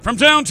From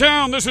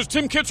downtown, this is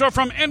Tim Kitzrow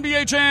from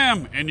NBA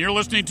Jam, and you're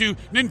listening to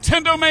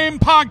Nintendo Main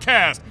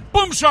Podcast.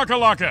 Boom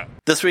shakalaka!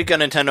 This week on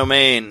Nintendo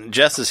Main,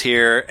 Jess is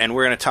here, and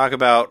we're going to talk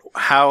about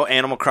how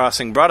Animal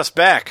Crossing brought us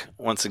back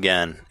once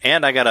again.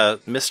 And I got a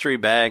mystery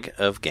bag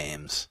of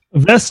games. A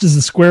vest is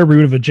the square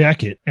root of a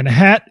jacket, and a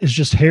hat is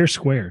just hair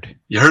squared.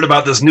 You heard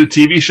about this new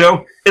TV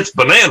show? It's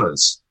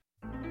bananas!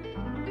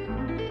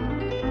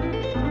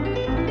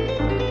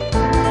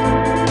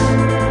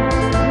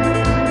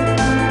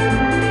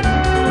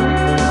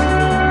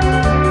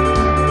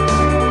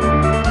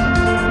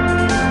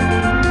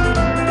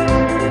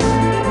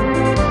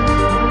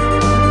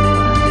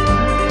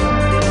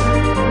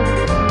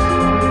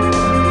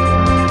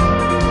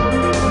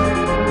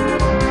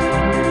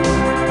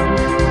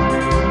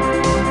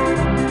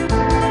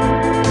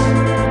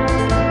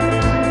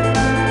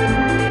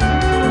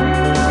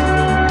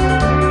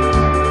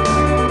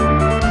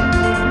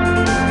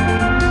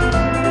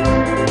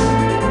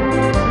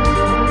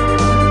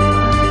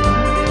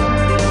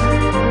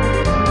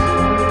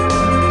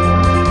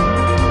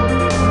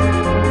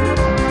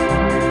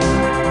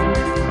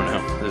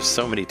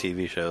 So many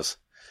TV shows.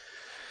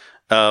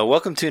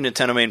 Welcome to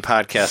Nintendo Main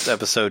Podcast,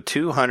 episode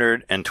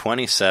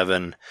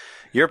 227.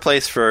 Your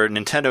place for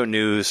Nintendo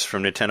news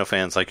from Nintendo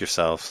fans like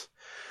yourselves.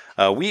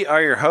 We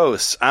are your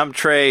hosts. I'm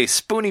Trey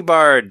Spoony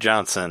Bard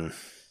Johnson.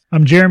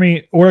 I'm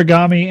Jeremy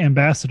Origami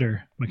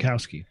Ambassador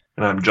Mikowski.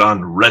 And I'm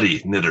John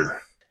Reddy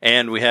Knitter.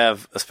 And we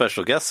have a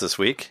special guest this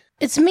week.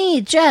 It's me,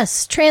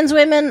 Jess. Trans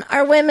women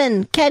are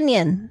women.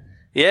 Kenyan.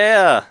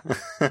 Yeah.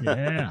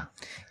 Yeah.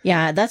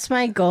 Yeah, that's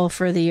my goal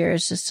for the year,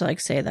 is just to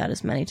say that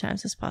as many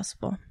times as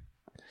possible.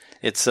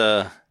 It's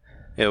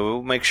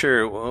we'll make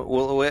sure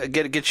we'll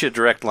get you a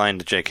direct line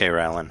to J.K.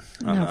 Rowling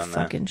on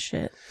fucking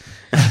shit.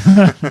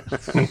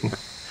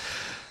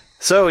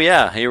 So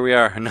yeah, here we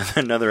are,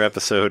 another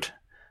episode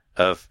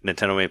of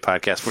Nintendo Main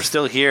Podcast. We're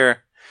still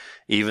here,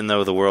 even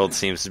though the world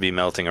seems to be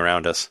melting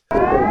around us.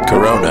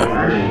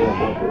 Corona.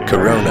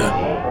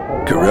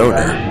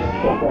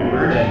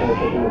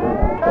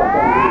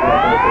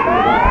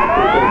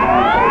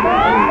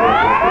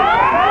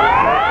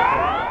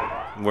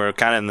 We're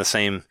kind of in the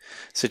same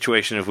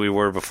situation as we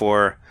were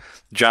before.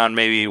 John,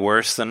 maybe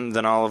worse than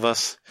all of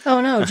us. Oh,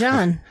 no,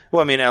 John.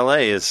 Well, I mean,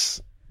 L.A.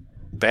 is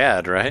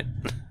bad, right?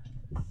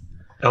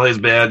 LA's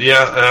bad,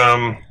 yeah.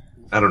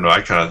 I don't know.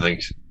 I kind of think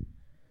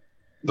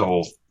the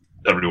whole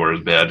everywhere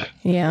is bad.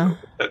 Yeah.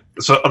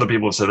 So other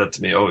people have said that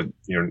to me. Oh,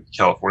 you're in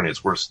California.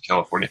 It's worse in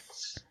California.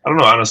 I don't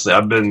know. Honestly,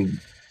 I've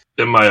been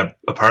in my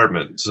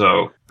apartment,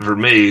 so for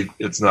me,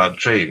 it's not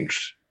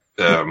changed.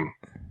 Well,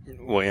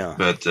 yeah.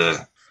 But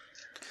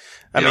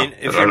I mean,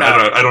 if you're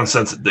not, I don't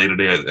sense it day to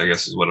day. I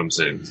guess is what I'm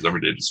saying. Because every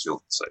day just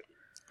feels the same.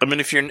 I mean,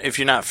 if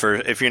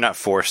you're not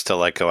forced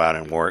to go out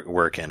and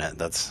work in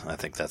it, I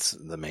think that's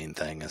the main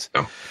thing.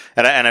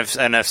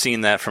 And I've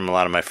seen that from a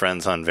lot of my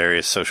friends on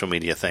various social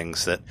media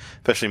things, that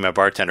especially my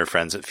bartender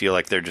friends, that feel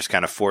like they're just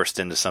kind of forced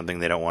into something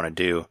they don't want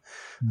to do.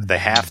 They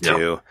have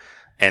to,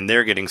 and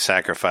they're getting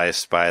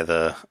sacrificed for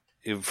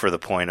the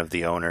point of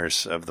the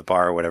owners of the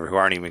bar or whatever, who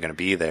aren't even going to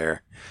be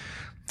there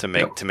to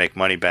make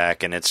money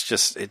back. And it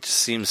just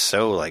seems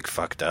so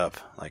fucked up,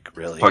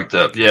 really fucked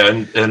up. Yeah,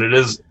 and it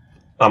is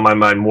on my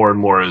mind more and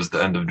more as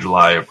the end of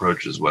July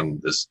approaches,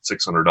 when this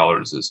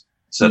 $600 is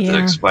set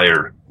to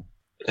expire.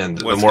 And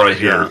the more I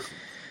hear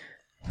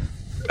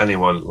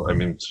anyone, I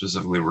mean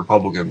specifically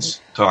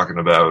Republicans, talking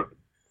about,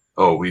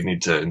 oh, we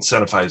need to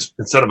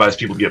incentivize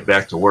people to get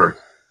back to work.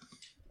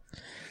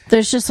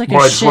 There's just a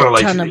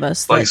shit ton of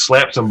us.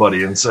 Slap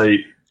somebody and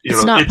say,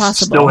 it's possible.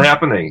 Still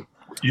happening.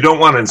 You don't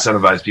want to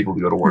incentivize people to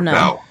go to work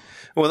now.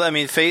 Well, I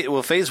mean,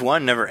 phase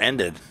one never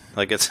ended.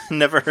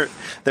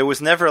 There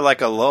was never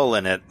a lull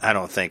in it, I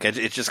don't think.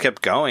 It just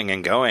kept going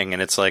and going,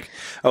 and it's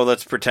oh,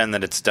 let's pretend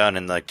that it's done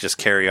and just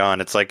carry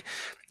on. It's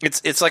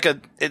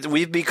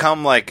we've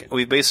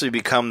basically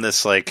become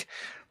this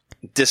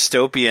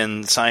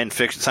dystopian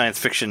science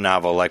fiction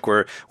novel.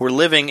 We're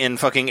living in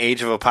fucking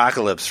Age of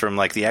Apocalypse from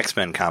the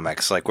X-Men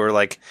comics.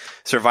 We're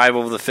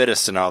survival of the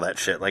fittest and all that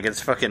shit.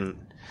 It's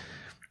fucking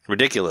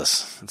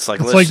ridiculous. It's like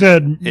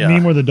that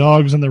meme where the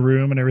dog's in the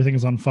room and everything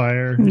is on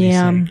fire.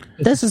 Yeah,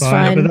 this is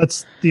fine. But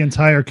that's the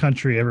entire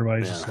country.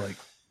 Everybody's just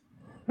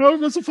oh,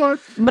 that's a fine.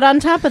 But on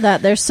top of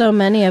that, there's so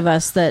many of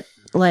us that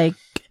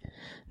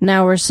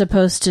now we're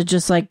supposed to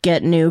just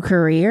get new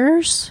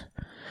careers.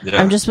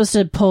 Yeah. I'm just supposed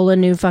to pull a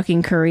new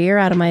fucking career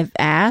out of my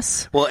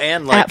ass. Well,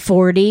 and at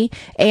 40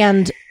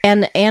 and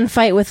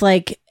fight with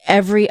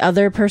every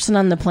other person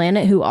on the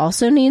planet who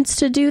also needs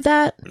to do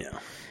that. Yeah.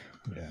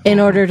 In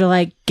order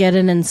to get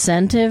an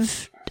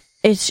incentive.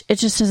 It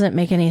just doesn't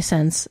make any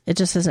sense. It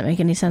just doesn't make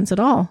any sense at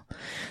all.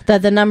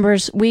 That the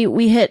numbers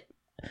we hit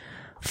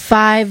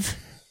 5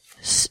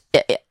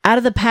 out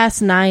of the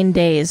past 9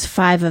 days,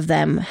 5 of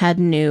them had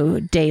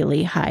new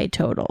daily high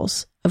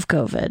totals of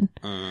COVID.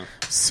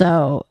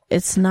 So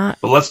it's not.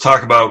 But let's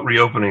talk about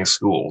reopening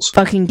schools.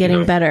 Fucking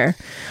getting better.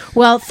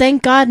 Well,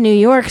 thank God New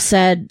York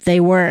said they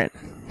weren't.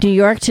 New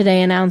York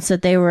today announced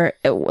that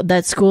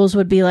that schools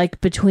would be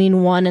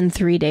between 1 and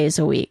 3 days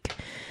a week.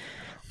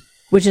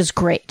 which is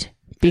great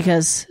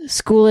because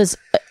school is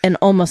an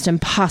almost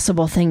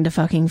impossible thing to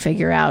fucking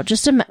figure out.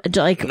 Just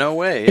like No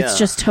way. it's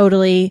just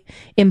totally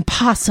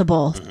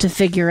impossible to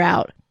figure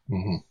out.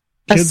 Mm-hmm.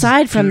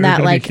 Aside from kids are that,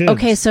 gonna be like, kids.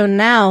 okay, so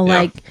now,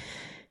 like,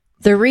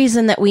 the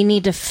reason that we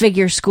need to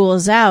figure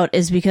schools out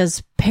is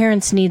because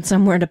parents need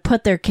somewhere to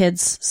put their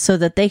kids so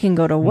that they can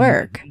go to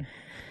work.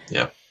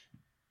 Yeah.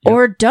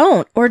 Or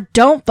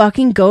don't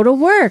fucking go to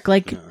work.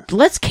 Like,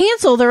 let's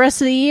cancel the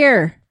rest of the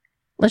year.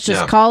 Let's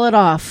just call it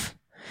off.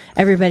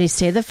 Everybody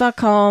stay the fuck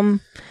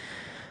home.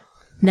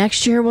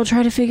 Next year we'll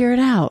try to figure it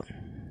out.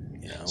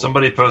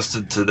 Somebody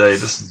posted today,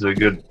 this is a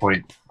good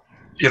point.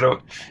 You know,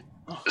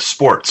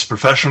 sports,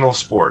 professional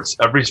sports,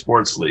 every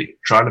sports league,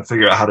 trying to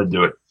figure out how to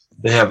do it.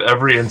 They have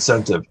every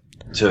incentive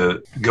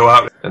to go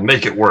out and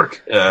make it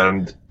work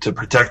and to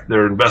protect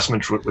their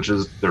investment, which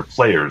is their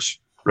players,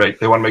 right?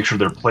 They want to make sure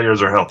their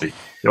players are healthy.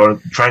 They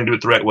want to try and do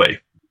it the right way.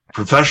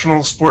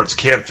 Professional sports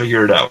can't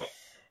figure it out.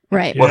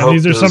 Right. What Yeah, hope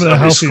these are some does of the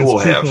every healthiest school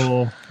have?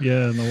 people,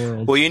 in the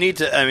world. Well, you need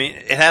to. I mean,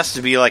 it has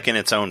to be like in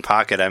its own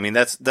pocket. I mean,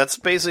 that's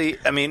basically.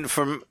 I mean,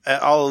 from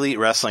All Elite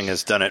Wrestling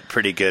has done it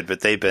pretty good, but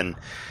they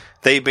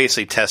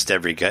basically test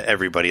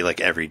everybody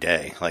like every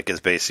day. Like is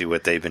basically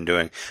what they've been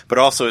doing. But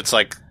also, it's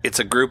like it's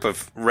a group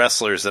of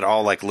wrestlers that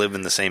all like live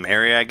in the same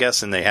area, I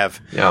guess, and they have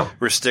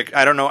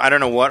I don't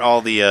know what all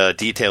the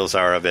details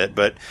are of it,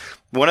 but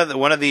one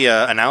of the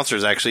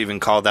announcers actually even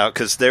called out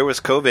because there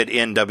was COVID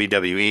in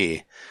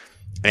WWE.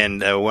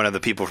 And one of the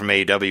people from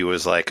AEW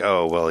was like,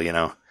 "Oh, well,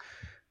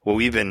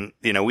 we've been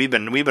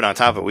on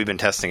top of it. We've been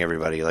testing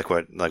everybody. Like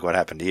what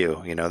happened to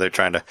you? They're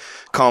trying to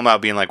call them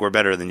out, being like, we're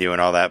better than you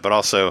and all that. But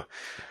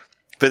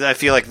I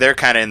feel like they're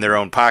kind of in their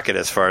own pocket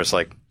as far as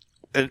like,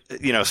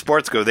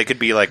 sports go. They could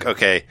be like,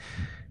 okay,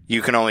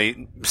 you can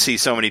only see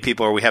so many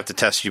people, or we have to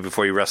test you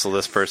before you wrestle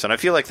this person. I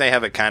feel like they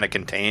have it kind of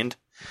contained,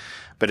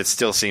 but it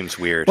still seems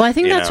weird. Well, I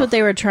think that's what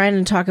they were trying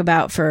to talk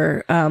about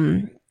for,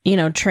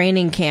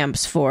 training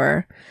camps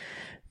for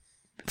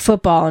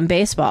football and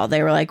baseball.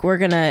 They were like, we're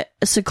going to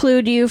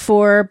seclude you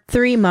for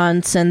 3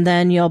 months and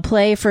then you'll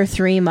play for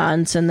 3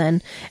 months.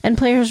 And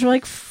players were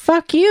like,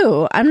 fuck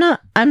you. I'm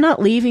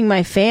not leaving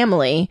my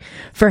family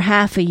for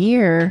half a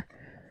year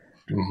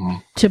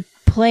to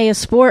play a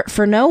sport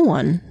for no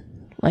one.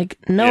 Like,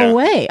 no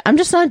way. I'm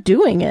just not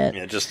doing it.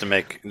 Yeah. Just to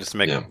make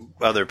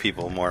other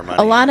people more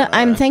money.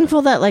 I'm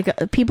thankful that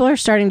like people are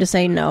starting to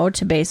say no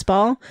to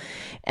baseball.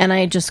 And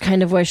I just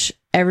kind of wish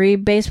every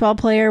baseball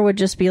player would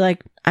just be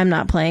like, I'm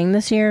not playing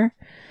this year.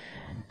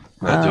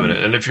 Not doing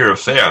it. And if you're a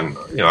fan,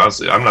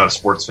 honestly, I'm not a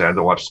sports fan. I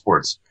don't watch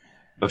sports.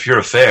 But if you're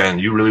a fan,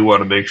 you really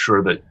want to make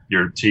sure that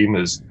your team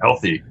is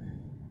healthy.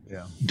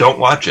 Yeah. Don't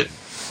watch it.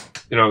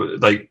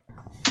 Like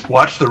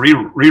watch the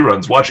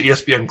reruns. Watch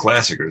ESPN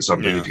Classic or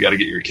something if you got to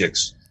get your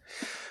kicks.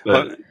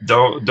 But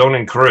don't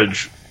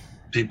encourage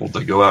people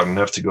to go out and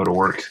have to go to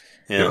work.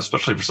 Yeah.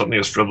 Especially for something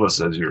as frivolous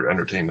as your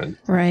entertainment.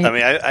 Right. I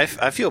mean,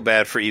 I feel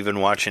bad for even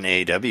watching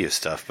AEW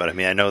stuff, but I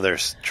mean, I know they're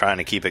trying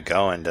to keep it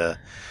going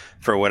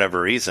for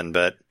whatever reason,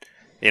 but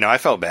I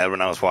felt bad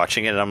when I was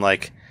watching it, and I'm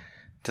like,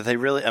 do they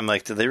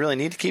really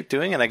need to keep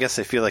doing it? I guess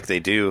they feel like they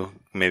do,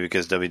 maybe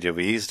because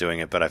WWE is doing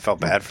it, but I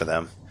felt bad for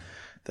them.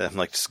 I'm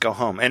like, just go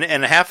home.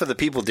 And half of the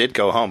people did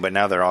go home, but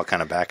now they're all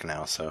kind of back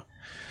now, so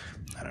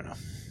I don't know.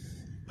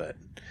 But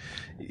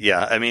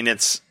yeah, I mean,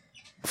 it's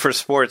for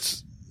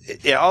sports.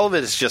 Yeah, all of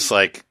it is just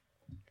like,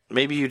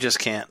 maybe you just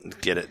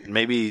can't get it.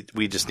 Maybe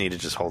we just need to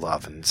just hold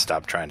off and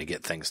stop trying to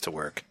get things to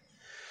work.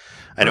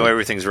 I know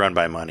everything's run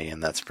by money,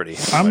 and that's pretty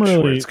much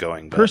where it's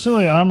going. But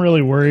Personally, I'm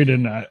really worried,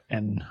 and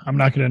I'm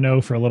not going to know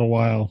for a little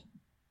while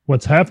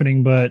what's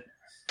happening, but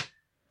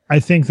I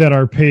think that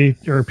our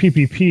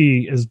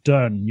PPP is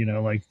done.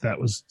 Like that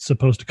was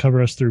supposed to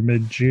cover us through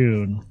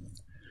mid-June.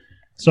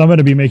 So I'm going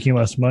to be making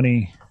less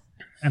money,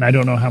 and I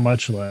don't know how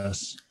much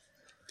less.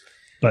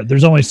 But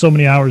there's only so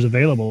many hours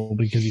available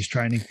because he's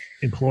trying to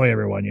employ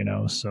everyone,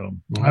 So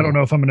I don't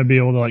know if I'm going to be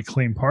able to like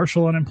claim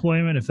partial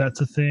unemployment, if that's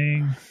a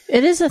thing.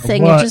 It is a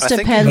thing. What? It just I think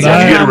depends But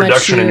on if you how get a much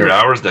reduction in your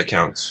hours, that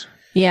counts.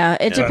 Yeah,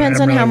 it depends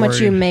I'm on how really much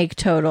you worried. make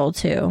total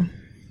too.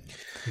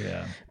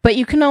 Yeah. But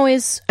you can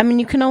always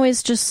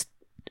just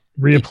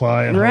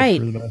Reapply and right.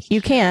 hope for the best.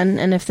 You can,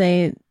 and if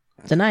they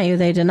deny you,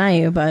 they deny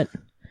you. But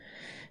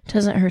it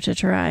doesn't hurt to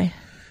try.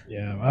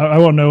 Yeah, I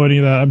won't know any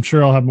of that. I'm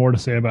sure I'll have more to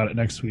say about it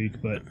next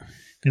week, but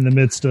in the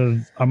midst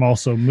of, I'm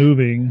also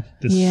moving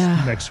this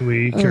next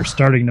week, or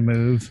starting to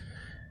move,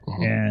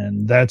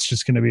 and that's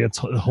just going to be a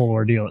whole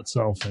ordeal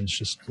itself, and it's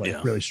just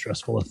like really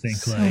stressful to think.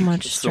 So like,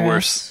 much it's stress. the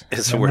worst.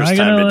 It's the am worst I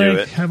time gonna, to do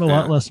like, it. Have a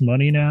lot less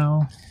money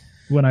now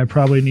when I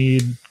probably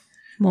need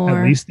More.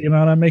 at least the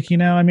amount I'm making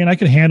now. I mean, I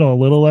could handle a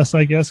little less,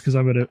 I guess, because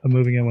I'm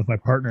moving in with my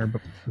partner,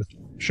 but with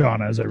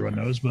Shauna, as everyone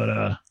knows,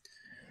 but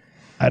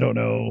I don't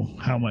know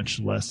how much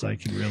less I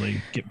can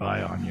really get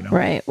by on,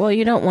 Right. Well,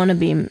 you don't want to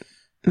be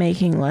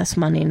making less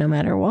money no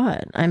matter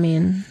what. I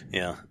mean,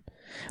 Yeah.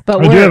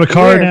 but I do have a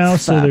car we're now,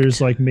 so fucked. there's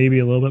like maybe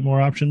a little bit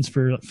more options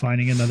for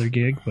finding another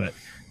gig, but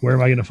where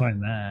am I going to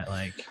find that?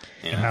 Like,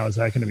 and how is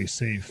that going to be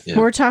safe? Yeah.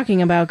 We're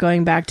talking about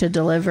going back to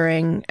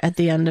delivering at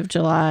the end of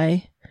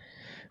July,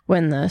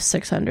 when the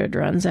 600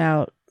 runs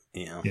out.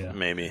 Yeah.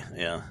 Maybe.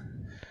 Yeah.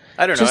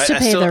 I don't know. Just to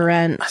pay the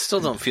rent. I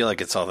still don't feel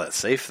like it's all that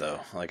safe,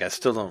 though. Like, I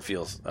still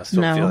feel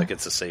like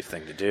it's a safe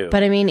thing to do.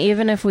 But I mean,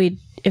 even if we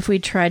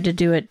tried to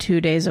do it 2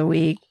 days a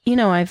week,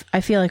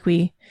 I feel like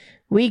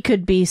we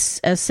could be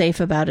as safe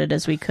about it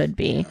as we could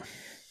be,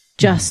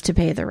 just to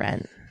pay the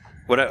rent.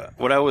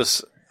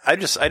 I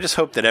just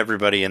hope that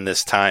everybody in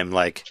this time,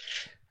 like,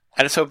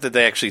 I just hope that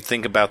they actually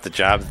think about the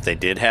job that they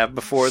did have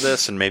before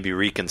this and maybe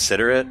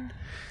reconsider it,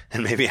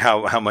 and maybe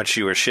how much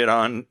you were shit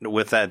on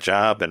with that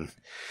job. And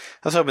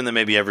I was hoping that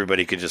maybe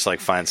everybody could just, like,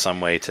 find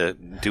some way to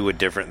do a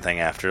different thing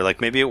after.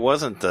 Like, maybe it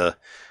wasn't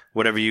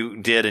whatever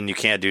you did and you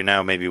can't do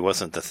now, maybe it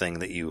wasn't the thing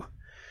that you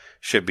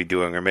should be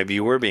doing, or maybe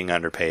you were being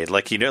underpaid.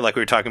 Like, like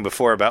we were talking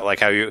before about, like,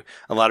 how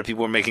a lot of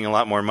people were making a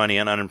lot more money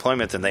on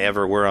unemployment than they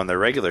ever were on their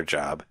regular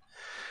job,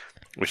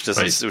 which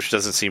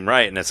doesn't seem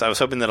right. And I was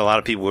hoping that a lot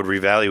of people would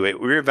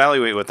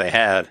reevaluate what they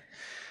had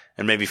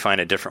and maybe find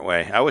a different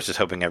way. I was just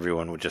hoping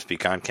everyone would just be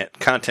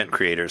content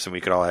creators and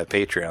we could all have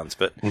Patreons,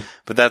 but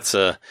that's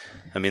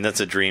that's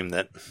a dream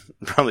that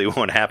probably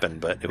won't happen,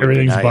 but it would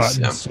be nice. Everything's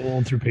bought and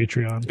sold through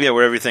Patreon. Yeah,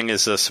 where everything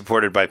is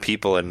supported by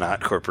people and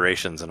not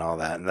corporations and all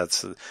that. And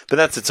that's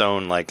its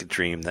own, like,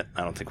 dream that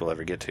I don't think we'll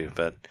ever get to,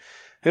 but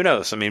who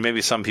knows? I mean,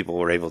 maybe some people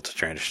were able to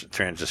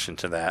transition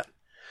to that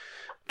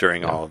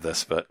during all of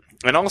this,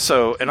 and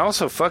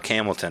also fuck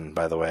Hamilton,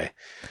 by the way.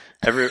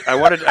 I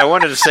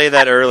wanted to say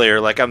that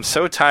earlier. Like, I'm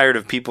so tired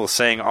of people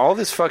saying all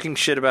this fucking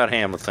shit about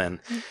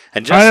Hamilton.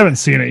 And I haven't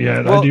seen it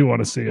yet. I do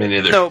want to see it. Me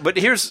neither. No, but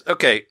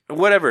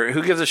whatever.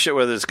 Who gives a shit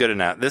whether it's good or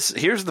not?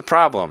 Here's the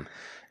problem: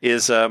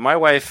 is my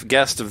wife,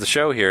 guest of the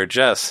show here,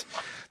 Jess.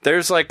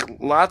 There's, like,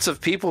 lots of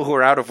people who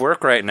are out of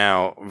work right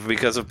now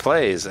because of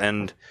plays,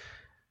 and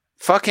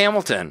fuck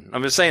Hamilton.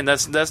 I'm just saying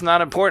that's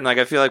not important. Like,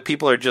 I feel like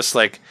people are just,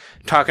 like,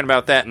 talking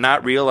about that,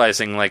 not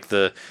realizing, like,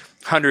 the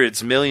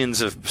hundreds,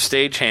 millions of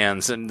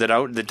stagehands and that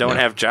don't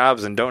have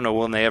jobs and don't know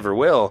when they ever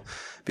will,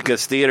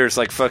 because theater's,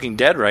 like, fucking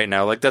dead right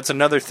now. Like, that's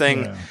another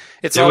thing. Yeah.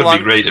 It would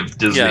be great if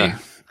Disney,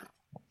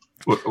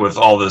 with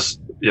all this,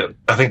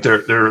 I think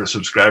their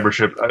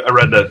subscribership. I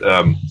read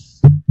that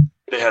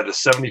they had a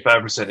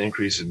 75%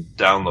 increase in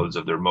downloads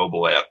of their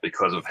mobile app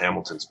because of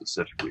Hamilton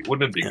specifically.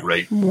 Wouldn't it be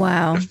great?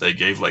 Wow. If they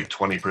gave, like,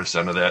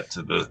 20% of that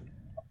to the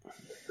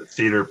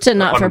theater, to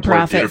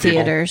not-for-profit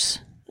theaters.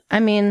 I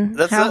mean,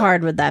 how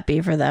hard would that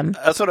be for them?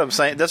 That's what I'm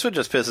saying. That's what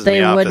just pisses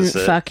me off. They wouldn't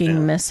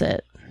fucking miss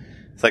it.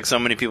 It's like so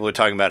many people are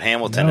talking about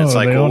Hamilton. It's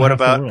like, well, what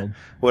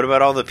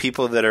about all the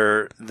people that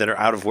are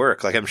out of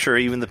work? Like, I'm sure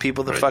even the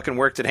people that fucking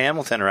worked at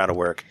Hamilton are out of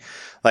work.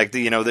 Like,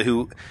 not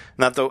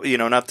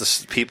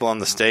the people on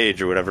the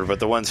stage or whatever, but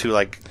the ones who,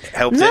 like,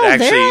 helped it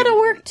actually. They're out of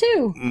work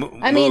too.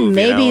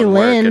 Maybe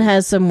Lynn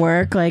has some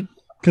work, like,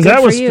 because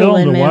that was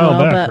filmed a while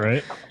back,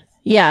 right?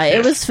 Yeah,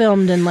 it was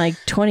filmed in, like,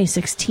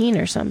 2016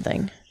 or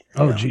something.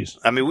 Oh, jeez.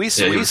 I mean, we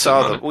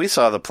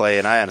saw the play,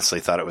 and I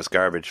honestly thought it was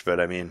garbage. But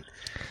I mean,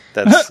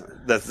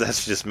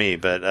 that's just me.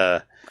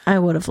 But I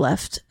would have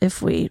left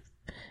if we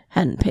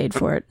hadn't paid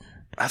for it.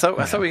 I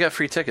thought we got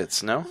free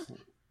tickets. No,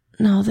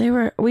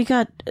 we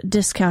got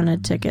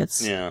discounted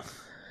tickets. Yeah,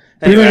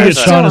 we're gonna get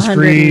Shauna's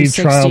free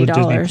trial to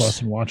Disney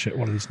Plus and watch it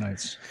one of these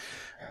nights.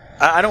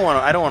 I don't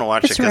want to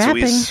watch it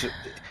because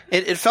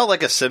it felt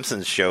like a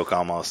Simpsons joke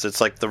almost.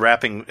 It's like the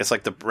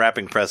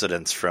rapping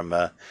presidents from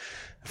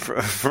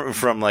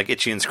like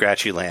Itchy and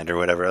Scratchy Land or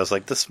whatever. I was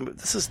like, this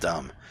is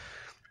dumb.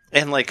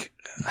 And, like,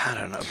 I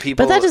don't know,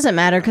 people. But that doesn't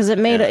matter because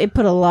it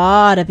put a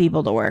lot of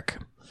people to work.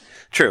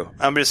 True.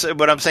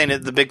 But I'm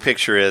saying the big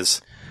picture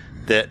is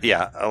that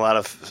a lot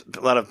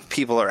of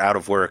people are out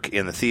of work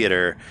in the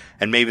theater,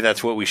 and maybe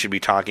that's what we should be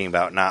talking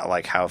about, not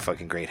like how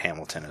fucking great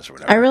Hamilton is or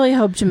whatever. I really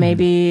hoped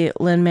maybe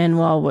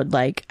Lin-Manuel would,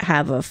 like,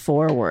 have a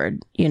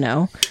foreword,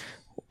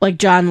 Like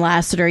John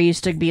Lasseter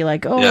used to be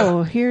like,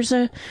 here's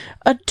a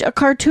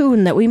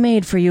cartoon that we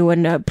made for you,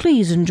 and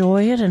please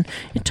enjoy it, and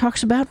it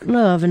talks about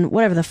love, and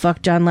whatever the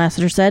fuck John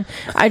Lasseter said.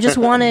 I just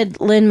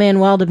wanted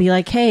Lin-Manuel to be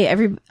like,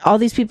 hey, all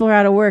these people are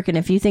out of work, and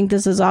if you think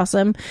this is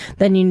awesome,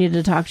 then you need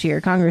to talk to your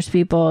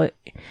congresspeople,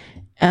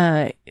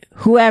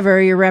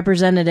 whoever your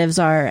representatives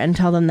are, and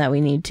tell them that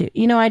we need to.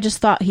 I just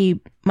thought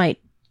they might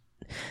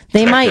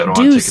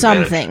do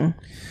something.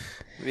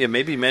 Yeah,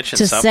 maybe mention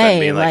something,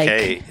 being like,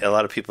 hey, a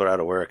lot of people are out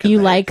of work.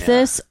 You like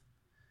this?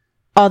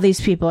 All these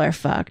people are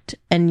fucked,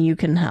 and you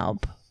can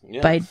help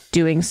by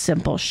doing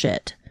simple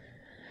shit.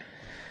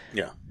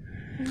 Yeah.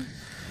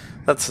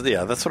 That's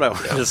what I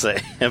wanted to say.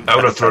 I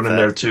would have thrown in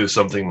there, too,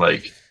 something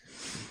like,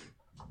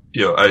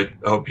 I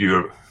hope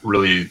you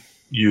really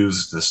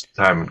use this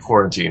time in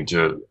quarantine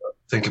to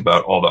think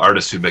about all the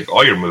artists who make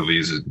all your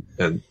movies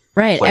and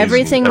right,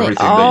 everything that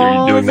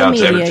you're doing now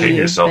to entertain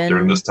yourself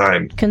during this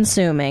time.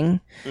 Consuming.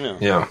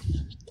 Yeah.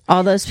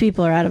 All those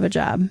people are out of a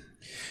job.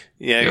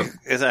 Yeah,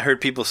 as I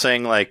heard people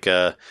saying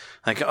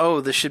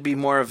oh, this should be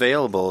more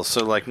available,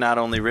 so, like, not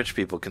only rich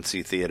people can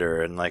see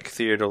theater, and, like,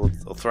 theater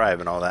will thrive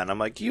and all that. And I'm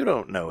like, you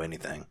don't know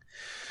anything.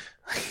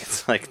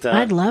 It's like that.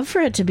 I'd love for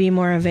it to be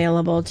more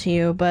available to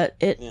you,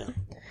 but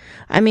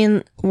I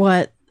mean,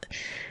 what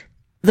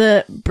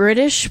the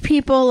British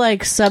people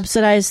like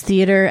subsidize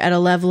theater at a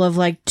level of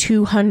like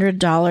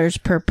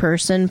 $200 per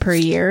person per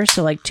year.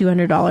 So like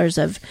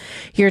 $200 of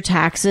your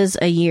taxes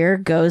a year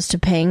goes to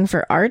paying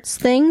for arts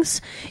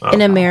things.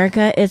 In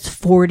America, it's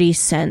 40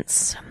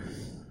 cents.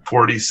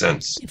 40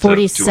 cents.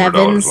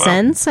 47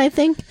 cents, I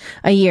think,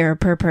 a year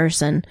per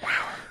person.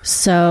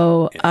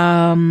 So,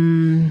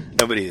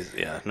 nobody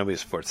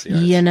supports the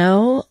arts. You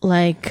know,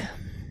 like,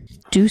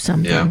 do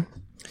something.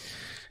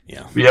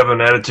 Yeah. We have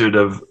an attitude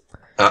of,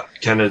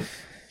 can it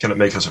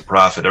make us a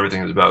profit?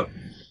 Everything is about,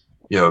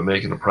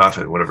 making a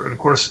profit, whatever. And of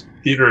course,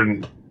 theater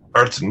and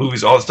arts and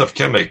movies, all that stuff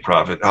can make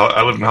profit.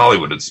 I live in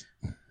Hollywood. It's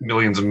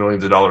millions and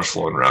millions of dollars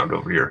flowing around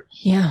over here.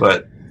 Yeah.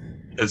 But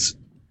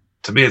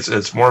to me,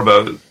 it's more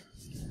about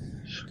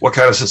what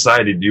kind of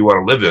society do you want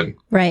to live in?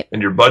 Right.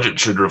 And your budget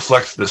should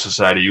reflect the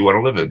society you want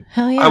to live in.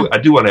 Hell yeah. I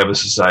do want to have a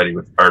society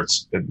with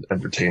arts and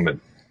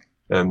entertainment.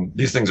 And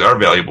these things are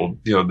valuable.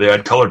 They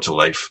add color to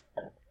life.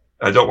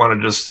 I don't want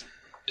to just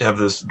have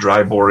this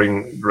dry,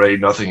 boring, gray,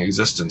 nothing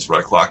existence where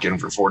I clock in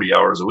for 40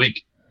 hours a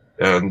week.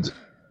 And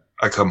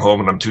I come home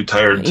and I'm too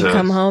tired to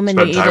come home and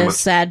you eat a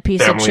sad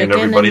piece of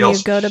chicken and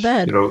you go to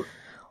bed.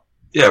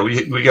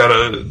 We got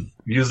to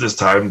use this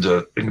time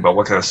to think about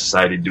what kind of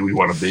society do we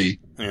want to be.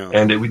 Yeah.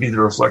 And we need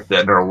to reflect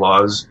that in our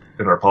laws,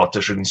 in our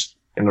politicians,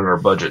 and in our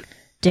budget.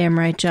 Damn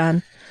right,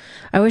 John.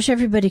 I wish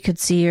everybody could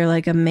see your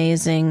like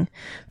amazing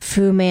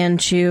Fu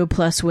Manchu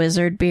plus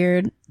wizard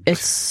beard.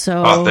 It's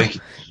so. Oh, thank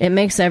you. It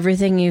makes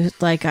everything you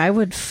like. I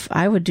would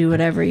do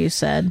whatever you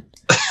said.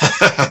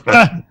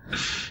 I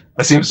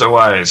seem so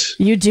wise.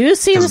 You do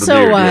seem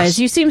so beard, wise. Yes.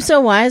 You seem so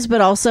wise, but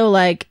also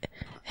like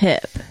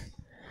hip.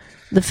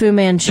 The Fu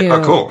Manchu.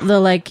 Oh, cool.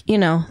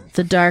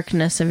 The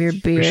darkness of your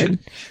beard.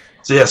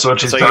 So what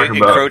she's talking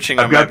about.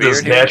 I've got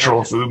this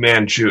natural Fu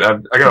Manchu.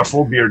 I got a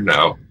full beard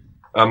now.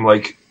 I'm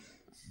like,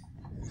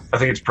 I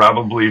think it's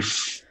probably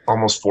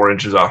almost 4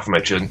 inches off my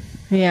chin.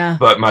 Yeah.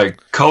 But my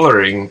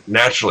coloring,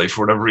 naturally,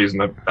 for whatever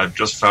reason, I've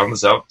just found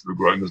this out through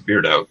growing this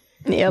beard out.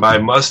 Yep. My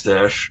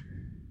mustache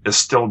is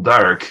still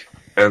dark,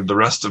 and the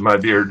rest of my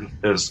beard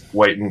is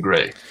white and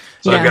gray.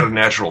 So I've got a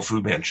natural Fu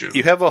Manchu.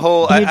 You have a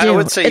whole. I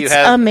would say it's you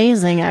have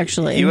amazing.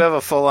 Actually, you have a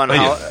full on.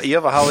 You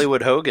have a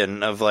Hollywood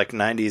Hogan of like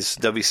 '90s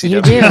WCW.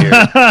 You do.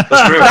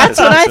 That's true. That's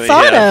what I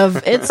thought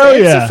of. It's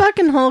a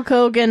fucking Hulk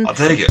Hogan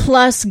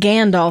plus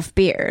Gandalf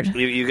beard.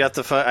 You got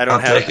the. I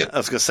don't have it. I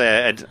was gonna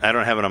say I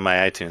don't have it on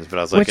my iTunes, but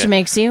I was like, which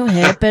makes you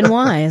hip and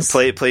wise.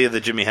 Play the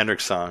Jimi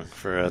Hendrix song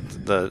for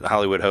the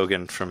Hollywood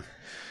Hogan from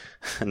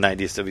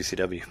 '90s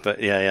WCW.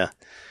 But yeah.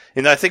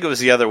 I think it was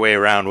the other way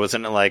around,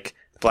 wasn't it? Like.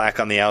 Black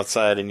on the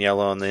outside and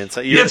yellow on the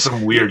inside. You had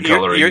some weird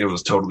coloring. It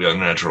was totally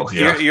unnatural.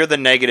 Yeah, you're the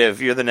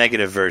negative. You're the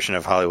negative version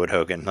of Hollywood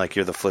Hogan. Like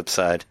you're the flip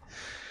side,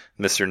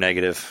 Mr.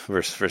 Negative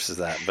versus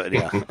that. But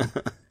yeah,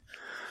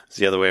 it's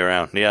the other way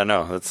around. Yeah,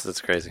 no,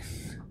 that's crazy.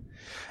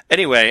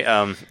 Anyway,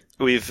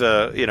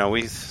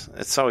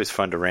 it's always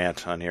fun to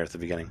rant on here at the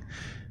beginning,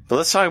 but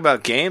let's talk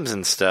about games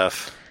and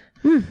stuff.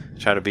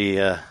 Try to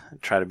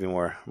be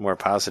more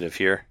positive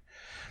here.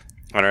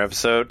 On our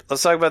episode,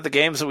 let's talk about the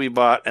games that we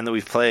bought and that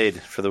we've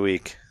played for the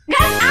week.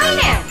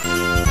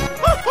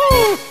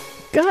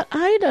 Got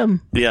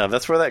item. Yeah,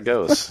 that's where that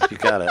goes. You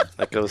got it.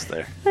 That goes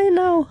there. I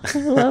know. I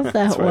love that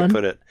that's where one. I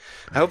put it.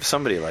 I hope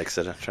somebody likes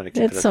it. I'm trying to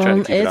keep it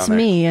on it's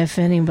me, if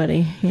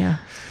anybody. Yeah.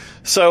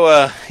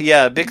 So,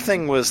 big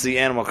thing was the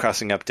Animal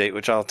Crossing update,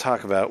 which I'll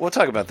talk about. We'll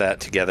talk about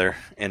that together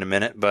in a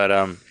minute, but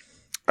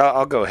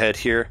I'll go ahead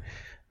here.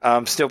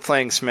 I'm still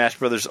playing Smash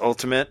Brothers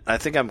Ultimate. I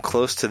think I'm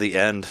close to the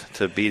end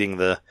to beating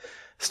the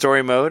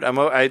story mode.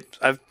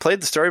 I've played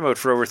the story mode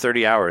for over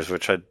 30 hours,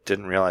 which I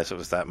didn't realize it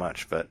was that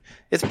much, but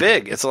it's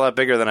big. It's a lot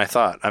bigger than I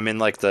thought. I'm in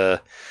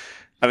the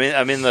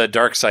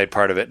dark side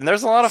part of it, and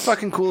there's a lot of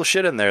fucking cool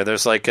shit in there.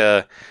 There's like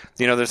there's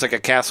like a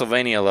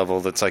Castlevania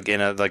level that's like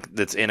in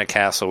a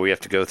castle where you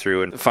have to go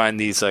through and find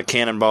these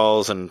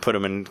cannonballs and put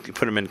them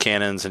in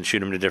cannons and shoot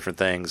them to different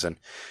things, and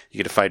you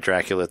get to fight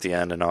Dracula at the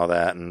end and all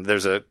that. And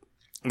there's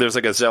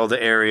like a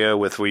Zelda area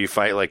where you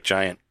fight like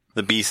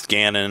the Beast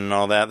Ganon and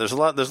all that. There's a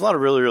lot of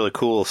really, really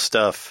cool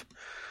stuff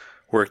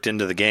worked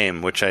into the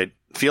game, which I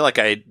feel like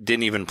I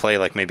didn't even play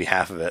like maybe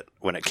half of it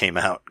when it came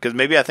out. Because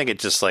maybe I think it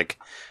just like,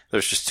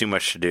 there's just too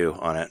much to do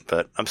on it.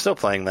 But I'm still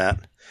playing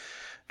that.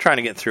 Trying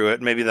to get through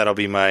it. Maybe that'll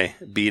be my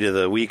beat of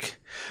the week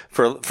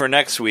for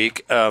next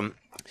week.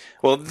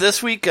 Well,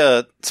 this week,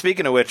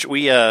 speaking of which,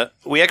 we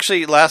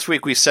actually, last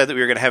week we said that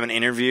we were going to have an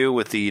interview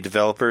with the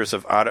developers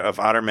of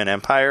Ottoman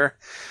Empire.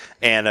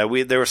 And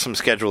there were some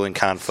scheduling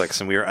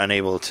conflicts, and we were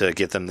unable to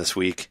get them this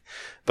week.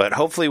 But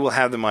hopefully we'll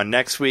have them on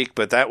next week.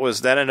 But that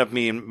ended up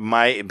being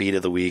my beat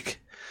of the week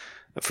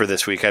for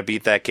this week. I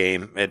beat that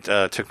game. It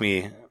took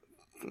me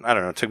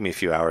a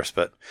few hours,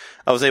 but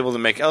I was able to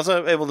make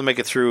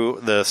it through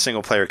the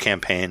single player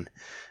campaign.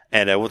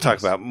 And we'll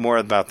talk more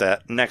about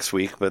that next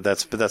week. But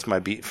that's my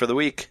beat for the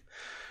week.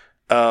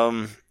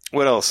 What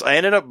else?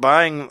 I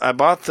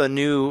bought the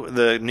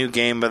new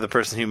game by the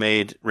person who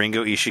made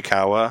Ringo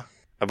Ishikawa.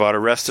 I bought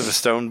Arrest of a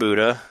Stone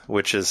Buddha,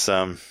 which is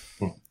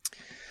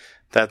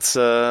That's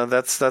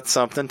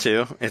something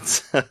too.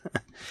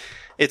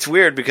 It's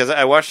weird because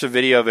I watched a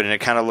video of it and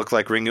it kind of looked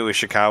like Ringo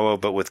Ishikawa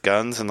but with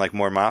guns and like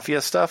more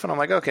mafia stuff, and I'm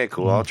like, okay,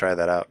 cool, I'll try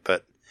that out.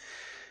 But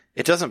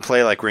it doesn't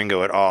play like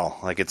Ringo at all.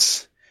 Like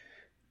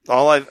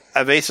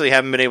I basically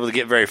haven't been able to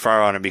get very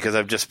far on it because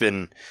they've just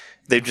been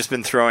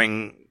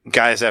throwing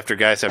guys after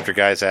guys after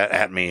guys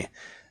at me,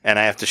 and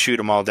I have to shoot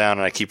them all down,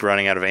 and I keep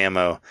running out of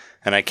ammo,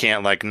 and I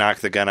can't like knock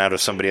the gun out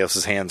of somebody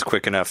else's hands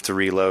quick enough to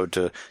reload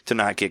to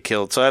not get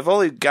killed. So I've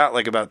only got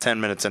like about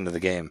 10 minutes into the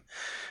game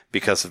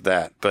because of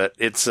that. But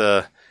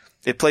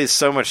it plays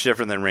so much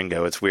different than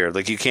Ringo. It's weird.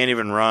 Like you can't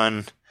even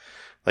run.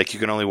 Like you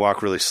can only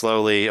walk really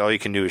slowly. All you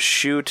can do is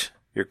shoot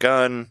your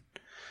gun.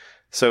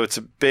 So it's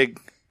a big,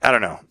 I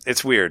don't know.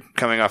 It's weird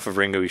coming off of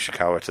Ringo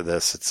Ishikawa to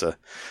this.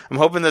 I'm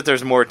hoping that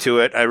there's more to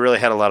it. I really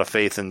had a lot of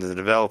faith in the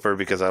developer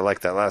because I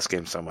liked that last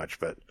game so much,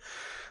 but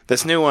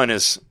this new one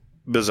is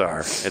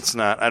bizarre. It's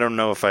not, I don't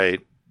know if I'm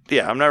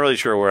not really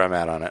sure where I'm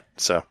at on it.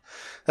 So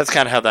that's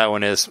kind of how that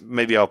one is.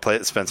 Maybe I'll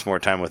spend some more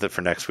time with it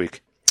for next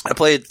week. I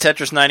played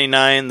Tetris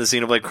 99, the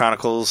Xenoblade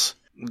Chronicles,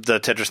 the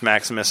Tetris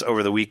Maximus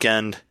over the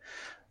weekend.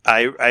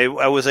 I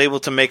was able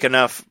to make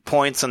enough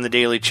points on the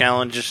daily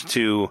challenges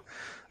to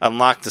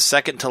unlock the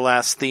second to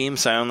last theme,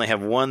 so I only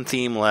have one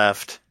theme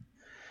left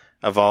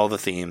of all the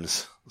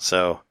themes.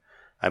 So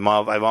I've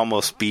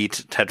almost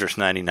beat Tetris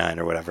 99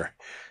 or whatever,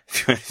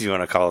 if you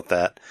want to call it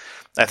that.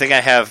 I think I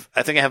have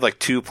like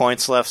 2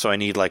 points left, so I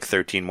need like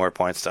 13 more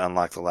points to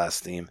unlock the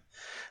last theme,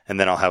 and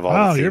then I'll have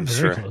all the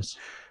themes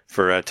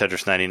for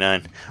Tetris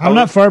 99. I'm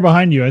not far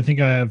behind you. I think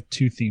I have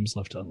 2 themes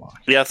left to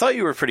unlock. Yeah, I thought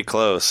you were pretty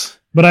close.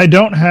 But I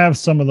don't have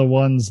some of the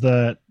ones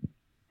that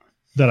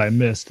I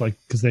missed, like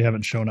because they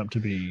haven't shown up to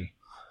be.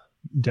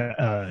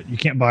 You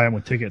can't buy them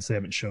with tickets; they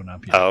haven't shown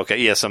up yet. Oh, okay.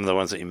 Yeah, some of the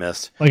ones that you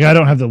missed. Like I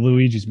don't have the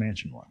Luigi's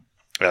Mansion one.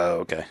 Oh,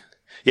 okay.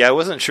 Yeah, I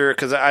wasn't sure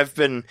because I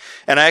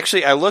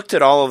looked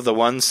at all of the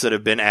ones that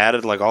have been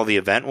added, like all the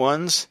event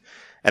ones,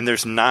 and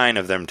there's 9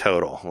 of them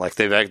total. Like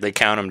they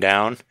count them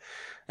down,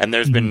 and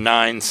there's been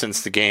 9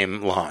 since the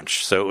game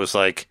launched. So it was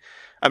like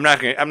I'm not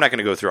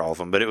gonna go through all of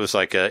them, but it was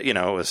like it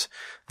was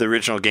the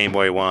original Game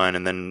Boy one,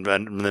 and then blah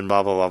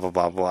blah blah blah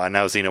blah blah. And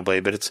now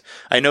Xenoblade, but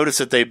I noticed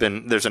that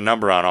there's a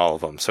number on all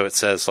of them, so it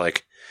says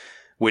like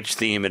which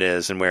theme it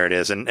is and where it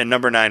is. And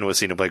number 9 was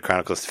Xenoblade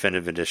Chronicles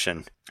Definitive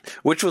Edition,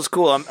 which was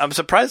cool. I'm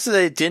surprised that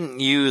they didn't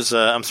use.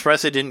 I'm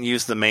surprised they didn't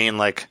use the main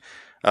like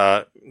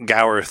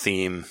Gower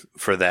theme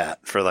for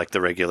that, for like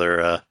the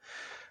regular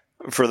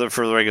for the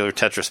regular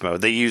Tetris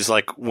mode. They use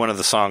like one of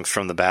the songs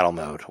from the battle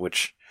mode,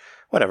 which.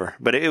 Whatever,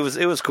 but it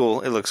was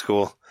cool. It looks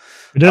cool.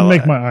 It did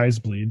make my eyes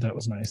bleed. That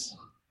was nice.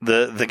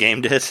 The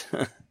game did.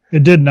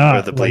 It did not.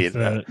 Or the bleed.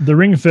 Like the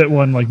Ring Fit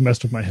one like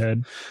messed with my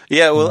head.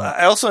 Yeah, well,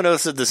 I also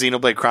noticed that the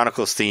Xenoblade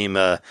Chronicles theme,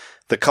 the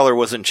color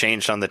wasn't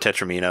changed on the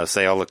Tetraminos.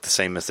 They all look the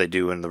same as they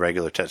do in the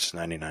regular Tetris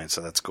 99,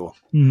 so that's cool.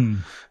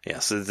 Yeah,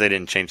 so they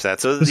didn't change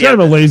that. So it's kind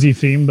of a lazy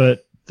theme,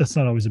 but that's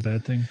not always a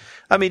bad thing.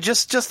 I mean,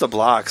 just the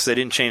blocks. They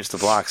didn't change the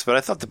blocks, but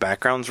I thought the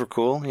backgrounds were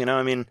cool. You know,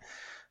 I mean.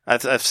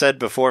 I've said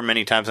before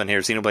many times on here,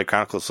 Xenoblade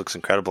Chronicles looks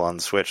incredible on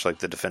the Switch, like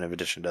the Definitive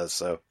Edition does.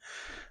 So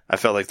I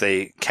felt like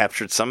they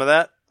captured some of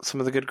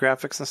the good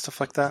graphics and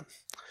stuff like that.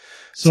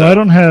 So I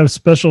don't have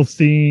special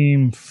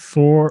theme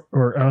 4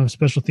 or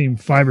special theme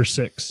 5 or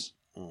 6,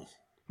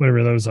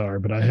 whatever those are,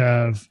 but I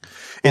have.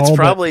 It's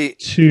probably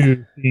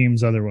 2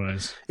 themes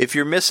otherwise. If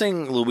you're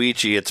missing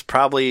Luigi, it's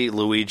probably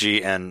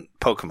Luigi and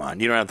Pokemon.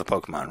 You don't have the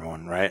Pokemon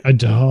one, right? I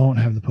don't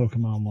have the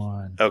Pokemon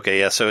one. Okay,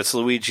 yeah, so it's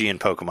Luigi and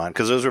Pokemon,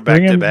 because those were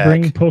back to back.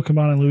 Bring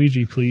Pokemon and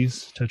Luigi,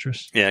 please,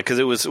 Tetris. Yeah, because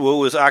it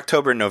was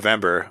October,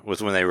 November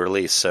was when they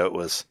released, so it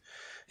was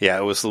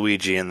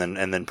Luigi and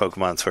then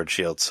Pokemon Sword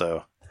Shield.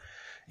 So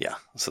yeah,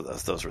 so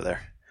those were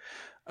there.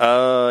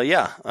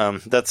 That's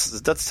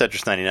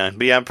Tetris 99.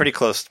 But yeah, I'm pretty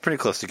close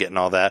to getting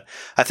all that.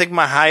 I think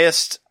my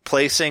highest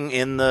placing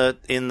in the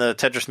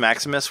Tetris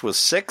Maximus was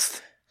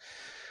 6th.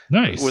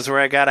 Nice. Was where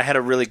I had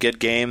a really good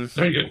game.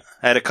 Very good.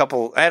 I had a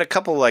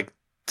couple like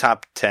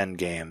top 10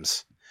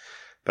 games,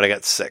 but I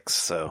got 6,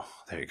 so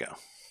there you go.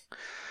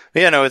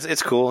 But yeah, no,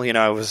 it's cool. You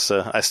know,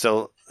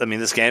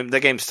 the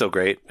game's still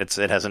great.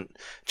 It hasn't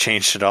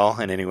changed at all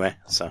in any way,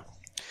 so.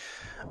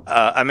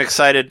 I'm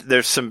excited.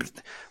 There's some.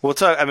 We'll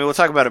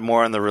talk about it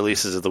more on the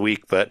releases of the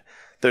week, but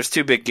there's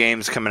 2 big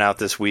games coming out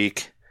this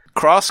week.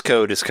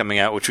 Crosscode is coming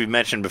out, which we've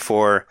mentioned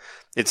before.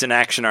 It's an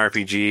action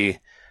RPG,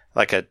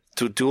 like a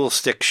dual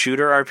stick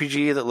shooter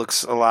RPG that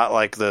looks a lot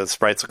like the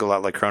sprites look a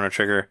lot like Chrono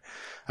Trigger.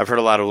 I've heard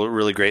a lot of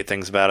really great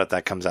things about it.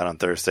 That comes out on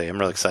Thursday. I'm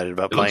really excited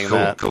about playing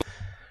that. Cool.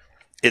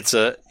 It's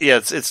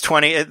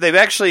 20. They've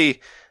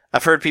actually.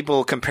 I've heard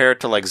people compare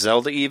it to like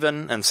Zelda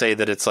even and say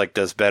that it's like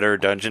does better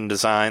dungeon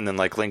design than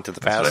like Link to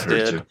the Past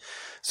did. Too.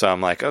 So I'm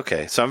like,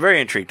 okay. So I'm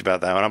very intrigued about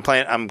that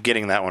one. I'm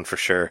getting that one for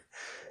sure.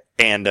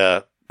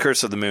 And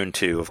Curse of the Moon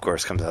 2, of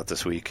course, comes out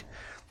this week.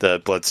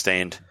 The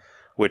Bloodstained,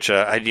 which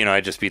I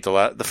just beat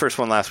the first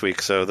one last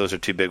week. So those are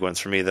 2 big ones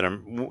for me that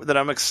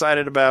I'm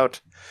excited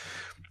about.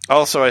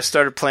 Also, I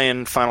started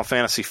playing Final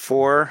Fantasy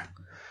IV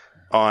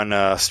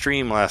on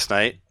stream last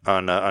night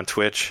on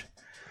Twitch.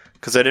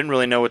 because I didn't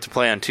really know what to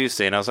play on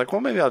Tuesday, and I was like,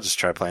 well, maybe I'll just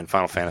try playing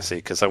Final Fantasy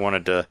because I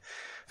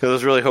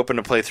was really hoping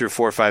to play through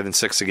 4, 5, and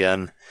 6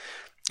 again,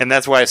 and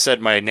that's why I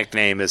said my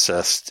nickname is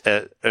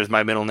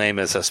my middle name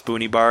is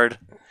Spoony Bard,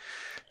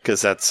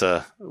 because that's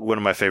one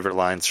of my favorite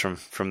lines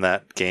from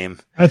that game.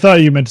 I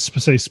thought you meant to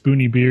say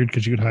Spoony Beard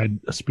because you could hide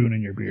a spoon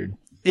in your beard.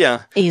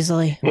 Yeah,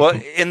 easily. Well,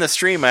 in the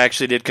stream, I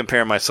actually did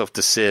compare myself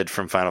to Sid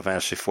from Final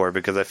Fantasy IV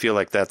because I feel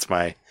like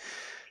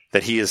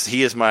he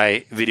is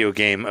my video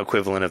game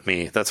equivalent of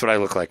me. That's what I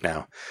look like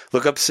now.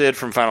 Look up Sid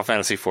from Final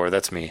Fantasy IV.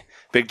 That's me.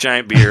 Big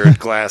giant beard,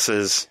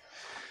 glasses.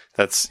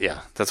 That's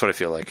what I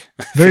feel like.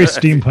 Very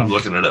steampunk. I'm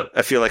looking it up.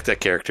 I feel like that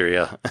character.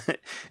 Yeah,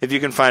 if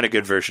you can find a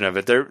good version of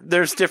it,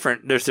 there's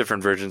different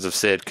versions of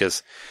Sid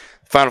because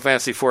Final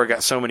Fantasy IV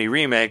got so many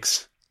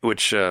remakes,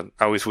 which I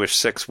always wish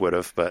 6 would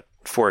have, but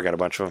 4 got a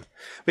bunch of them.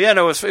 But yeah,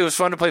 no, it was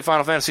fun to play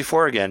Final Fantasy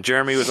IV again.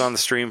 Jeremy was on the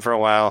stream for a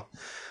while.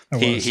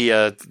 He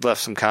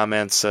left some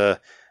comments. I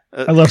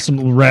left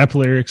some rap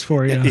lyrics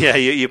for you. Yeah,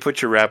 you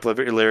put your rap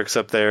lyrics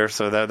up there,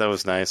 so that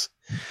was nice.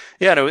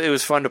 Yeah, no, it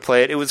was fun to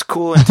play it. It was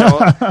cool until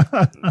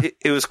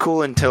it was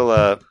cool until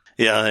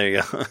yeah, there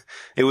you go.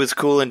 It was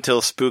cool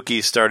until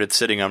Spooky started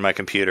sitting on my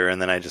computer,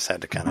 and then I just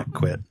had to kind of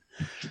quit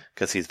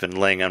because he's been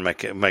laying on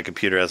my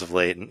computer as of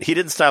late. And he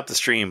didn't stop the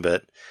stream,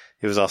 but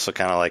it was also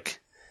kind of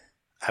like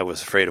I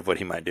was afraid of what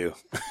he might do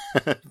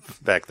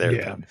back there.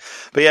 Yeah.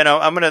 But yeah, no,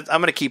 I'm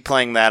gonna keep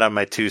playing that on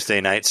my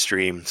Tuesday night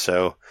stream.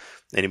 So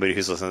anybody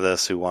who's listening to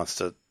this who wants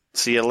to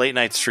see a late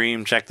night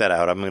stream, check that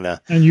out.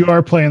 And you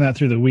are playing that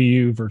through the Wii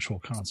U Virtual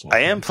Console. I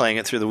am playing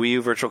it through the Wii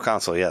U Virtual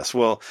Console. Yes.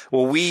 Well,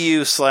 Wii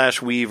U /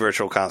 Wii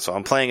Virtual Console.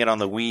 I'm playing it on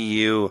the Wii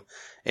U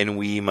in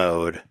Wii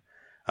mode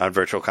on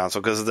Virtual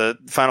Console because the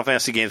Final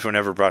Fantasy games were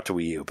never brought to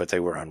Wii U, but they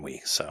were on Wii.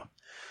 So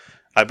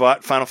I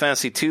bought Final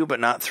Fantasy 2, but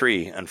not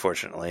 3,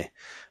 unfortunately.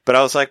 But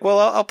I was like, well,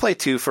 I'll play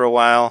 2 for a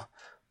while,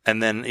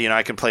 and then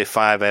I can play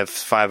 5. I have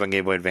 5 on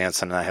Game Boy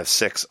Advance, and I have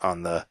 6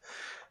 on the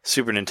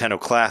Super Nintendo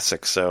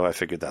Classic. So I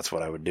figured that's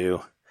what I would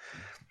do.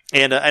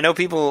 And I know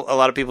a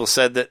lot of people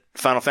said that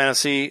Final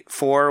Fantasy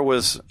IV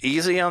was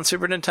easy on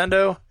Super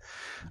Nintendo.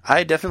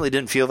 I definitely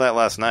didn't feel that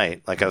last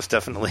night. Like I was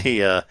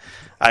definitely,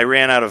 I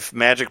ran out of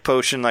magic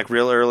potion like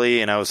real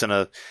early, and I was in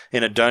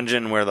a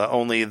dungeon where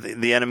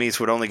the enemies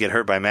would only get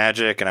hurt by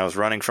magic, and I was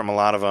running from a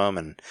lot of them,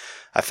 and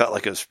I felt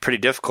like it was pretty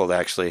difficult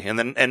actually.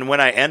 And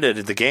when I ended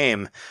the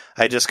game,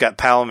 I just got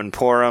Palom and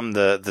Porom,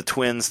 the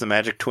twins, the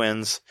magic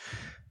twins,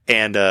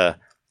 and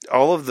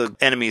all of the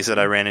enemies that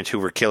I ran into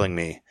were killing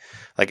me.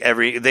 Like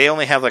they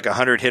only have like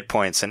 100 hit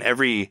points, and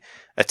every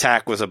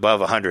attack was above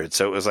 100,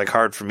 so it was like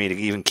hard for me to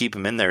even keep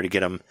them in there to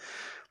get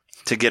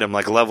them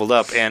like leveled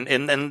up. And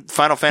in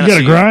Final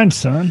Fantasy, you gotta grind,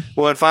 son.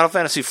 Well, in Final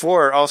Fantasy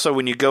IV, also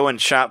when you go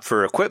and shop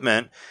for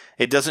equipment,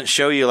 it doesn't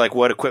show you like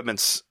what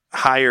equipment's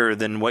higher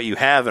than what you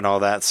have and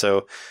all that.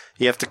 So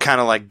you have to kind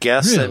of like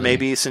guess that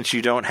maybe since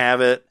you don't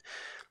have it,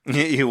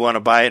 you want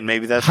to buy it. And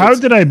maybe that's how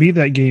did I beat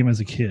that game as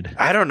a kid?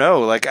 I don't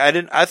know. Like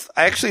I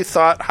actually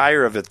thought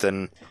higher of it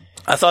than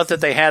I thought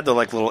that they had the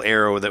like little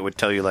arrow that would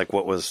tell you like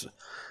what was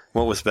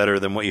better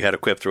than what you had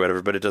equipped or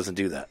whatever, but it doesn't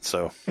do that.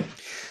 So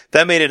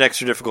that made it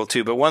extra difficult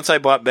too. But once I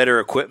bought better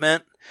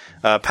equipment,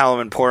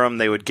 Palom and Porom,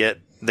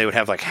 they would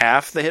have like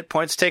half the hit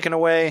points taken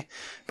away.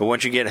 But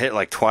once you get hit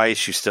like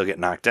twice, you still get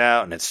knocked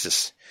out, and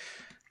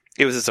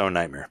it was its own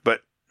nightmare.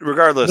 But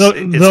regardless,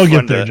 they'll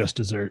get their just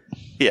dessert.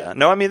 Yeah,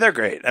 no, I mean they're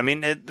great. I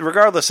mean,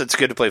 regardless, it's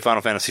good to play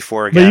Final Fantasy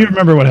IV again. But you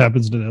remember what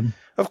happens to them?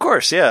 Of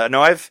course, yeah.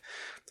 No, I've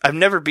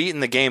never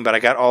beaten the game, but I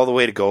got all the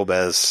way to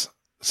Golbez.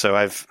 So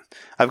I've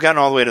gotten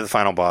all the way to the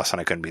final boss,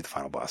 and I couldn't beat the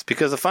final boss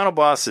because the final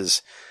boss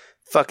is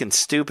fucking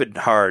stupid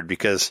hard.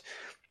 Because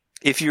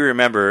if you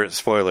remember,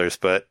 spoilers,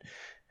 but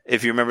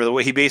if you remember the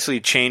way he basically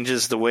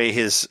changes the way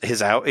his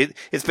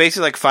it's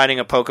basically like fighting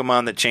a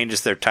Pokemon that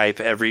changes their type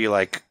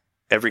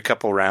every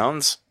couple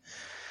rounds.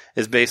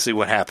 Is basically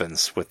what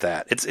happens with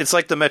that. It's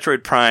like the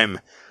Metroid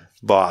Prime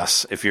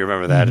boss, if you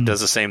remember that. Mm-hmm. It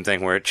does the same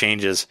thing where it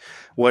changes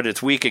what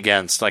it's weak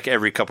against like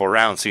every couple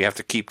rounds, so you have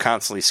to keep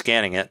constantly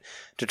scanning it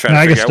to try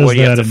to figure out what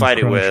you have to fight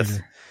it with.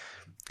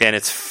 And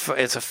it's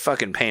a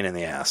fucking pain in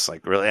the ass,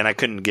 like really. And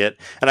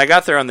I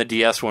got there on the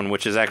DS one,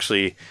 which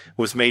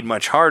was made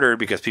much harder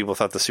because people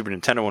thought the Super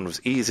Nintendo one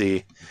was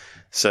easy,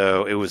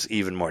 so it was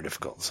even more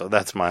difficult. So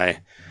that's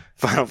my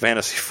Final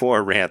Fantasy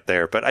IV rant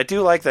there. But I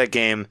do like that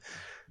game.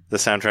 The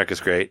soundtrack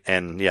is great,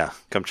 and yeah,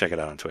 come check it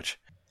out on Twitch.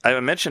 I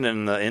mentioned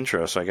in the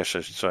intro, so I guess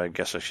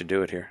I should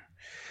do it here.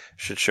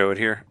 Should show it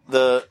here.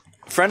 The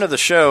friend of the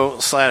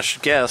show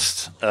 /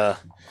 guest,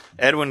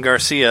 Edwin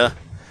Garcia,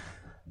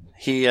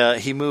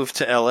 he moved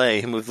to LA.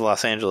 He moved to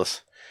Los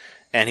Angeles,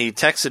 and he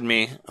texted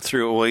me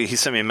he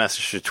sent me a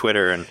message to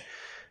Twitter and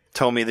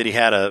told me that he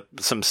had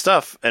some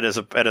stuff at his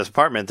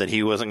apartment that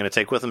he wasn't going to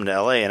take with him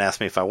to LA, and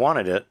asked me if I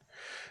wanted it.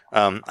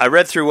 I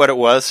read through what it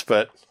was,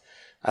 but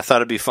I thought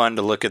it'd be fun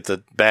to look at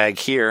the bag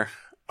here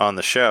on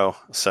the show.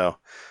 So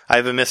I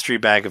have a mystery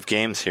bag of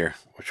games here,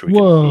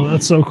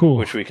 that's so cool.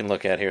 Which we can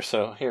look at here.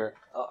 So here,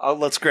 I'll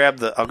grab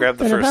the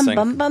first thing.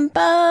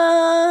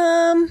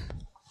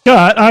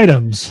 Got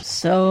items.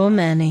 So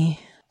many.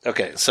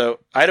 Okay, so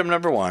item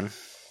number 1.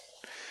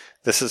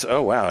 This is,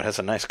 oh wow, it has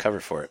a nice cover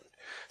for it.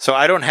 So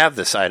I don't have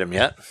this item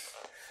yet.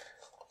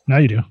 Now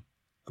you do.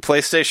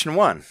 PlayStation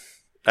 1.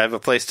 I have a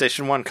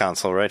PlayStation 1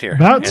 console right here.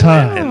 About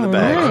time. In the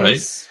bag.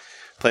 Nice.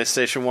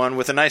 PlayStation 1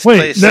 with a nice Wait,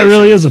 PlayStation. that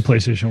really is a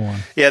PlayStation 1.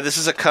 Yeah, this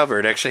is a cover.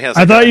 It actually has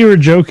I thought you were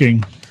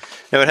joking.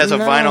 No, it has a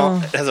No.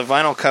 vinyl. It has a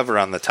vinyl cover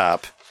on the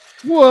top.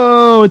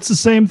 Whoa, it's the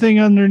same thing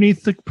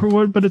underneath the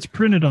but it's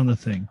printed on the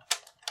thing.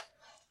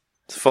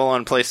 It's full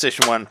on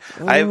PlayStation 1.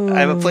 I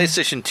have a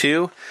PlayStation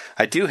 2.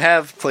 I do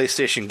have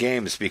PlayStation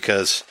games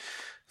because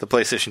the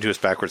PlayStation 2 is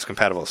backwards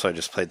compatible, so I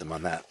just played them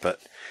on that. But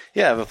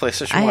yeah, I have a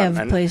PlayStation 1. I have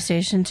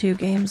PlayStation 2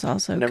 games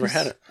also. Never 'cause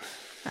had it.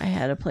 I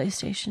had a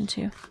PlayStation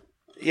 2.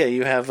 Yeah,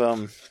 you have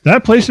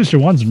That PlayStation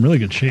 1's in really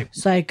good shape.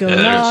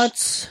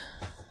 Psychonauts.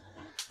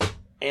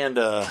 and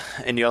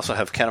you also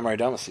have Katamari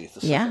Damacy.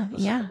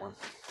 Yeah.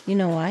 You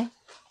know why?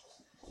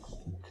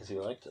 Because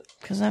you liked it.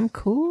 Because I'm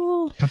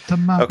cool.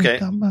 Okay.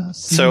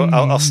 So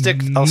I'll stick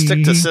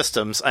to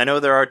systems. I know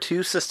there are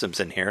 2 systems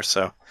in here,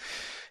 so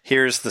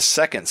here's the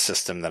second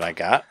system that I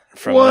got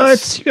from What?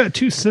 this. You got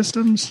 2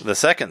 systems? The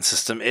second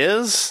system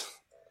is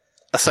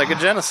a Sega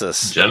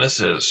Genesis.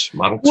 Genesis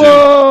Model 2.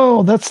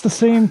 Whoa, that's the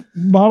same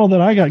model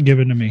that I got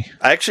given to me.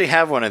 I actually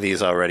have one of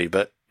these already,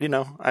 but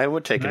I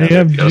would take I it.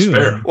 have Got a 2.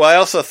 spare. Well, I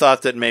also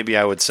thought that maybe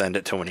I would send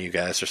it to one of you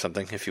guys or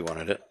something if you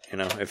wanted it.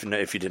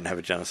 If you didn't have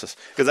a Genesis,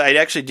 because I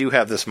actually do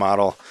have this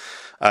model.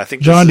 I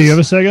think. John, do you have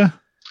a Sega?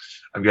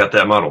 I've got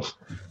that model.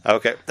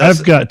 Okay,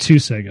 I've got 2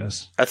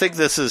 Segas. I think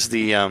this is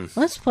the.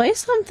 Let's play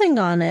something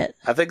on it.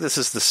 I think this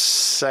is the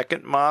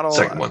second model.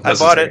 Second one. I That's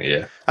the bought second, it.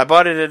 yeah. I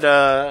bought it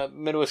at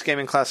Midwest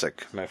Gaming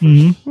Classic. My first.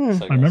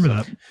 Sega. I remember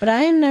that. But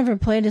I never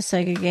played a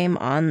Sega game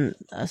on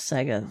a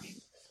Sega.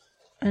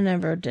 I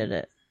never did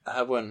it. I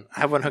have one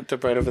hooked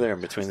up right over there in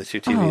between the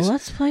 2 Oh, TVs.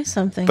 let's play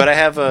something. But I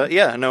have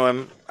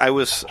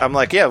I'm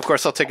like, yeah, of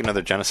course I'll take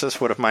another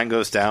Genesis. What if mine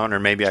goes down, or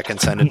maybe I can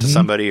send it to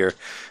somebody, or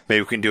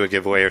maybe we can do a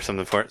giveaway or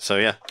something for it. So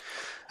yeah,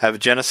 I have a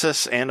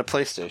Genesis and a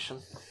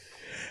PlayStation.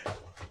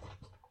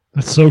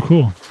 That's so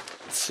cool.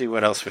 Let's see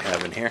what else we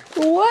have in here.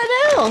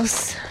 What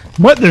else?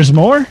 What? There's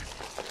more?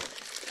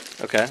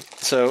 Okay,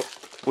 so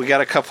we got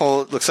a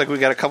couple. Looks like we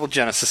got a couple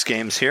Genesis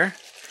games here.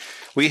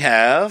 We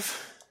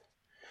have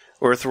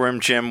Earthworm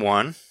Jim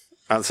 1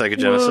 on Sega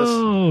Genesis.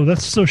 Oh,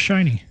 that's so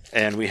shiny.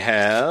 And we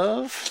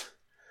have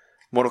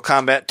Mortal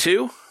Kombat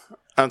 2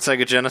 on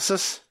Sega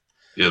Genesis.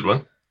 Good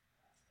one.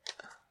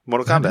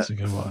 Mortal That's Kombat. a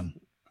good one.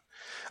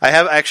 I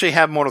actually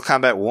have Mortal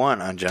Kombat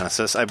 1 on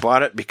Genesis. I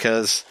bought it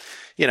because,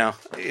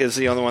 is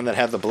the only one that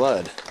had the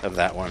blood of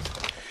that one.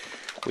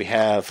 We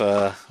have,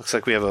 looks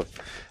like we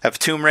have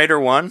Tomb Raider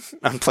 1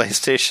 on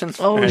PlayStation.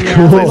 Oh, Right? yeah.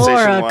 PlayStation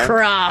Laura 1.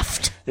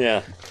 Croft.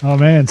 Yeah. Oh,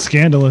 man,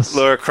 scandalous.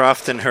 Laura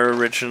Croft and her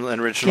original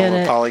Get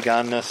it.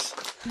 polygonness.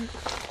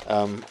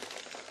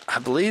 I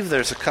believe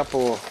there's a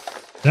couple.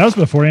 That was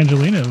before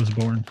Angelina was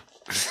born.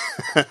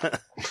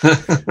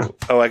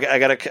 Oh,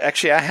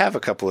 I have a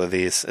couple of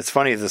these. It's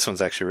funny this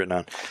one's actually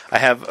written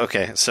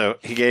on. So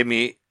he gave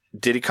me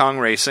Diddy Kong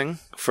Racing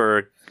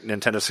for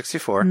Nintendo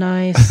 64.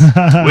 Nice. With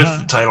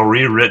the title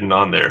rewritten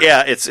on there.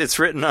 Yeah, it's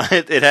written on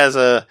it. It has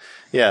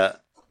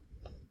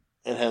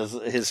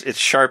it's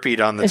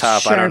Sharpied on the It's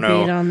top. I don't know.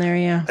 Sharpied on there,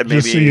 yeah. Maybe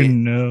Just so you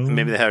know.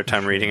 maybe they had a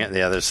time reading it.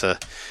 Yeah, there's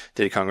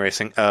Diddy Kong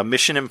Racing.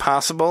 Mission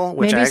Impossible,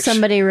 which Maybe I actually,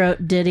 somebody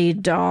wrote Diddy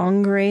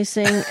Dong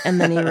Racing,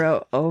 and then he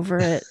wrote over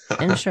it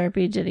in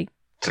Sharpie Diddy.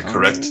 To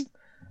correct.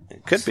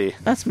 it could be.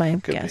 That's my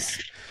Could be.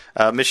 guess.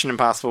 Mission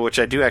Impossible, which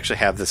I do actually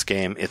have this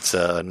game. It's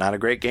not a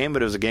great game,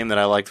 but it was a game that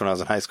I liked when I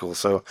was in high school.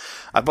 So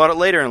I bought it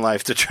later in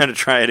life to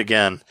try it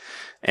again.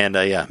 And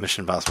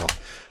Mission Impossible.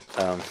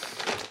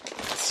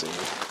 Let's see.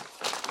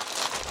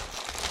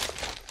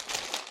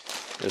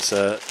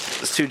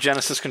 There's 2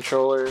 Genesis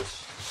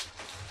controllers.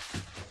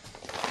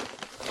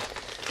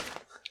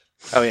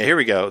 Oh yeah, here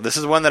we go. This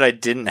is one that I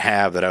didn't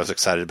have that I was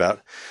excited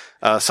about.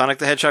 Sonic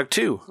the Hedgehog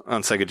 2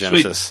 on Sega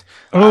Genesis.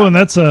 Oh, and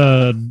that's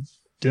a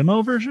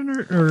demo version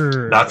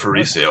or Not for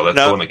resale. That's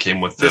No, the one that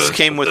came with the This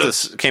came with the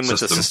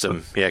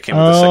system. Yeah, it came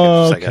with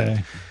Oh, the Sega.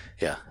 okay.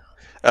 Yeah.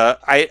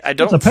 I It's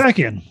don't a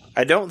pack-in.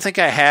 I don't think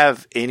I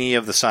have any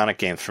of the Sonic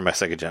games for my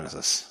Sega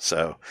Genesis.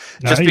 So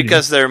No, just you do.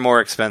 because they're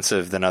more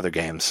expensive than other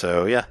games.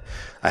 So yeah,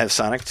 I have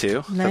Sonic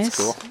 2. Nice. That's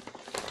cool.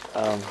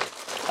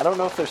 I don't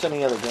know if there's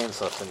any other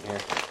games left in here.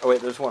 Oh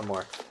wait, there's one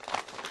more.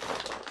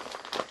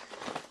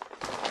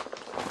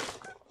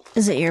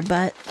 Is it your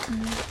butt?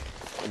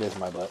 It is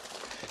my butt.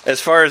 As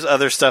far as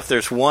other stuff,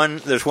 there's one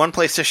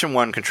PlayStation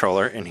 1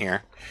 controller in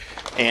here.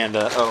 And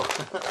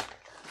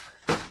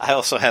I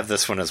also have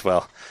this one as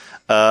well.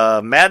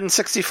 Madden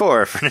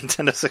 64 for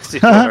Nintendo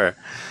 64.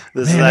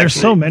 This Man, is there's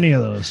so many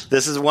of those.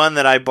 This is one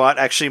that I bought.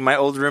 Actually, my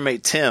old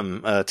roommate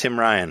Tim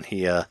Ryan.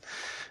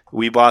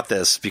 We bought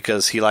this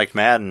because he liked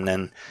Madden,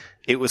 and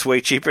it was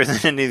way cheaper than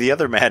any of the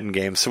other Madden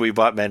games. So we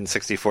bought Madden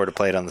 64 to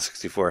play it on the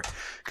 64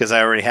 because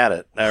I already had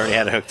it. I already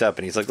had it hooked up.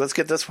 And he's like, let's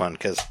get this one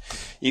because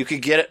you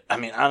could get it. I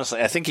mean,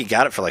 honestly, I think he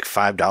got it for like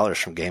 $5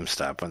 from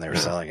GameStop when they were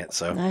selling it.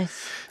 So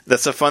Nice.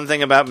 that's the fun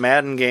thing about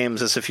Madden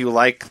games is if you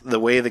like the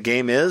way the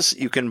game is,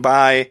 you can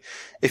buy.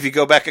 If you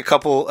go back a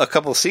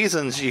couple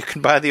seasons, you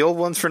can buy the old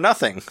ones for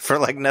nothing, for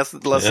like less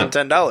than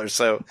 $10.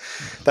 So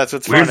that's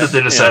what's Weird fun. that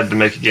they decided to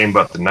make a game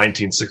about the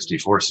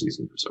 1964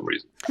 season for some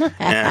reason.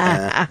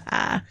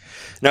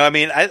 No, I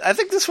mean, I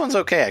think this one's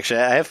okay.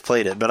 Actually, I have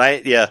played it, but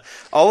I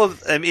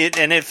mean,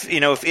 and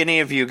if any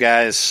of you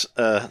guys,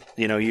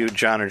 you,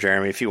 John or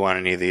Jeremy, if you want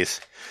any of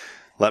these,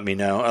 let me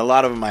know. A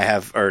lot of them I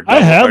have are I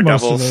have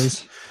most doubles. of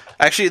those.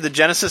 Actually, the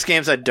Genesis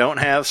games I don't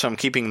have, so I'm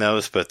keeping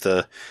those. But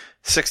the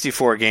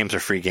 64 games are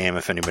free game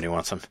if anybody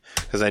wants them,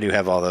 because I do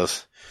have all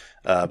those.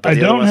 But I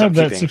don't have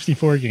that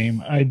 64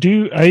 game. I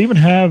do. I even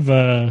have.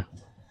 I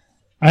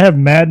have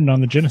Madden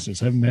on the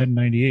Genesis. I have Madden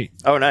 98.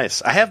 Oh,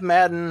 nice. I have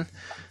Madden.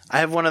 I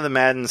have one of the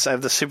Maddens. I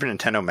have the Super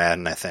Nintendo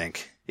Madden, I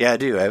think. Yeah, I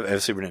do. I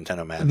have Super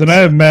Nintendo Madden. Then I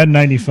have Madden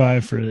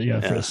 95 for the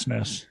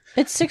SNES.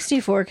 It's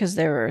 64 because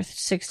there were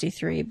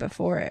 63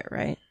 before it,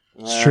 right?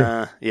 It's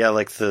true. Yeah,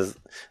 like the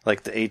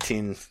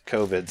 18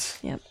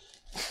 COVIDs. Yep.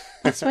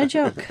 That's my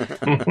joke.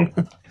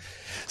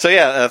 So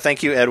yeah,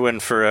 thank you, Edwin,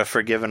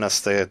 for giving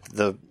us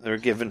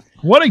giving.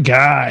 What a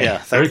guy!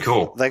 Yeah, Very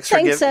cool. Thanks for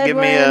giving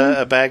me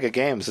a bag of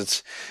games.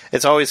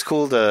 It's always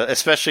cool to,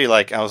 especially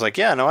like I was like,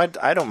 yeah, no,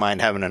 I don't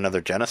mind having another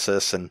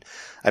Genesis, and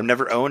I've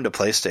never owned a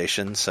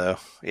PlayStation, so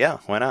yeah,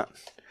 why not?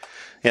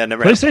 Yeah,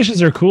 never.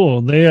 PlayStations are cool.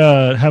 They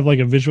have like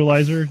a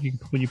visualizer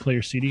when you play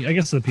your CD. I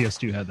guess the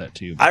PS2 had that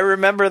too. I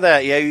remember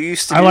that. Yeah, you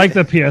used to. I like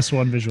the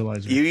PS1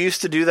 visualizer. You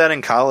used to do that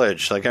in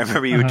college. Like I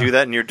remember you would do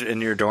that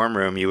in your dorm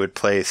room. You would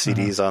play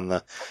CDs on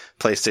the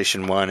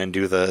PlayStation 1 and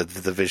do the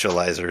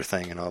visualizer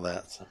thing and all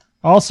that. So.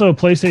 Also,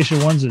 PlayStation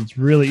 1s, it's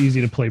really easy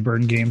to play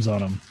burn games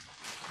on them.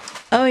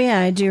 Oh yeah,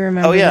 I do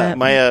remember. Oh yeah,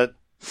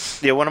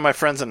 that. one of my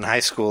friends in high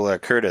school,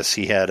 Curtis,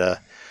 he had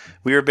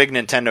we were big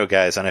Nintendo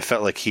guys, and I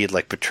felt like he had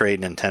like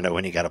betrayed Nintendo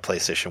when he got a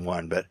PlayStation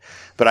 1.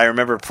 But I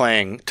remember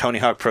playing Tony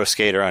Hawk Pro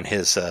Skater on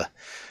his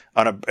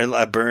on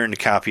a burned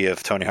copy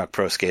of Tony Hawk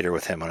Pro Skater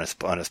with him on his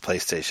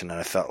PlayStation, and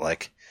I felt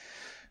like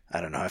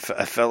I don't know,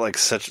 I felt like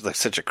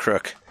such a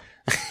crook.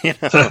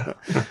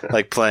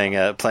 Like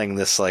playing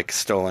this like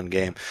stolen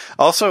game.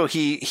 Also,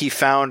 he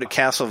found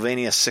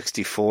Castlevania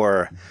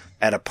 64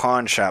 at a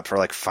pawn shop for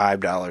like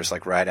 $5,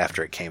 like right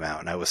after it came out,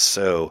 and I was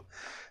so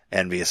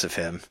envious of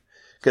him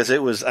because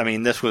it was. I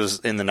mean, this was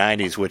in the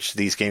 90s, which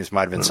these games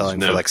might have been selling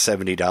for like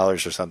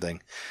 $70 or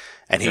something,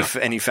 and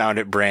he found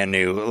it brand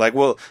new. Like,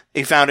 well,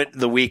 he found it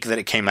the week that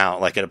it came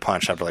out, like at a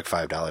pawn shop for like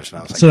 $5, and I was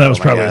like, so that was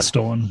probably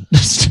stolen.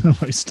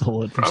 Somebody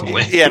stole it.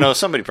 Probably. Yeah, no,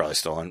 somebody probably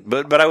stolen.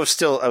 But I was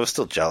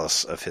still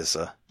jealous of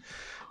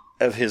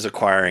his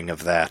acquiring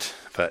of that.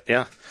 But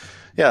yeah,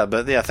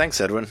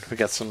 thanks, Edwin. We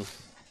got some.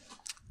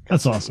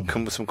 That's awesome.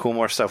 Some cool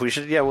more stuff. We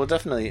should. Yeah, we'll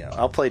definitely.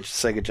 I'll play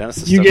Sega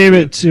Genesis. You stuff gave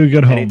it to a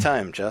good home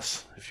anytime,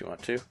 Jess, if you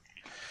want to.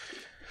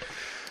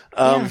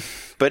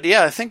 But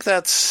yeah, I think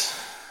that's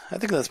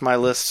my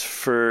list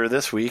for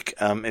this week.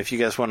 If you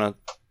guys want to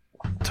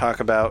talk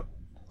about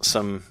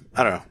some,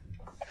 I don't know.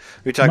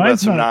 We talk about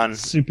some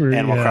non-super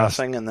Animal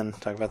Crossing, and then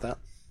talk about that.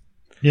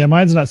 Yeah,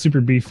 mine's not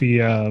super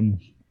beefy.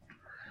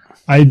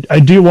 I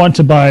do want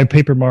to buy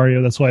Paper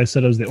Mario. That's why I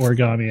said I was the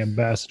origami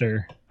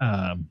ambassador.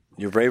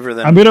 You're braver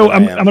than I'm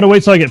gonna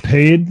wait till I get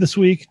paid this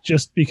week,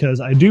 just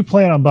because I do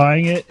plan on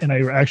buying it, and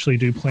I actually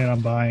do plan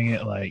on buying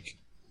it like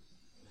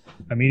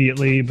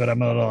immediately. But I'm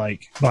gonna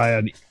like buy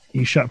an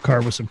eShop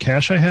card with some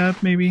cash I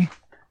have, maybe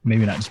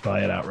not just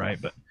buy it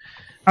outright, but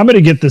I'm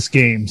gonna get this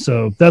game.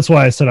 So that's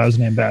why I said I was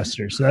an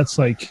ambassador. So that's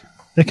like.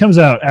 That comes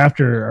out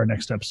after our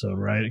next episode,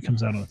 right? It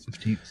comes out on the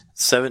 15th.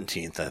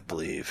 17th, I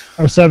believe.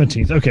 Or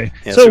 17th, okay.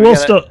 Yeah,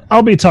 so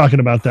I'll be talking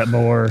about that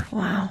more.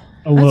 Wow.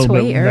 A little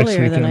bit next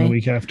week and the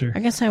week after. I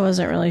guess I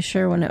wasn't really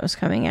sure when it was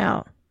coming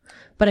out.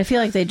 But I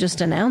feel like they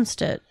just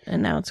announced it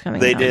and now it's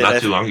coming out. They did.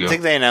 Not too long ago. I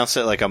think they announced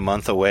it like a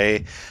month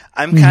away.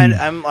 I'm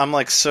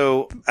like,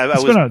 so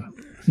It's been a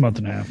month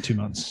and a half, 2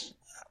 months.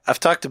 I've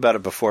talked about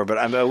it before, but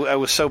I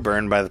was so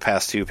burned by the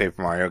past two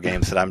Paper Mario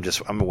games that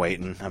I'm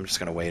waiting. I'm just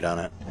going to wait on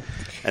it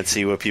and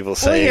see what people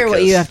say. We'll hear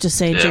what you have to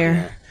say,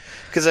 Jer.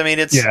 Because I mean,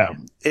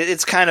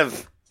 it's kind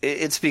of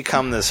it's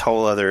become this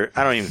whole other.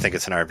 I don't even think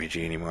it's an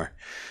RPG anymore.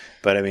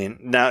 But I mean,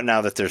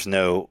 now that there's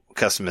no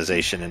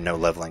customization and no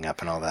leveling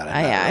up and all that,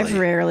 I've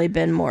rarely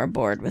been more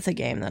bored with a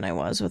game than I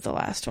was with the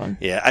last one.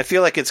 Yeah, I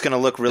feel like it's going to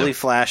look really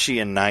flashy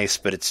and nice,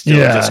 but it's still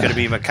just going to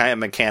be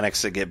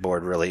mechanics that get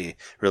bored really,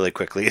 really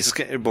quickly. It's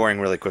boring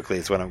really quickly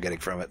is what I'm getting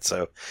from it.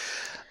 So,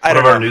 one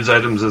of our news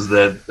items is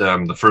that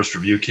the first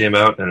review came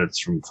out, and it's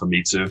from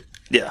Famitsu.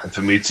 Yeah, and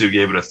Famitsu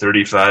gave it a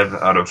 35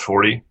 out of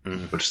 40,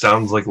 which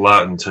sounds like a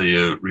lot until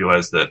you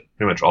realize that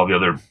pretty much all the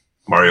other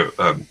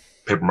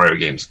Paper Mario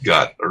games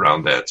got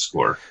around that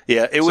score.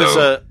 Yeah, it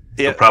was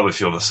you'll probably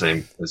feel the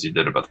same as you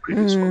did about the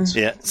previous ones.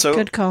 Yeah. So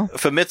Good call.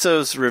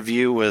 Famitsu's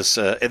review was,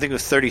 I think it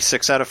was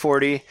 36 out of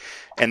 40,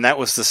 and that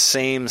was the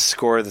same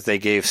score that they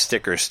gave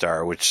Sticker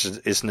Star, which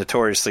is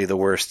notoriously the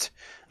worst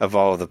of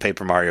all of the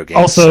Paper Mario games.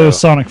 Also,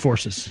 Sonic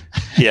Forces.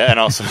 Yeah, and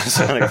also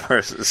Sonic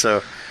Forces.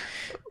 So,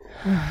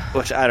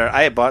 which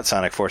I had bought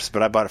Sonic Forces,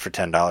 but I bought it for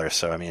 $10.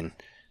 So I mean,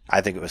 I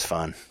think it was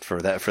fun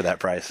for that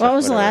price. What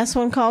was the last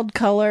one called?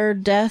 Color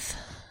Death?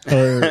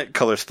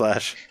 Color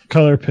Splash.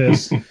 Color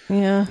Piss.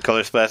 Yeah.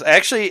 Color Splash.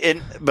 Actually,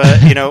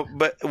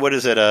 but what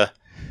is it?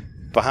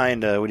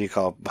 Behind what do you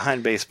call it?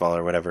 Behind baseball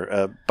or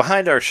whatever?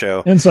 Behind our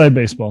show, Inside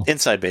Baseball.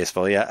 Inside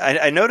Baseball. Yeah,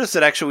 I noticed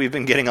that actually we've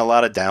been getting a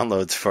lot of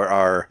downloads for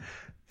our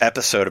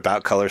episode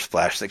about Color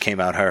Splash that came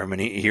out however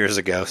many years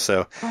ago.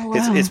 So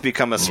it's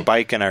become a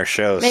spike in our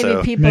show.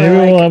 Maybe people Maybe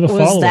are we'll like, have a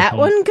was follow-up that on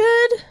one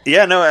good?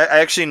 Yeah, no,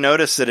 I actually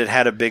noticed that it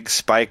had a big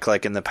spike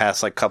like in the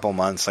past like couple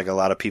months. Like a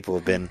lot of people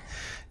have been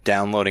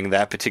downloading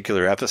that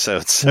particular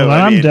episode. So well,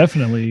 I I'm mean,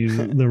 definitely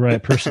the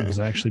right person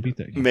to actually beat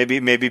that game.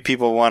 maybe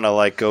people want to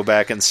like go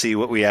back and see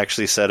what we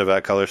actually said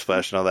about Color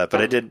Splash and all that.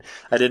 But I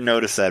did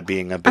notice that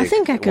being a big I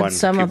think I could one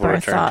sum up people our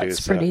return thoughts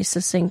to, so. pretty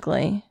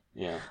succinctly.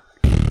 Yeah.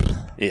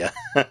 Yeah.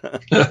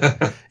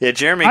 Yeah,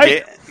 Jeremy,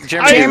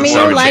 Jeremy,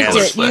 Sorry, you liked Color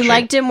it. You Splashing.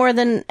 liked it more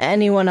than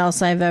anyone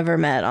else I've ever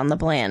met on the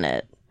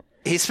planet.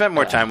 he spent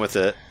more time with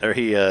it, or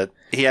he had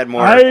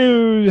more. I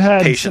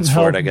had patience some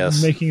for help it, I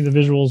guess. making the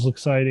visuals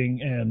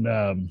exciting,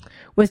 and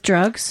With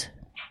drugs?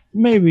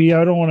 maybe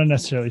I don't want to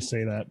necessarily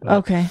say that. But,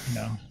 Okay.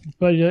 No,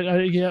 but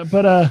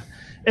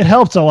it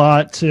helped a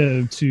lot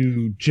to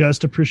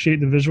just appreciate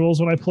the visuals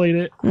when I played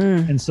it,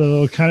 and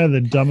so kind of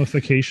the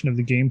dumbification of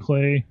the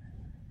gameplay.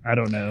 I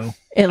don't know.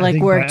 It I like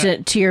think worked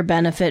that- to your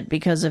benefit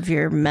because of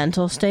your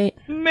mental state?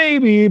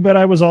 Maybe, but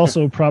I was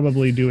also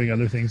probably doing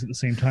other things at the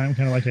same time,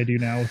 kind of like I do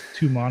now with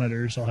 2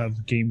 monitors. I'll have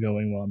the game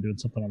going while I'm doing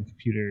something on the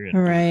computer.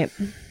 And Right.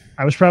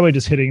 I was probably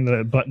just hitting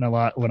the button a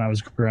lot when I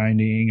was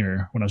grinding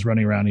or when I was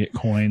running around to get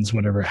coins,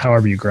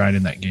 however you grind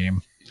in that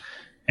game,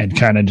 and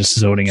kind of just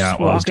zoning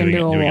out while I was Walk into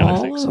doing a other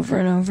wall things. over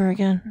and over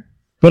again.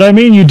 But I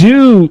mean, you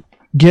do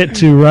get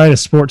to ride a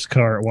sports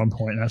car at one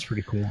point, and that's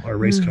pretty cool, or a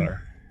race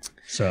car.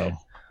 So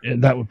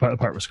that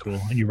part was cool,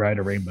 and you ride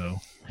a rainbow.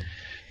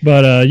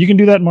 But you can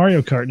do that in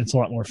Mario Kart, and it's a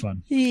lot more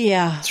fun.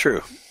 Yeah. It's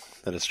true.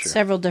 That is true.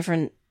 Several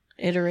different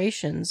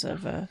iterations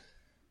of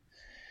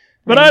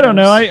But I don't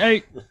know.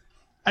 I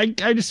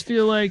just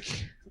feel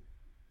like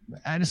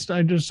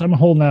I'm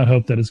holding out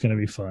hope that it's going to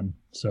be fun.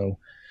 So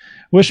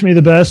wish me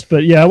the best.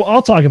 But yeah,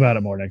 I'll talk about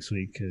it more next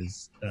week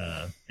because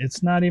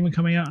it's not even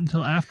coming out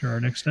until after our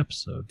next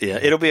episode. Yeah,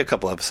 it'll be a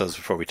couple episodes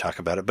before we talk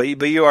about it. But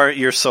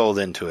you're sold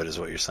into it, is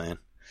what you're saying.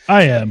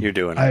 I am. You're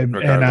doing it, and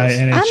regardless.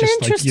 it's I'm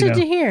just interested like,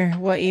 to hear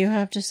what you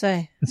have to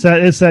say. it's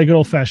that good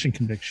old fashioned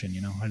conviction.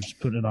 I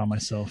just put it on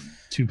myself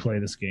to play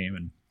this game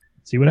and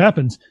see what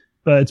happens.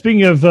 But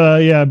speaking of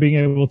being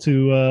able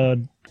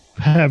to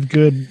have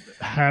good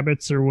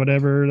habits or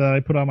whatever that I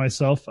put on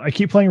myself, I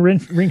keep playing Ring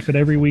Fit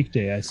every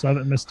weekday. I still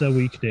haven't missed a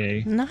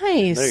weekday.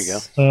 Nice. There you go.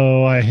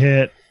 So I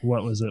hit,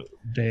 what was it,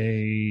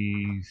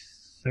 day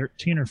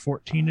 13 or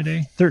 14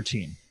 today?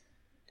 13.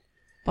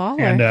 Baller.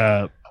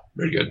 And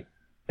Very good.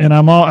 and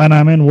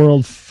I'm in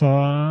World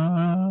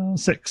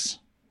 6.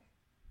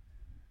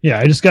 Yeah,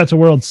 I just got to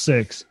World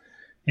 6,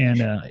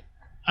 and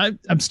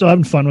I'm still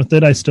having fun with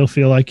it. I still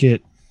feel like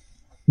it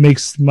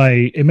makes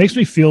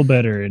me feel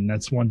better, and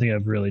that's one thing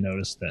I've really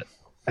noticed that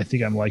I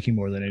think I'm liking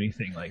more than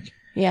anything. Like,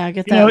 yeah,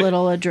 get you that know,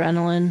 little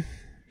adrenaline.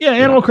 yeah,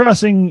 Animal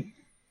Crossing.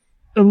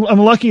 I'm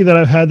lucky that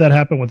I've had that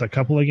happen with a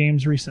couple of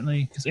games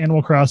recently, because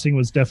Animal Crossing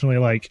was definitely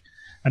like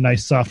a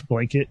nice soft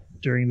blanket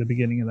during the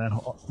beginning of that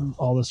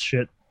all this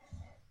shit,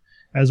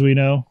 as we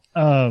know.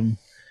 And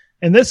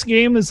this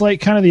game is like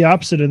kind of the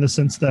opposite in the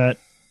sense that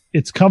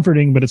it's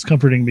comforting, but it's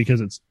comforting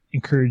because it's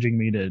encouraging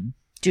me to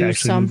Do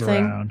actually move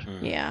something. around.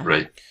 Yeah.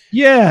 Right.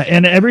 Yeah,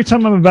 and every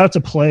time I'm about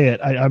to play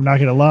it, I'm not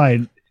going to lie,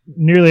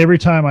 nearly every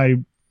time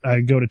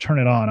I go to turn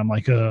it on, I'm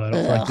like, I don't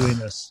feel like doing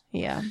this.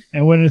 Yeah.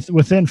 And when it's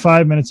within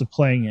 5 minutes of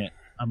playing it,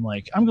 I'm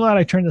like, I'm glad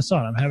I turned this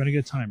on. I'm having a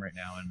good time right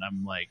now. And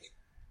I'm like,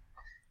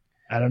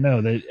 I don't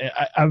know.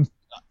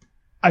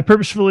 I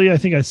purposefully, I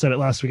think I said it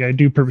last week, I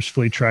do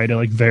purposefully try to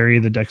like vary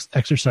the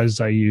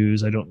exercises I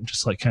use. I don't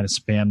just like kind of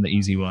spam the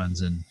easy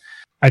ones. And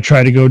I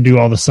try to go do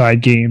all the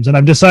side games. And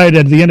I've decided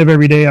at the end of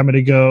every day, I'm going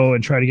to go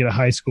and try to get a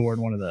high score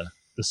in one of the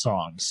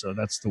songs. So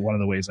that's one of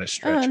the ways I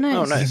stretch. Oh, nice.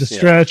 Oh, nice. The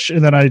stretch,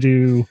 and then I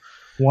do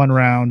one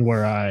round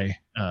where I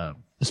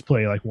just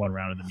play like one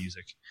round of the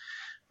music.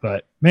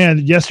 But man,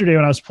 yesterday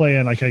when I was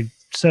playing, like I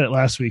said it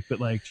last week, but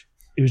like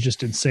it was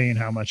just insane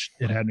how much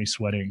it had me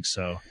sweating.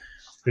 So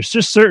there's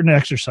just certain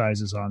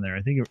exercises on there.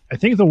 I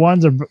think the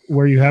ones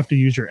where you have to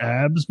use your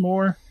abs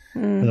more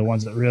are the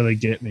ones that really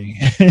get me.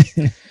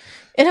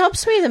 It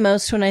helps me the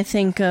most when I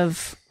think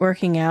of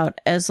working out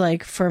as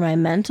like for my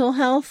mental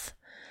health.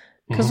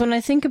 Because when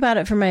I think about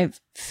it for my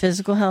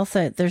physical health,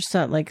 there's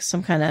not like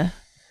some kind of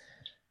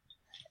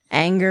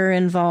anger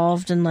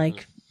involved and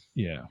like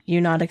Yeah.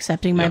 you not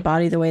accepting my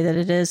body the way that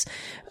it is.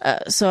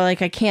 So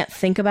like I can't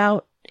think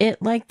about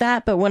it like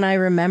that, but when I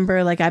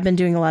remember, like, I've been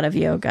doing a lot of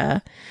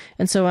yoga,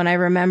 and so when I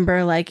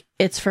remember, like,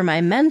 it's for my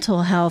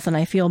mental health, and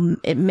I feel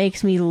it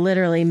makes me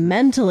literally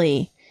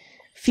mentally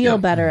feel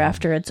better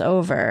after it's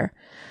over,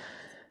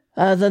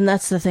 then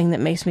that's the thing that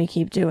makes me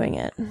keep doing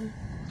it.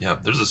 Yeah,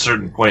 there's a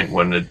certain point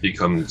when it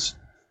becomes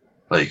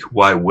like,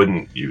 why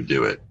wouldn't you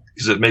do it?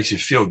 Because it makes you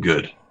feel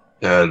good,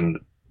 and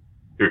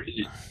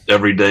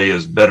every day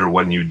is better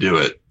when you do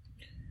it.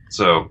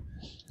 So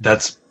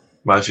that's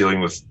my feeling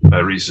with my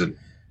recent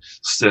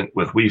stint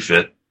with Wii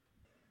Fit.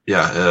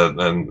 Yeah,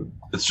 and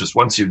it's just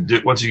once you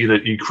get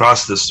it, you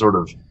cross this sort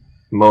of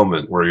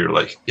moment where you're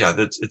like, yeah,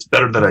 it's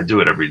better that I do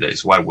it every day.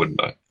 So why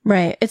wouldn't I?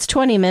 Right. It's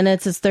 20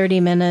 minutes. It's 30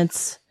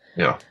 minutes.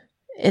 Yeah.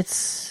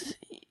 It's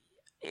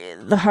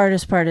the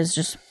hardest part is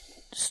just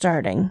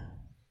starting.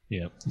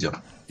 Yeah.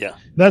 Yeah.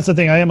 That's the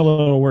thing. I am a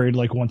little worried,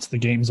 like, once the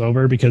game's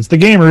over, because the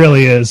game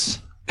really is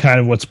kind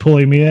of what's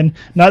pulling me in.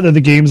 Not that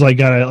the game's like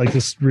got like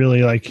this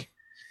really like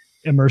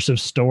immersive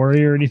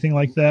story or anything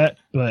like that,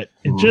 but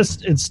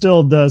it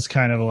still does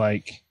kind of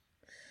like,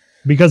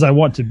 because I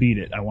want to beat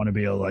it. I want to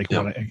be able to like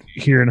want to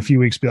here in a few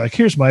weeks be like,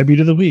 here's my beat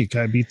of the week.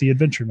 I beat the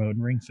adventure mode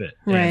in Ring Fit.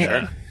 Right.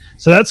 And,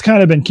 so that's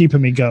kind of been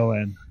keeping me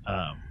going.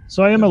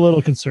 So I am a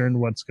little concerned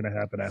what's going to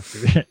happen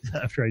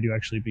after I do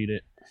actually beat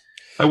it.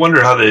 I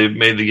wonder how they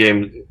made the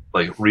game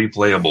like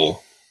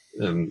replayable,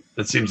 and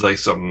it seems like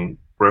something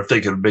where if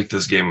they could make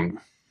this game,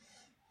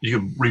 you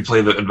could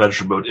replay the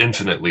adventure mode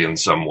infinitely in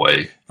some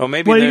way. Well,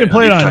 maybe you can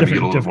play it on a time to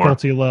different get a little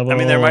difficulty level. I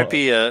mean, there might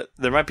be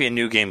a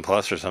new game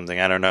plus or something.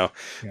 I don't know,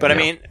 but I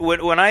mean,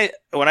 when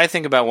I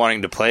think about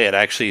wanting to play it,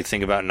 I actually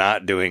think about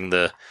not doing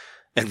the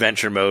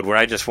adventure mode where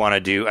I just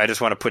want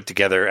to put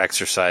together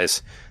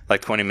exercise,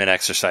 like 20-minute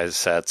exercise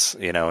sets,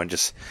 and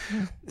just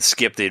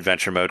skip the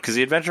adventure mode. Because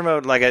the adventure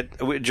mode,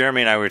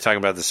 Jeremy and I were talking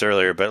about this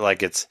earlier, but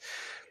like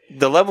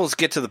the levels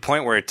get to the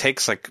point where it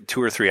takes like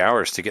 2 or 3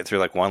 hours to get through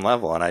like one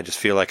level, and I just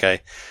feel like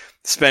I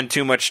spend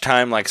too much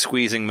time like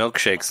squeezing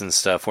milkshakes and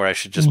stuff where I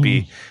should just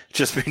be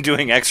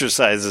doing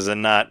exercises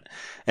and not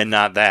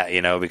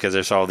that, because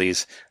there's all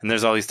these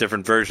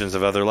different versions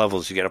of other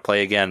levels you got to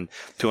play again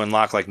to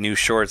unlock like new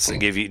shorts that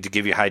give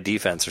you high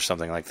defense or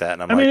something like that.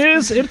 And I mean,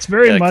 it's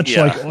very much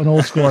like an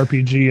old school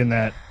RPG in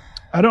that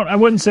I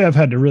wouldn't say I've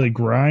had to really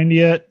grind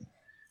yet,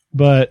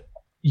 but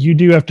you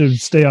do have to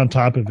stay on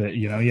top of it.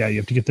 You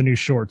have to get the new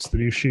shorts, the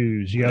new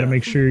shoes. You got to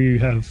make sure you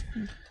have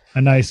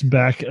a nice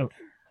back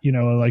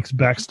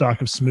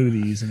stock of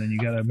smoothies, and then you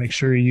got to make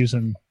sure you're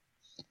using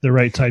the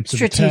right types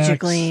of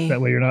attacks. That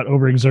way you're not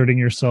overexerting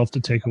yourself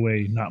to take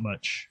away not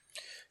much.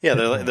 Yeah,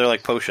 they're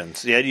like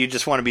potions. Yeah, you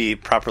just want to be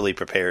properly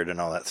prepared and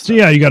all that stuff. So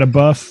yeah, you got to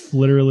buff,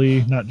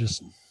 literally, not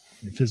just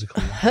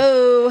physically.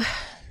 Oh.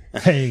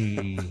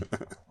 Hey.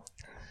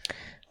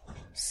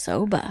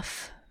 So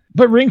buff.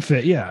 But Ring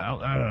Fit, yeah,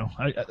 I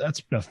don't know.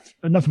 That's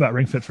enough about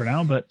Ring Fit for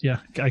now, but yeah,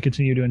 I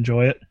continue to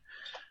enjoy it.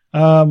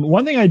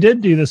 One thing I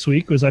did do this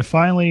week was I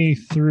finally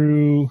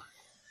threw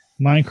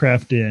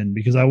Minecraft in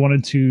because I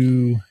wanted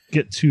to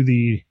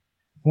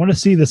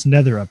see this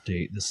Nether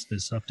update,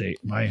 this update.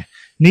 My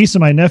niece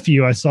and my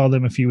nephew, I saw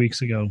them a few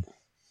weeks ago,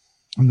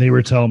 and they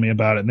were telling me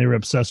about it, and they were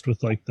obsessed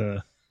with like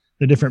the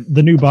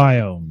new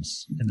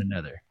biomes in the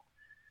Nether.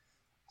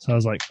 So I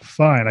was like,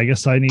 fine, I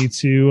guess I need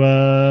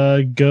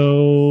to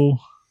go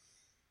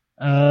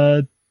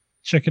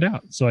check it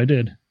out. So I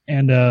did,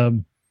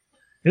 and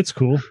it's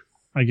cool,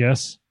 I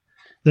guess.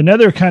 The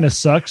Nether kind of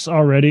sucks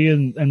already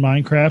in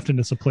Minecraft, and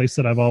it's a place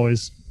that I've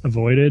always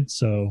avoided,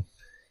 so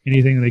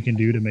anything they can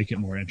do to make it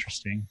more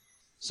interesting.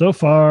 So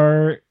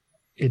far,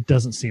 it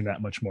doesn't seem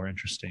that much more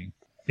interesting.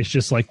 It's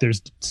just like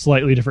there's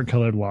slightly different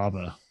colored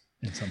lava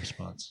in some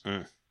spots.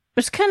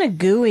 It's kind of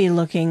gooey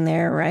looking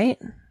there, right?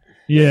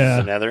 Yeah.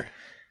 The Nether?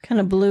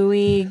 Kind of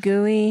bluey,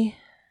 gooey.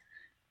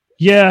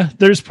 Yeah,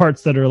 there's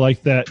parts that are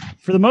like that.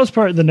 For the most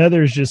part, the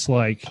Nether is just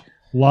like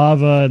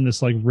lava and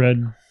this like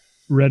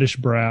reddish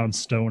brown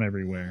stone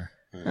everywhere,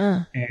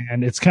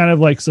 and it's kind of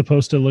like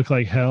supposed to look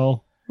like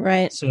hell,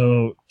 right?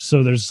 So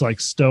there's like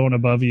stone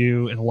above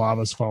you and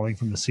lava's falling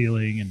from the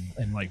ceiling and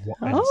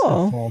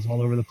stuff falls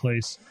all over the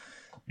place,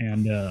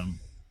 and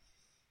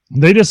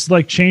they just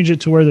like change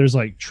it to where there's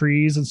like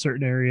trees in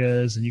certain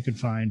areas, and you can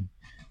find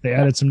they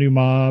added some new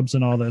mobs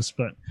and all this.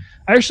 But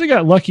I actually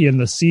got lucky in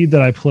the seed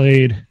that I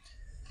played.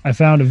 I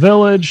found a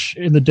village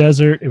in the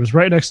desert. It was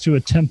right next to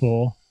a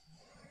temple,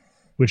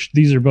 which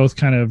these are both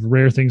kind of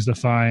rare things to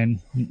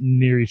find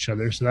near each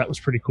other. So that was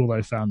pretty cool that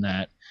I found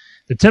that.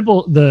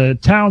 The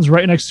town's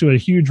right next to a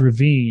huge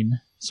ravine,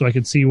 so I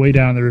could see way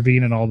down the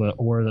ravine and all the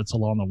ore that's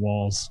along the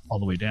walls all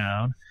the way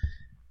down.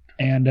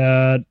 And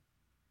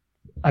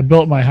I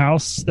built my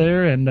house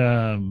there,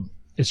 and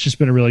it's just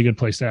been a really good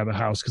place to have a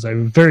house because I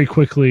very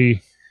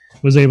quickly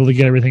was able to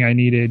get everything I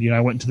needed.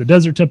 I went to the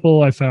desert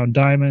temple, I found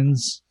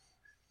diamonds.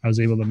 I was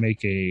able to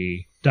make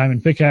a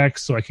diamond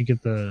pickaxe so I could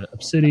get the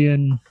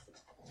obsidian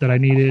that I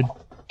needed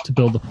to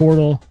build the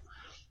portal.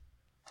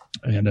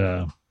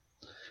 And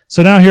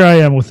so now here I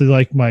am with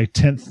like my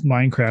 10th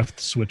Minecraft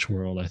Switch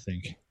world, I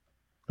think,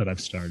 that I've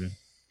started.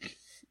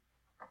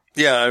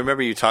 Yeah, I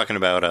remember you talking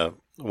about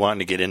wanting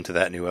to get into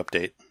that new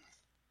update?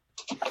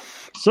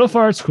 So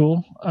far, it's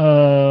cool,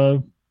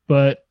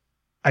 but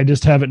I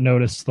just haven't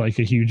noticed like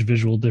a huge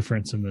visual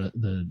difference in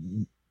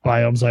the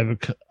biomes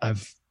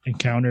I've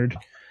encountered,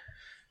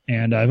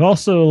 and I've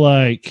also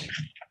like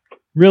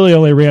really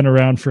only ran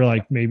around for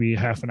like maybe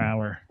half an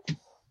hour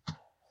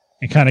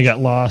and kind of got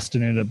lost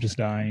and ended up just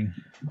dying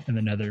in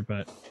the Nether.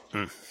 But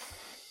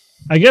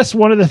I guess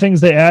one of the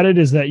things they added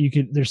is that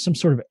there's some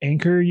sort of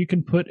anchor you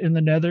can put in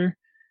the Nether,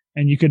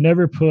 and you could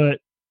never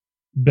put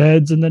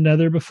beds in the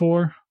Nether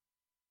before.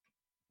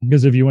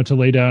 Because if you went to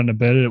lay down in a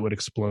bed, it would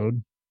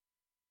explode.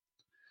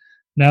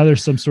 Now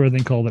there's some sort of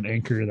thing called an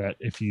anchor that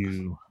if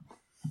you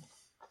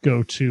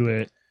go to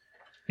it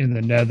in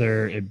the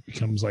Nether, it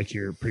becomes like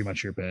pretty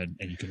much your bed,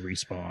 and you can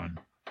respawn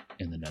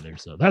in the Nether.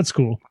 So that's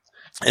cool.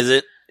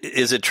 Is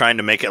it trying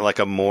to make it like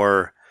a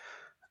more,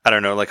 I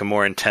don't know, like a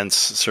more intense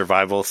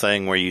survival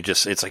thing where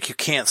it's like you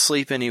can't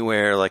sleep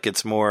anywhere. Like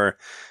it's more,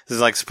 this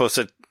is like supposed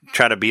to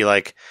try to be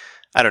like,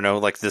 I don't know,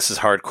 like this is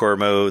hardcore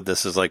mode.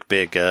 This is like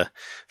big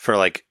for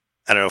like,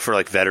 I don't know, for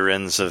like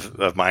veterans of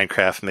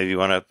Minecraft, maybe you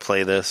want to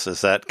play this.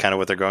 Is that kind of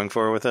what they're going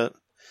for with it?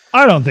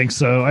 I don't think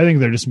so. I think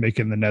they're just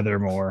making the Nether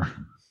more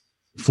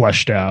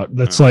fleshed out.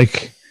 That's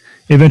like,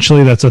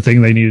 eventually that's a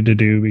thing they needed to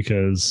do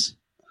because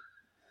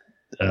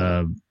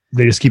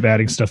they just keep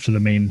adding stuff to the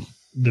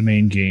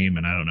main game.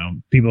 And I don't know,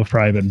 people have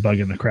probably been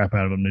bugging the crap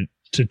out of them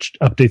to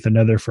update the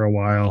Nether for a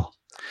while.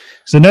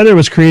 So the Nether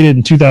was created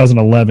in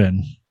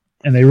 2011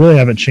 and they really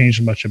haven't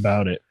changed much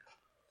about it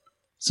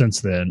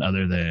since then,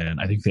 other than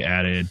I think they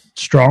added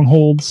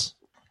strongholds,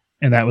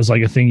 and that was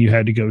like a thing you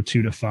had to go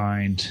to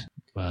find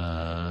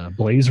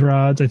blaze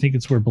rods. I think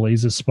it's where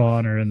blazes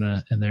spawn or in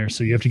there.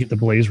 So you have to get the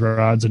blaze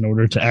rods in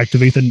order to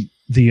activate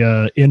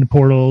the end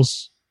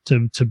portals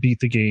to beat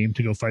the game,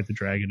 to go fight the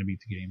dragon to beat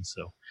the game.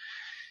 So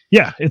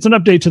yeah, it's an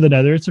update to the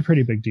Nether. It's a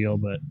pretty big deal,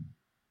 but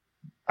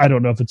I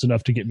don't know if it's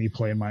enough to get me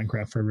playing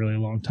Minecraft for a really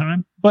long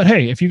time. But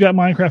hey, if you got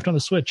Minecraft on the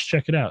Switch,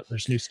 check it out.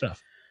 There's new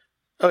stuff.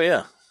 Oh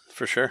yeah,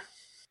 for sure.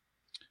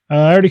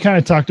 I already kind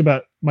of talked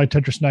about my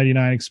Tetris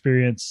 99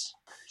 experience.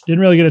 Didn't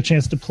really get a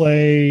chance to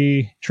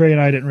play. Trey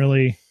and I didn't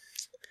really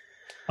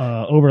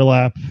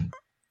overlap.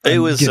 It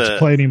was get to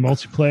play any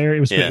multiplayer. It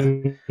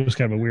was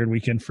kind of a weird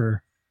weekend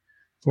for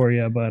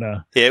you, but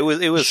yeah, it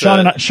was.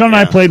 Sean and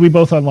I played. We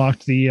both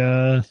unlocked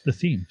the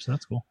theme, so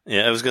that's cool.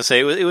 Yeah, I was gonna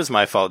say it was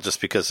my fault just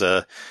because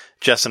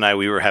Jess and I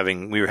we were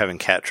having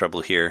cat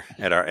trouble here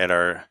at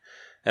our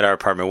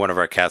apartment. One of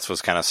our cats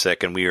was kind of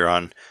sick, and we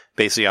were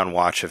basically on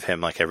watch of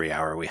him. Like every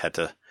hour, we had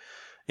to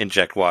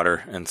inject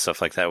water and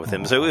stuff like that with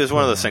him. So it was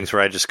one of those things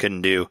where I just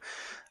couldn't do.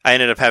 I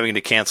ended up having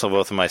to cancel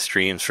both of my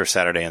streams for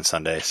Saturday and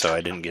Sunday, so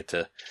I didn't get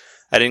to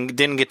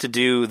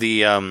do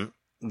the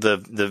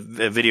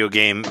video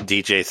game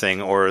DJ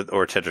thing or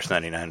Tetris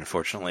 99,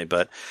 unfortunately.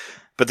 But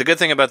the good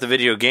thing about the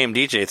video game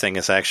DJ thing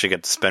is I actually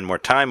get to spend more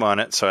time on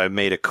it. So I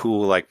made a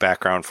cool like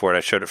background for it.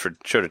 I showed it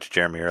to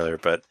Jeremy earlier,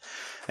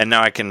 and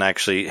now I can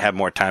actually have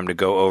more time to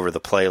go over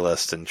the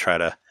playlist and try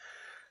to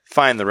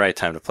find the right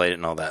time to play it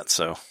and all that.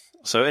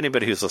 So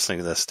anybody who's listening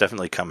to this,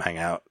 definitely come hang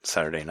out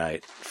Saturday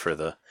night for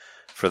the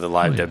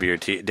live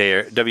WART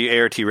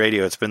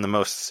radio. It's been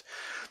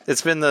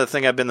the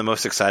thing I've been the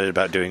most excited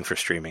about doing for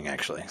streaming,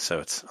 actually.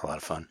 So it's a lot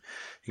of fun.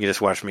 You can just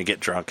watch me get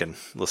drunk and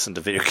listen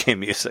to video game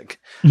music.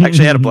 I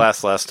actually had a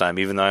blast last time,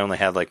 even though I only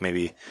had like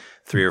maybe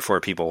 3 or 4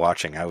 people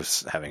watching. I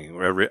was having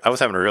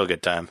a real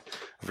good time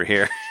over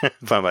here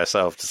by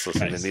myself, just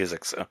listening to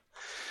music. So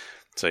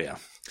yeah.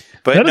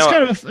 But that is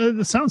kind of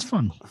it sounds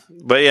fun.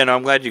 But yeah, no,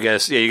 I'm glad you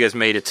guys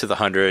made it to the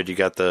 100. You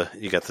got the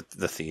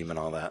theme and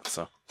all that.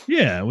 So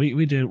yeah,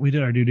 we did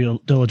our due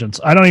diligence.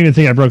 I don't even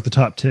think I broke the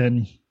top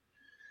 10.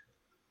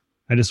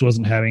 I just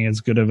wasn't having as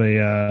good of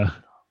a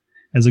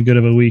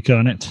week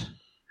on it.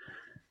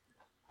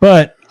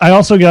 But I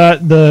also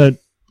got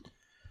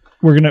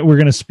we're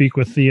gonna speak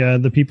with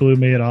the people who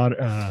made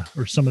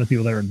or some of the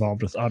people that were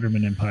involved with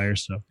Ottoman Empire.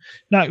 So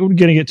not going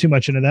to get too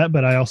much into that,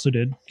 but I also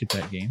did get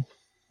that game.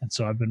 And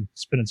so I've been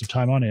spending some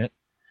time on it.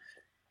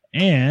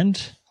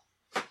 And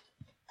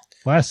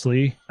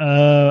lastly,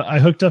 I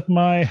hooked up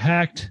my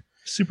hacked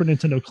Super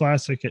Nintendo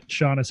Classic at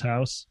Shauna's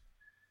house.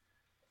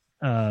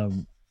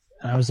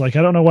 I was like,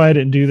 I don't know why I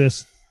didn't do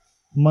this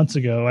months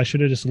ago. I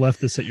should have just left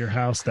this at your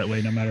house. That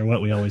way, no matter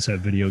what, we always have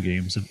video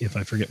games if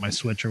I forget my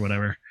Switch or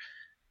whatever.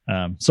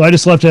 So I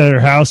just left it at her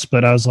house,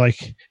 but I was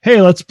like,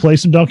 hey, let's play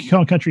some Donkey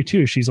Kong Country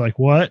 2. She's like,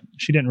 what?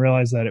 She didn't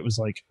realize that it was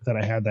like that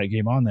I had that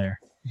game on there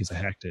because I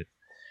hacked it.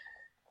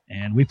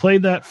 And we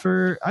played that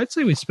I'd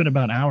say we spent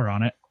about an hour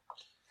on it.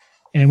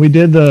 And we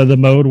did the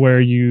mode where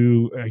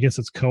I guess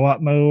it's co-op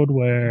mode,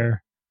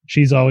 where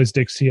she's always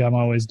Dixie, I'm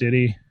always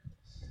Diddy.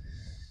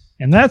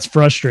 And that's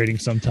frustrating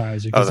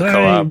sometimes because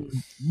I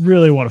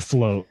really want to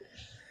float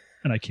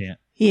and I can't.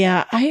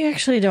 Yeah, I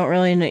actually don't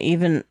really know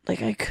even,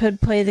 like, I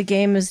could play the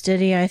game as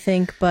Diddy, I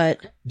think, but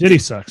Diddy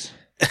sucks.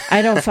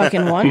 I don't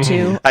fucking want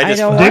to.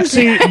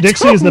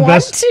 Dixie is the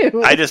best.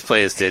 I just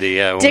play as Diddy.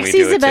 Yeah,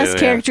 Dixie's the best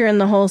character in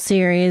the whole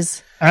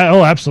series.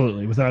 Oh,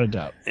 absolutely, without a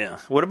doubt. Yeah.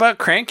 What about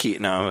Cranky?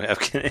 No, I'm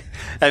kidding.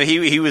 I mean,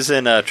 he was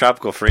in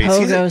Tropical Freeze.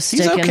 Pogo's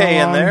He's sticking okay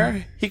along. in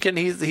there.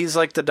 He's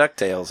like the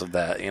DuckTales of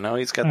that. You know,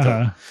 he's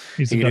got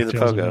He's he the can do the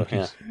DuckTales of pogo.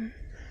 monkeys. Yeah.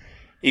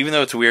 Even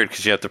though it's weird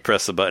because you have to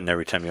press the button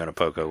every time you want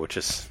to pogo, which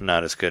is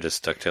not as good as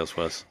DuckTales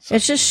was. So.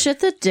 It's just shit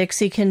that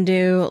Dixie can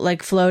do,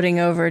 like floating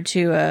over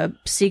to a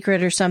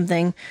secret or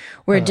something,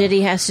 where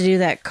Diddy has to do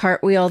that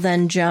cartwheel,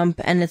 then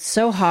jump, and it's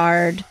so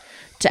hard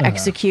to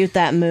execute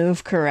that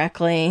move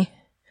correctly.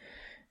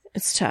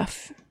 It's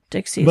tough.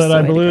 Dixie's But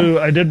the way to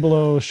go. I did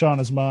blow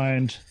Shauna's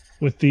mind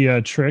with the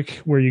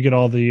trick where you get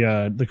all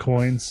the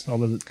coins, all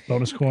the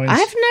bonus coins. I've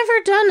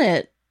never done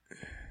it.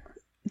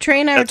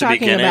 Trey and I were At the talking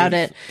beginning? about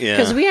it Yeah.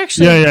 because we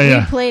actually Yeah.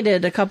 we played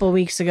it a couple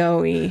weeks ago.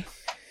 We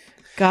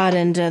got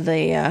into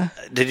the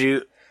Did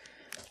you?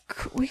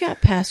 we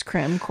got past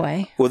Creme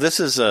Quay. Well, this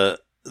is Oh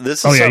yeah,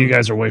 something- you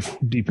guys are way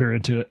deeper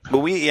into it. But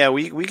we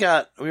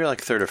were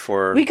like third or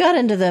fourth. We got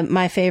into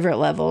my favorite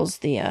levels,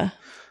 the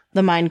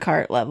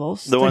minecart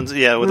levels, The ones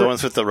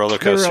with the roller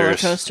coasters. the roller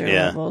coaster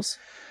yeah. levels.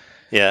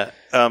 Yeah.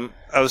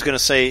 I was gonna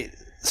say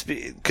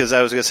because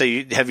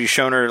have you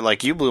shown her,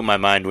 like, you blew my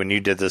mind when you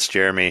did this,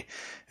 Jeremy,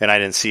 and I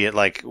didn't see it,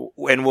 like,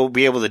 and we'll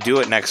be able to do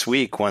it next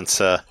week once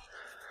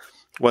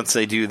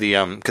they do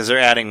the because they're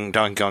adding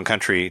Donkey Kong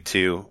Country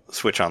to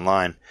Switch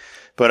Online.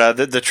 But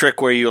the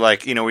trick where you,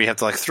 like, you know, where you have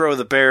to, like, throw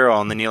the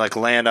barrel and then you, like,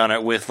 land on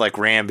it with, like,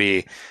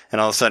 Rambi, and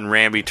all of a sudden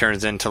Rambi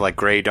turns into, like,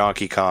 Gray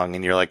Donkey Kong,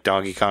 and you're like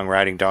Donkey Kong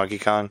riding Donkey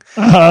Kong.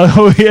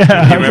 Oh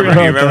yeah, You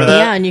remember that?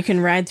 Yeah, and you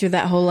can ride through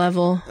that whole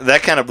level.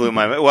 That kind of blew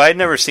my mind. Well, I'd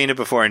never seen it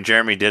before, and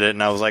Jeremy did it,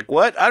 and I was like,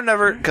 "What? I've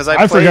never." Because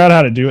I forgot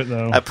how to do it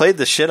though. I played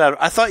the shit out.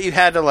 I thought you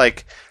had to,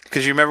 like,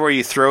 because you remember where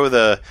you throw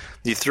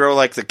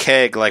like the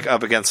keg, like,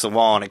 up against the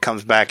wall, and it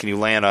comes back, and you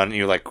land on it, and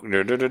you like,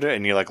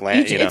 and you like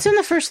land. It's in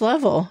the first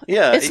level.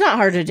 Yeah, it's not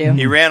hard to do.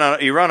 You run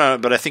on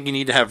it, but I think you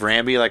need to have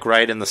Rambi, like,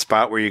 right in the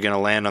spot where you're going to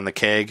land on the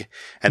keg,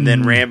 and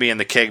then Rambi and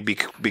the keg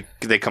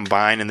they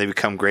combine and they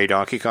become Gray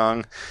Donkey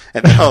Kong,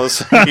 and then all of a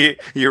sudden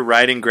you're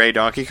riding Gray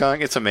Donkey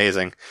Kong. It's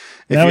amazing.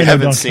 If Now you we know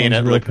haven't Donkey seen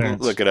Kong's it, real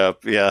parents. look it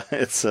up. Yeah,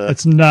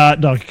 it's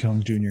not Donkey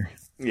Kong Jr.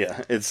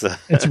 yeah, it's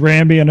It's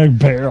Rambi in a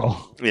barrel.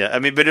 yeah. I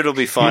mean, but it'll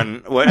be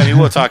fun.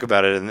 We'll talk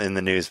about it in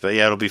the news, but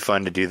yeah, it'll be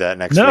fun to do that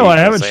next week. No, I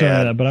haven't once they shown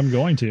add- that, but I'm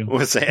going to.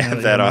 Once they add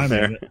Now that you on reminded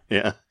there, me.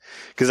 yeah.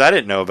 Because I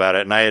didn't know about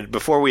it, and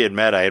before we had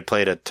met, I had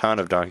played a ton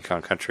of Donkey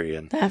Kong Country,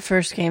 and That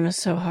first game is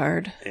so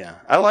hard. yeah,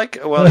 I like.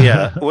 Well,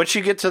 yeah. Once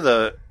you get to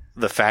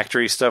the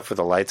factory stuff where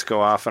the lights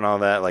go off and all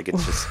that, like,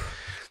 it's just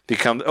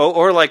become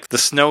or like the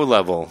snow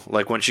level,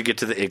 like once you get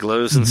to the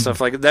igloos and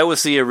stuff like that. That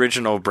was the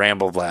original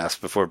Bramble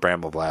Blast before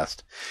Bramble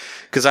Blast.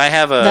 Because I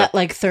have That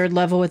like third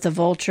level with the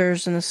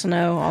vultures and the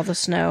snow, all the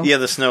snow.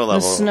 the snow The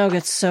level. snow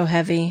gets so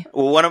heavy.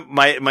 Well, one of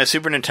my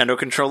Super Nintendo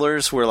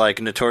controllers were,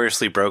 like,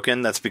 notoriously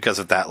broken. That's because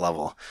of that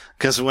level.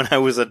 Because when I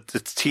was a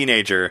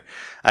teenager,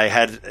 I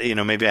had,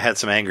 maybe I had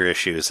some anger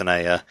issues, and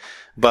I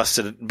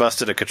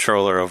busted a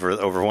controller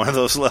over one of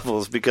those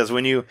levels. Because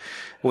when you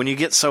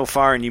get so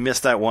far and you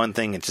miss that one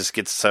thing, it just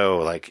gets so,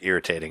 like,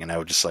 irritating. And I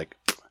would just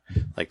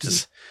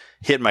just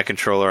hit my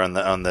controller on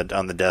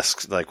the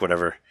desk, like,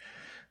 whatever.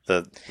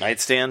 The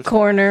nightstand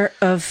Corner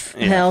of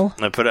hell.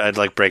 I'd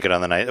like break it on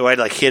the night. I'd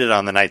like hit it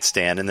on the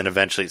nightstand, and then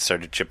eventually it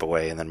started to chip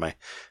away, and then my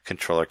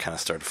controller kind of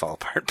started to fall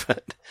apart.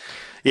 But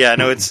yeah,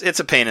 no, it's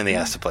a pain in the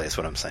ass to play, is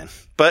what I'm saying.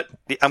 But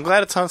I'm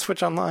glad it's on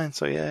Switch Online.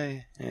 So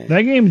yay.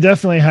 That game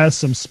definitely has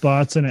some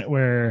spots in it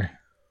where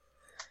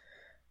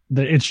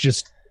it's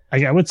just,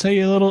 I would say,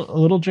 a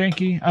little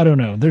janky. I don't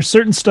know. There's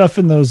certain stuff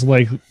in those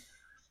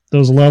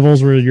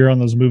levels where you're on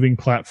those moving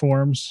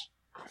platforms.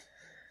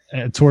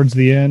 Towards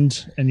the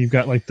end, and you've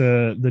got like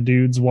the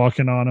dudes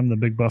walking on them, the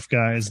big buff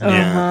guys.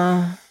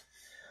 Uh-huh.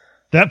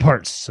 That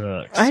part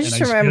sucks. I just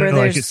and remember feel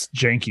like there's- it's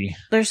janky.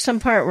 There's some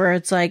part where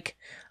it's like,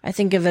 I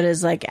think of it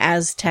as like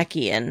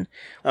Aztecian,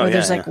 where Oh, yeah,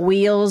 there's like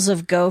wheels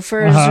of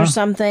gophers Uh-huh. or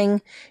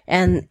something,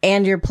 and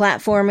you're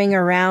platforming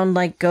around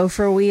like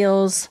gopher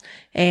wheels,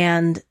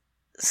 and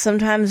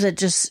sometimes it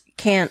just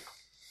can't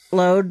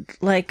load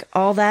like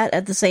all that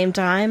at the same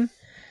time.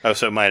 Oh,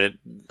 so it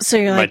So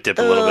you're might like, dip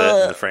a little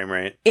bit in the frame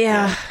rate.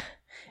 yeah.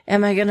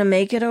 Am I gonna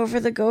make it over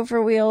the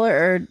gopher wheel,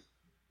 or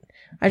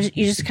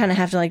you just kind of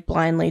have to like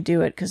blindly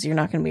do it because you're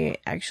not gonna be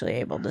actually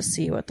able to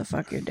see what the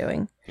fuck you're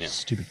doing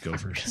Stupid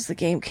gophers. because the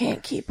game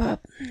can't keep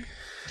up.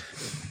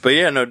 But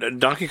yeah, no,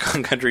 Donkey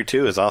Kong Country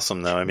 2 is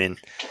awesome, though. I mean,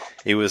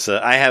 it was.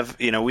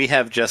 We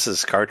have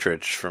Jess's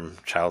cartridge from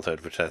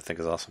childhood, which I think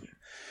is awesome.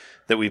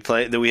 That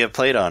we have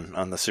played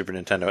on the Super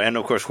Nintendo, and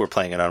of course we're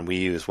playing it on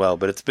Wii U as well.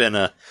 But it's been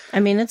I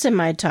mean, it's in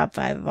my top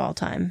 5 of all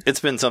time. it's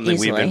been something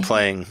we've been Easily.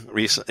 playing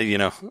recently.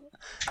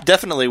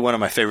 Definitely one of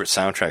my favorite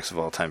soundtracks of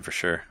all time for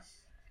sure.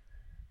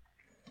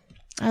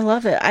 I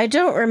love it. I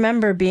don't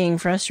remember being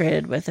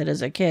frustrated with it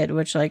as a kid,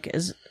 which like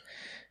is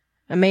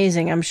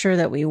amazing. I'm sure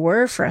that we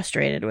were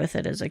frustrated with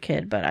it as a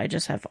kid, but I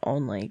just have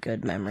only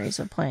good memories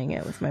of playing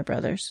it with my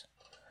brothers.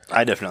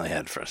 I definitely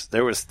had first.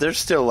 There's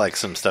still like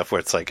some stuff where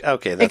it's like,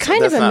 okay, that's It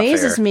kind of that's not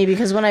amazes fair. me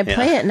because when I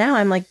play Yeah. it now,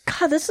 I'm like,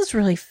 God, this is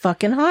really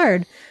fucking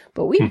hard.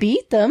 But we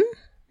beat them.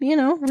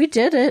 we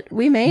did it.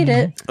 We made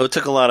it. Oh, it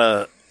took a lot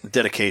of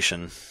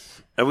dedication.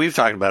 We've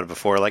talked about it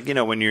before. Like,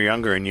 when you're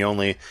younger and you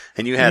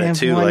had it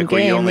too, like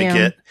where you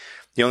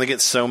only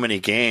get so many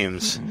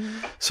games.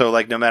 Mm-hmm. So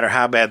like, no matter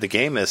how bad the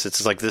game is,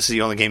 it's like, this is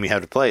the only game you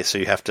have to play. So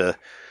you have to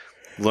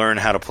learn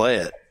how to play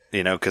it,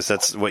 because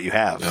that's what you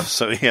have. Yeah.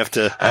 So you have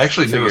to. I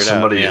actually knew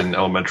somebody in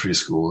elementary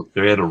school.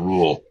 They had a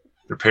rule.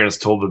 Their parents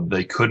told them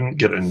they couldn't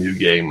get a new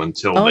game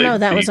until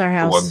that was our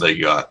house. The one they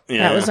got.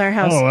 Yeah. That was our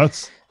house. Oh,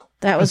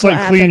 that was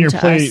like cleaning your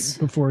plate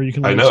before you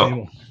can leave the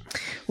table.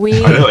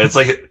 I know. It's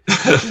like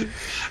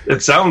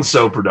it sounds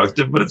so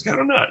productive, but it's kind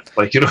of not.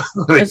 Like,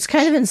 it's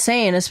kind of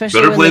insane,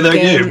 especially better play that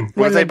game.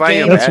 What if they buy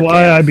you? That's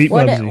why I beat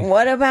Bubsy.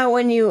 What about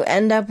when you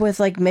end up with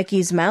like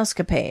Mickey's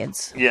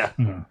Mousecapades? Yeah.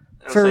 Mm-hmm.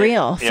 For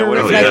real.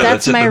 Yeah,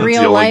 that's my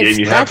real life.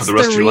 That's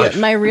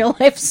my real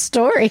life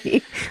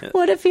story.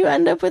 What if you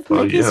end up with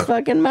Mickey's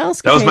fucking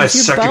Mousecapades? That was my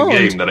second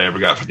game that I ever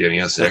got for the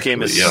NES. That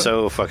game is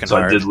so fucking hard. So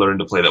I did learn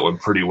to play that one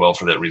pretty well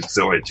for that reason.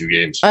 So I only had 2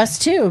 games. Us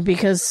too,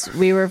 because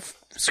we were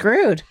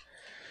screwed.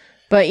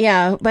 But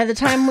yeah, by the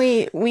time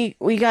we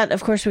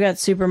got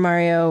Super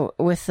Mario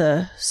with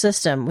the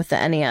system, with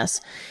the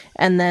NES.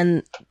 And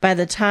then by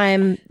the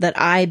time that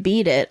I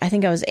beat it, I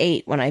think I was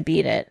 8 when I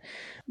beat it,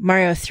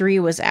 Mario 3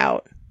 was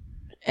out.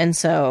 And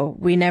so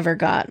we never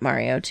got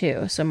Mario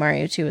 2. So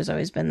Mario 2 has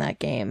always been that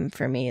game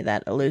for me,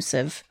 that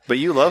elusive. But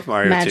you love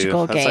Mario 2.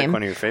 Magical That's game. like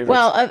one of your favorites.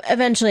 Well,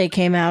 eventually it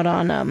came out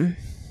on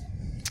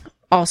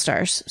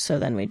All-Stars. So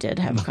then we did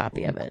have a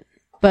copy of it.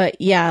 But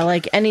yeah,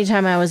 like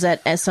anytime I was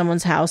at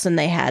someone's house and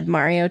they had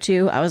Mario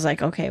 2, I was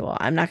like, okay, well,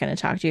 I'm not going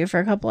to talk to you for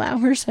a couple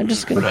hours. I'm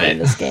just going to play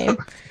this game.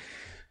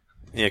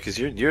 Yeah, because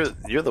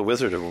you're the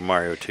wizard of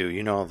Mario 2.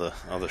 You know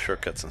all the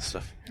shortcuts and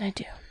stuff. I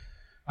do.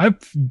 I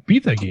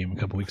beat that game a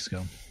couple weeks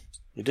ago.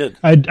 You did.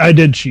 I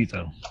did cheat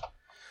though.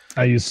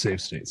 I used save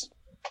states.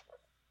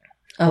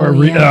 Or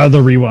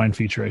the rewind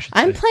feature, I should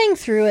say. I'm playing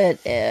through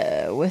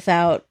it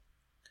without.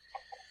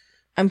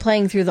 I'm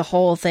playing through the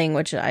whole thing,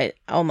 which I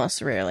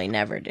almost rarely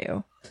never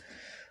do.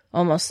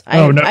 Almost.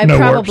 I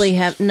probably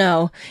have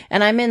no.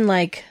 And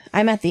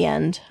I'm at the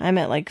end. I'm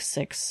at like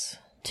 6,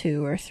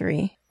 2, or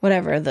 3.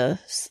 Whatever the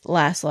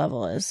last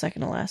level is.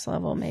 Second to last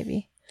level,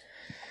 maybe.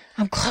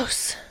 I'm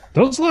close.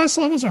 Those last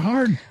levels are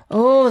hard.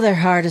 Oh, they're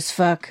hard as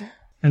fuck.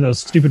 And those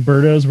stupid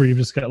birdos where you've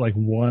just got like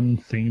one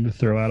thing to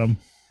throw at them.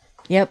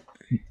 Yep.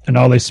 And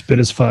all they spit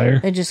is fire.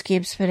 They just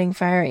keep spitting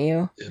fire at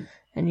you.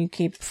 And you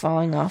keep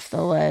falling off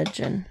the ledge.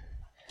 And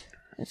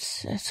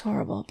it's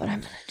horrible, but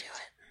I'm going to do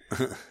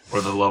it.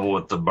 Or the level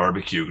with the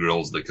barbecue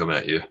grills that come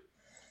at you.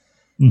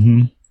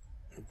 Mm-hmm.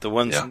 The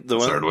ones,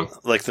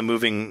 like the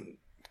moving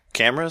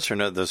cameras, or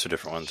no? Those are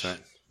different ones,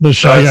 right? The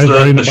Shy Guys.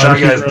 The Shy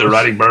Guys, they're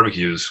riding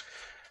barbecues.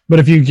 But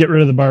if you get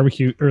rid of the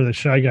barbecue or the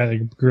Shy Guy, the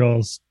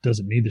grills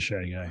doesn't need the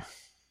Shy Guy.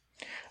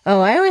 Oh,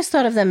 I always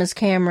thought of them as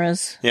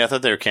cameras. Yeah, I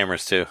thought they were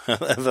cameras too. I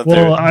thought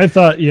they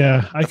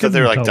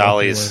were like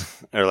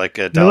dollies or like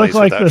dollies. They look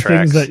like without the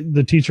tracks. things that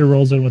the teacher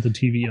rolls in with the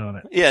TV on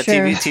it. Yeah,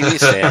 sure. TV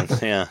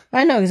stand. Yeah,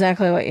 I know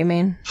exactly what you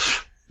mean.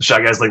 The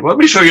Shy Guy's like, let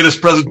me show you this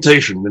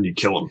presentation. Then you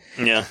kill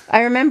him. Yeah,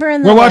 I remember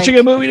we're watching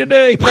a movie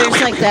today.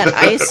 There's like that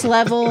ice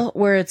level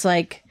where it's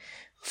like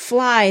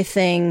fly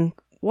thing,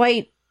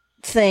 white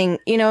thing.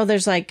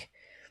 There's like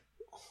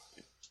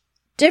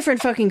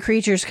different fucking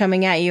creatures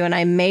coming at you, and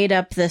I made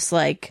up this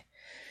like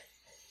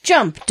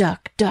jump,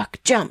 duck, duck,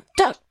 jump,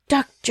 duck,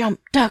 duck, jump,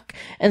 duck.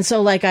 And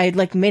so like I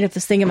like made up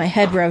this thing in my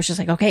head where I was just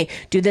like, okay,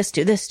 do this,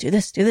 do this, do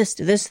this, do this,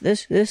 do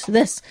this,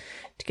 this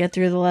to get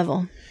through the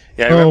level.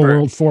 Yeah, I remember.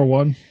 World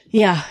 4-1.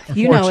 Yeah,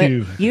 you know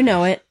it. You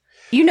know it.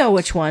 You know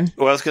which one.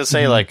 Well, I was gonna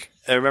say, like,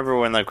 I remember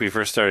when like we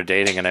first started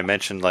dating, and I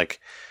mentioned like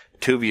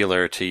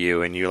Tubular to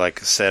you, and you like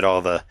said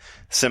all the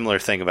similar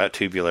thing about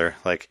Tubular,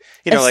 like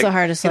it's like the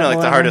hardest level like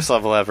the ever. hardest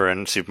level ever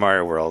in Super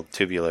Mario World,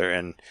 Tubular,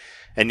 and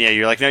yeah,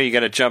 you're like, no, you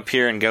got to jump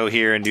here and go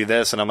here and do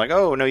this, and I'm like,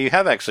 oh no, you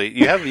have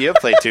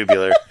played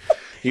Tubular.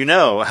 You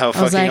know how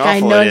fucking awful it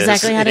is. I know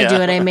exactly how to do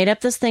it. I made up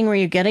this thing where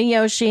you get a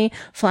Yoshi,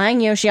 flying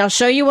Yoshi. I'll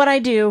show you what I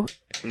do.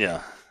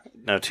 Yeah.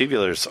 No,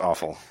 Tubular's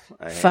awful.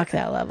 Fuck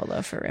that level,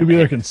 though, for real.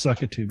 Tubular can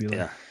suck at Tubular.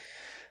 Yeah.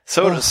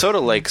 Soda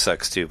Lake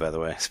sucks, too, by the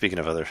way. Speaking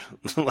of other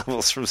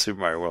levels from Super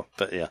Mario World.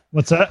 But, yeah.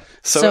 What's that?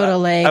 Soda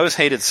Lake. I always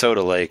hated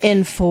Soda Lake.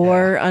 In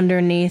 4,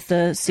 underneath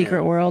the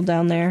secret world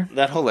down there.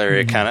 That whole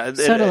area kind of...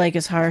 Soda Lake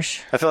is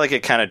harsh. I feel like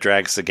it kind of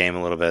drags the game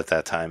a little bit at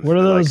that time. What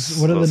are those?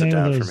 What are the name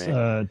of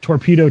those?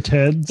 Torpedo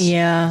Teds?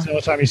 Yeah. So all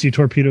the time you see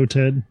Torpedo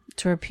Ted.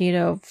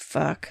 Torpedo,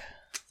 fuck.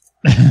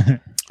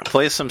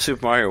 Play some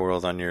Super Mario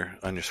World on your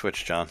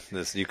Switch, John.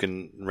 You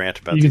can rant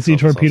about. You can see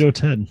Torpedo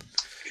Ted.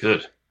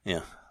 Good.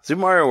 Yeah,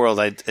 Super Mario World.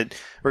 I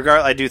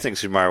do think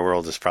Super Mario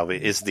World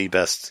is the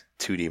best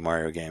 2D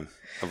Mario game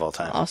of all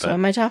time. Also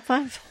in my top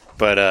 5.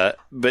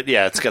 But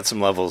yeah, it's got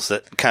some levels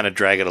that kind of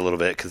drag it a little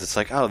bit because it's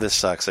like, oh, this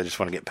sucks. I just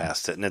want to get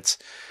past it, and it's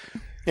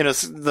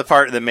it's the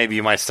part that maybe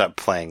you might stop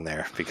playing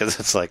there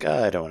because it's like,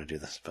 oh, I don't want to do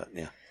this. But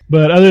yeah.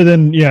 But other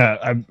than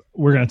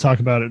we're going to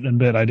talk about it in a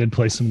bit. I did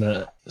play some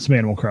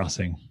Animal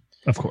Crossing.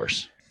 Of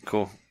course.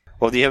 Cool.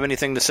 Well, do you have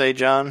anything to say,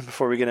 John,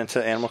 before we get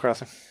into Animal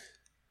Crossing?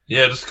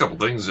 Yeah, just a couple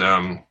things.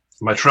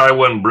 My Try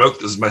One broke.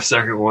 This is my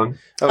second one.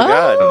 Oh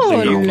God!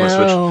 Oh, You go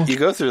no. You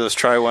go through those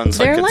Try Ones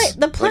They're like like it's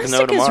the like plastic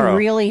no is tomorrow.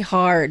 really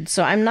hard,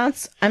 so I'm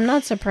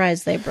not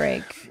surprised they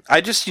break.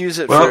 I just use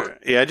it Well,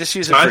 I just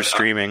use it for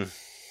streaming.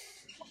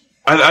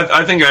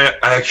 I think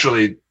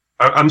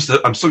I'm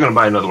still going to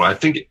buy another one. I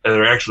think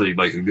they're actually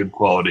like a good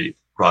quality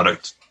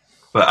product,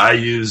 but I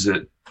use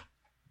it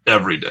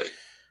every day,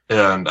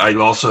 and I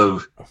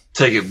also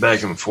take it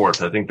back and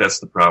forth. I think that's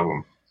the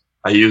problem.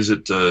 I use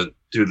it to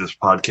do this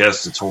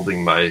podcast. It's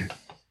holding my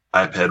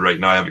iPad right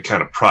now. I have it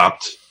kind of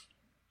propped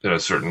in a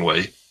certain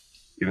way,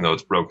 even though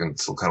it's broken.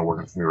 It's still kind of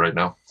working for me right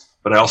now.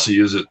 But I also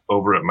use it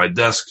over at my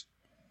desk,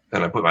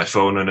 and I put my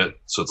phone in it,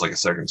 so it's like a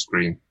second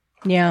screen.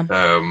 Yeah.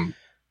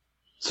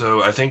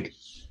 So I think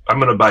I'm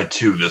going to buy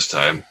two this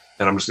time,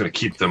 and I'm just going to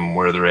keep them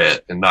where they're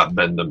at and not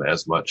bend them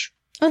as much.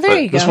 Oh, there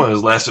you go. This one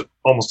has lasted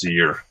almost a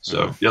year,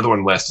 so the other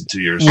one lasted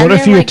 2 years. What And if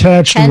they're you like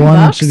attached $10,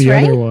 one to the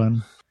right? other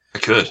one? I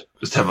could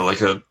just have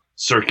a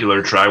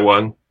circular Try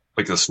One,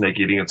 like a snake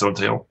eating its own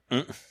tail.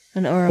 An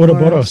Ouroboros.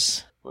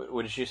 Ouroboros.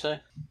 What did you say?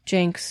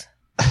 Jinx.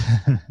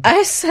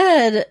 I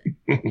said,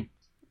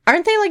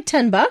 aren't they like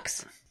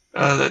 $10?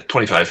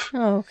 25.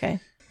 Oh, okay.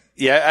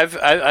 Yeah,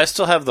 I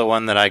still have the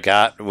one that I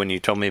got when you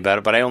told me about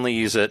it, but I only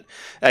use it.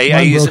 I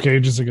Mine use broke it.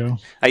 ages ago.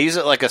 I use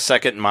it like a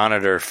second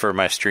monitor for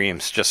my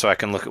streams, just so I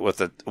can look at what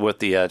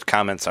the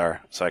comments are,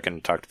 so I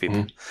can talk to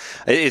people.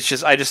 It's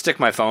just I just stick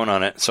my phone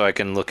on it, so I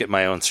can look at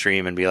my own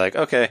stream and be like,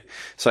 okay,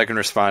 so I can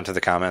respond to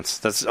the comments.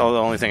 That's the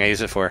only thing I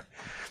use it for.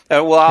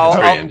 I'll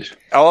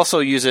also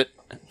use it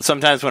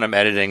sometimes when I'm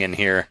editing in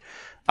here.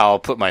 I'll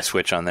put my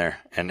Switch on there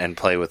and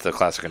play with the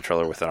classic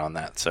controller with it on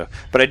that. So,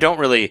 but I don't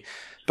really.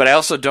 But I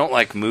also don't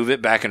like move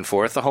it back and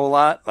forth a whole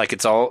lot. Like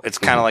it's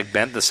kind of like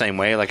bent the same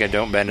way. Like I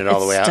don't bend it all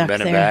the way out and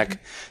bend it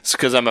back. It's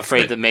because I'm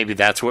afraid that maybe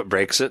that's what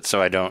breaks it.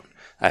 So I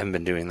haven't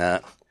been doing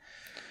that.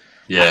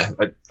 Yeah,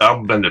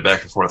 I'll bend it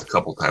back and forth a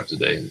couple times a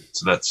day.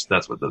 So that's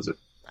what does it.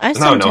 I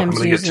No, I'm sometimes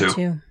gonna use get it two.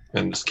 too.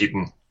 And just keep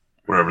them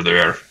wherever they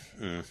are.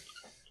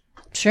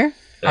 Sure.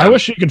 I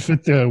wish you could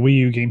fit the Wii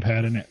U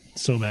gamepad in it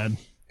so bad.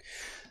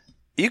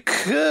 You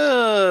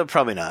could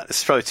probably not.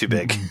 It's probably too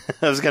big.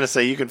 I was gonna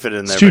say you can fit it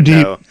in there, It's too but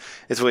deep. no,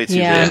 it's way too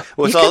Yeah. big.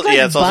 Well, you could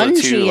it's also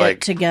bungee too it like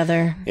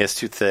together. yeah, it's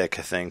too thick.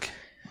 I think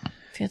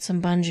If you had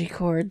some bungee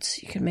cords,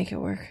 you could make it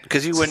work.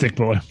 because you It's a thick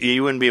boy.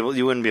 wouldn't be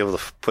able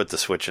to put the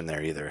Switch in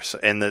there either. So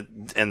and the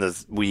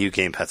Wii U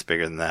gamepad's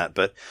bigger than that,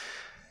 but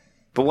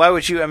why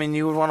would you? I mean,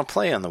 you would want to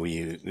play on the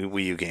Wii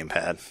U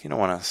gamepad. You don't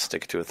want to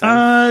stick to a thing.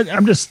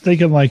 I'm just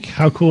thinking like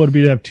how cool it'd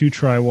be to have two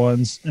Try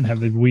Ones and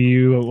have the Wii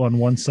U on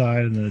one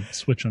side and the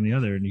Switch on the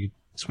other, and you could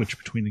switch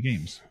between the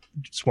games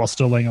just while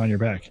still laying on your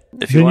back.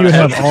 If you Then want you to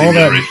have all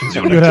that.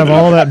 You would have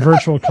all that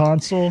virtual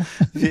console.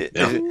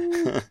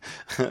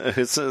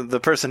 It's the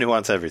person who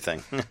wants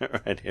everything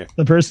right here.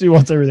 The person who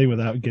wants everything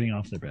without getting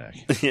off their back.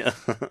 Yeah.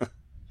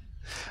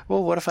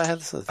 Well, what if I had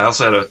this? I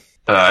also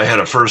had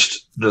a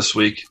first this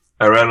week.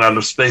 I ran out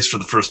of space for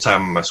the first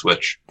time on my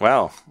Switch.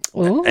 Wow.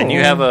 Ooh. And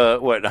you have a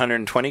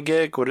 120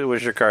 gig? What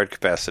was your card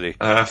capacity?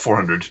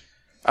 400.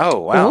 Oh,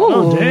 wow. Ooh.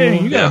 Oh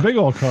dang! You got Yeah. a big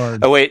old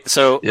card. Oh wait,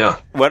 so Yeah.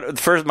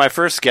 my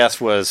first guess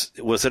was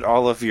it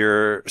all of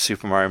your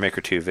Super Mario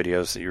Maker 2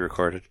 videos that you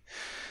recorded?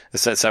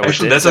 Is that what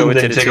Actually, did, that doesn't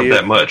did it take to up you?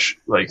 that much.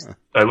 Like,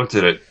 I looked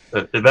at it.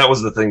 That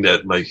was the thing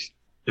that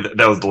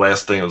was the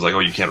last thing. I was like, oh,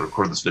 you can't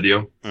record this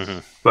video. Mm-hmm.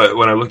 But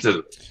when I looked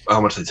at how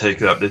much they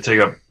take up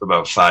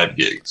about 5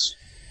 gigs.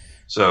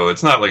 So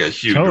it's not like a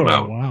huge Total,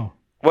 amount. wow.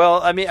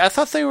 Well, I mean, I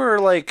thought they were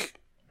like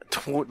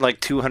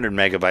 200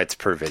 megabytes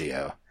per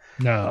video.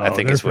 No, I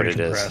think they're it's what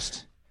pretty it is.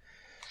 compressed.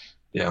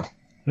 Yeah.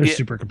 They're Yeah.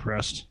 super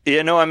compressed.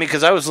 Yeah, no, I mean,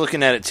 because I was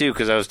looking at it too,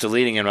 because I was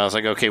deleting it, and I was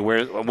like, okay,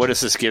 what is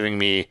this giving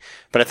me?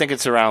 But I think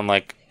it's around I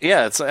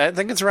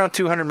think it's around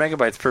 200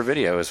 megabytes per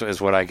video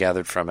is what I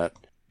gathered from it.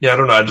 Yeah, I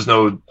don't know. I just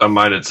know on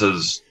mine it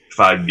says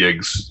 5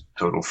 gigs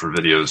total for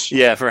videos.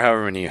 Yeah, for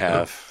however many you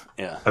have.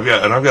 Yeah. I've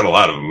got a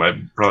lot of them.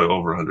 I'm probably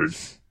over 100.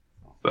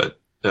 But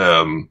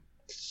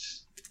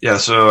yeah,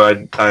 so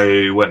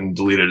I went and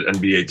deleted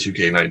NBA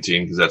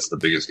 2K19 because that's the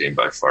biggest game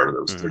by far.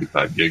 That was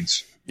 35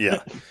 gigs.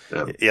 Yeah.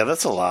 Yeah. Yeah,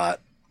 that's a lot.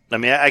 I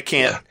mean, I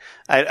can't.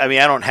 Yeah. I mean,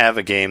 I don't have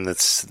a game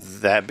that's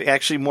that.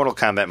 Actually, Mortal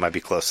Kombat might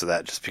be close to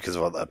that just because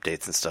of all the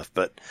updates and stuff.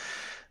 But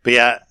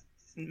yeah,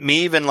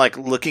 me even like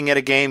looking at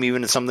a game,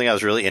 even something I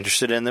was really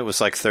interested in that was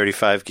like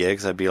 35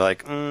 gigs, I'd be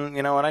like,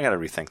 you know what? I got to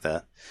rethink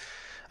that.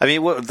 I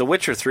mean, The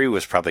Witcher 3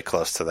 was probably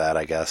close to that,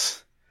 I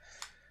guess.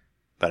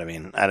 But I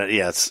mean,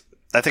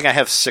 I think I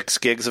have 6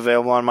 gigs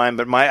available on mine,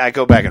 but I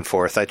go back and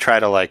forth. I try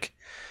to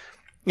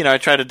I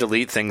try to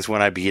delete things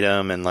when I beat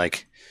them, and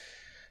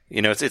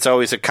it's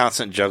always a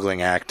constant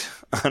juggling act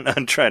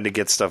on trying to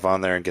get stuff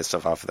on there and get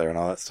stuff off of there and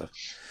all that stuff.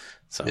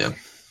 So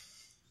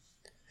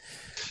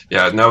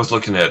yeah. And I was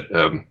looking at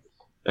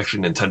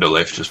actually Nintendo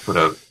Life just put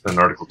out an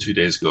article 2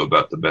 days ago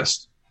about the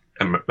best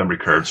memory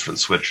cards for the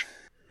Switch,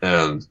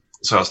 and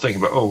so I was thinking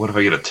about what if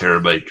I get a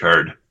terabyte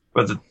card?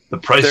 But the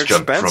price They're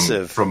jump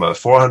expensive. from a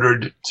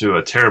 400 to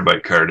a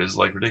terabyte card is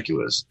like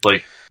ridiculous.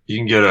 Like you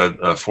can get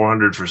a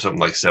 400 for something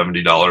like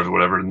 $70 or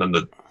whatever, and then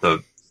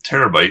the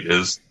terabyte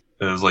is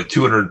like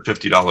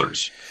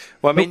 $250.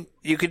 Well, I mean,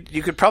 you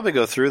could probably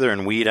go through there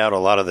and weed out a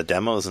lot of the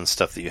demos and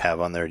stuff that you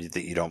have on there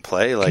that you don't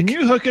play. Like, Can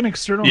you hook an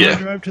external Yeah. hard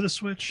drive to the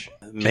Switch?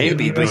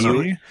 maybe, you- but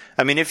you-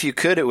 I mean, if you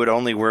could, it would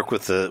only work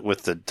with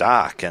the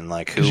dock and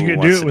like who Because you could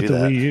wants do it to with do the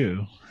that? Wii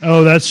U.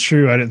 Oh, that's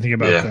true. I didn't think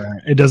about Yeah.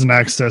 that. It doesn't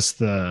access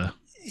the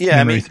Yeah,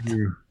 I memory mean,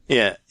 through.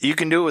 yeah, you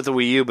can do it with the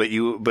Wii U,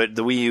 but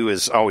the Wii U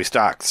is always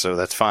docked, so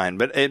that's fine.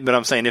 But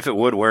I'm saying if it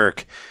would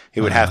work, it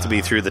would have to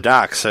be through the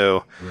dock,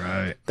 so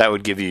Right. that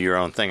would give you your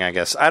own thing, I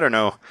guess. I don't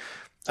know.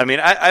 I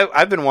mean,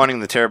 I've been wanting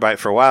the terabyte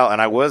for a while,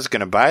 and I was going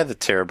to buy the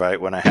terabyte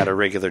when I had a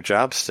regular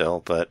job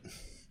still, but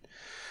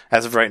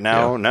as of right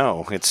now,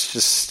 no. It's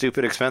just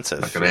stupid expensive.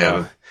 Not going to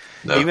happen.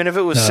 No. Even if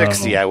it was No.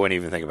 60, I wouldn't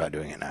even think about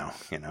doing it now.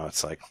 You know,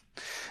 it's like,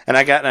 and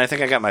I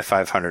think I got my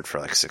 500 for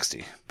like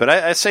 60. But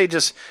I say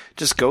just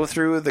go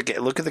through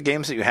look at the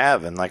games that you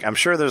have, and like I'm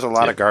sure there's a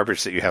lot of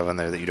garbage that you have on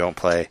there that you don't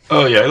play.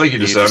 Oh yeah, like you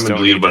just said, I'm don't gonna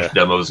delete a need bunch to- of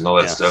demos and all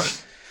that Yeah.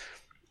 stuff.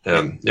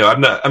 You know,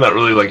 I'm not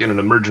really like in an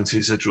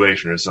emergency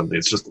situation or something.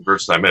 It's just the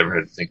first time I ever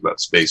had to think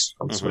about space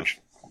on the Switch.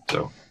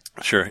 So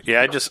Sure.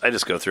 Yeah, I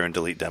just go through and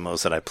delete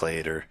demos that I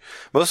played, or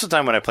most of the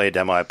time when I play a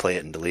demo, I play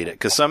it and delete it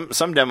because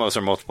some demos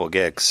are multiple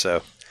gigs,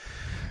 so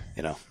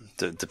you know,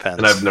 depends.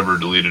 and I've never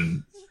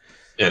deleted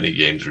any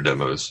games or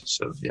demos.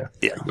 So yeah,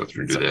 Yeah. I can go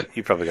through and do So that.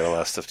 you probably got a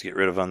lot of stuff to get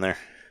rid of on there.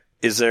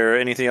 Is there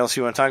anything else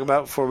you want to talk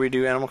about before we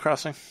do Animal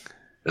Crossing?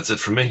 That's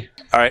it for me.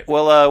 All right.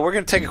 Well, we're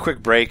going to take a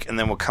quick break, and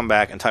then we'll come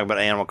back and talk about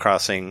Animal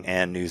Crossing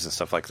and news and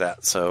stuff like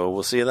that. So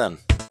we'll see you then.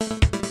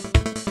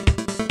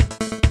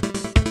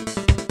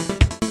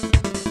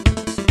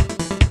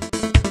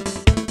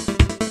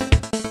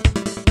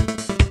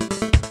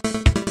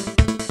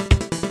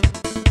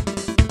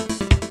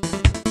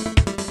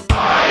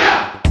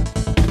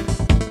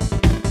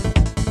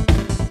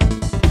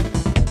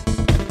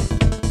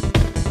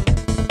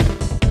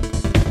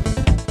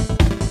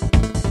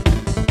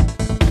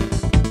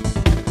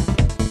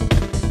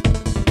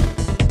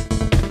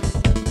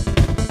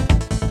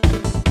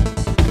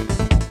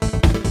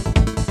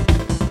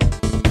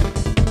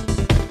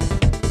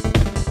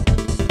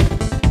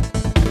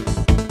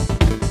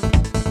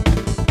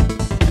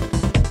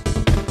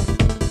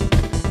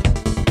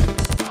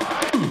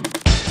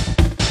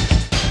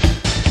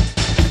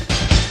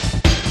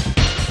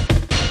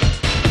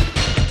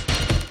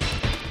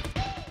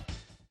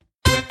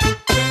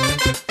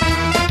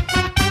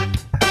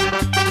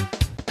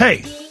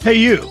 Hey,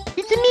 you.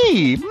 It's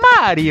me,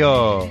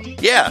 Mario.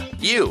 Yeah,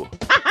 you.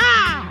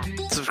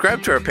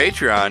 Subscribe to our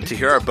Patreon to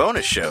hear our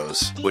bonus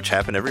shows, which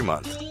happen every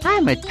month.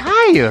 I'm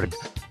tired.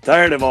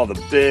 Tired of all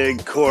the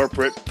big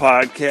corporate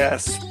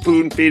podcasts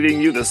spoon feeding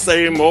you the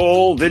same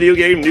old video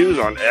game news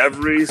on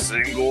every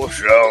single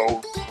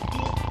show?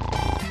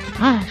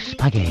 Ah,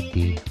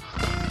 spaghetti.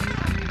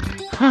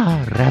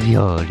 Ah,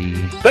 ravioli.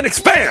 Then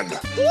expand!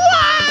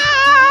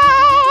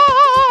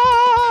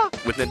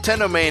 With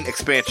Nintendo Main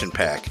Expansion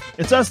Pack.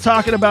 It's us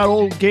talking about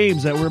old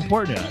games that were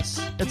important to us.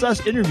 It's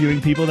us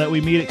interviewing people that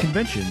we meet at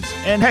conventions.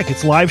 And heck,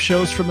 it's live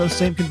shows from those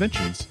same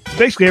conventions. It's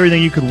basically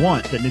everything you could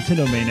want that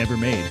Nintendo Main ever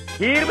made.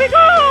 Here we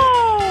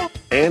go!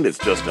 And it's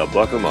just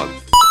 $1 a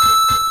month.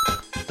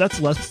 That's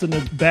less than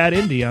a bad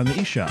indie on the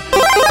eShop.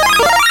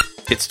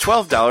 It's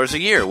 $12 a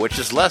year, which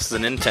is less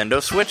than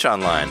Nintendo Switch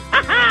Online.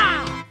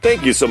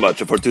 Thank you so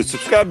much for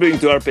subscribing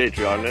to our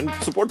Patreon and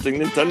supporting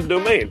Nintendo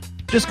Domain.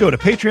 Just go to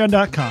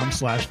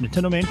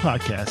patreon.com/Nintendo Main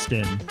Podcast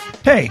and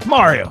hey,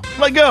 Mario,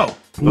 let go.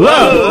 Whoa!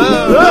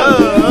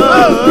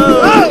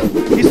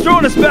 He's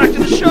throwing us back to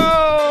the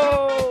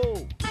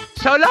show.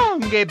 So long,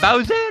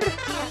 Bowser.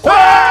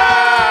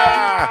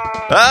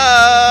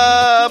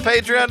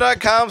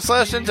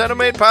 Patreon.com/Nintendo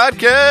Main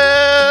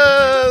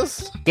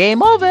Podcast.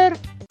 Game over.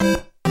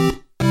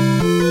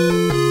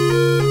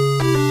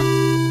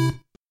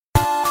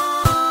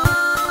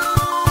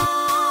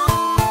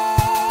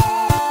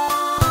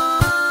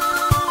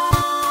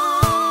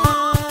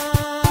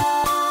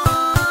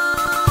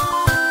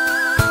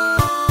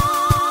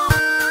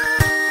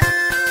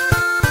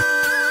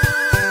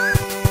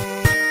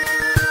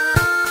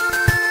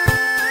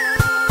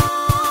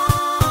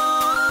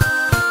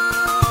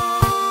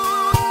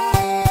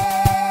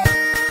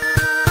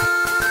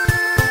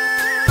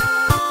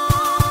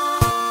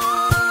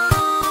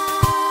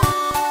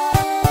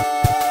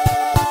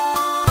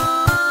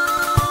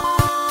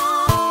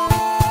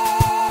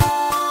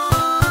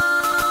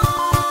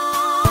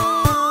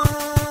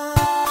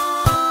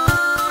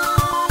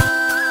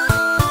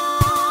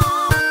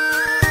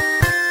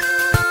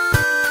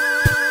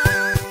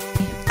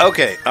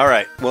 Okay, all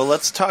right. Well,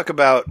 let's talk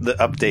about the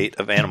update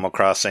of Animal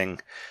Crossing.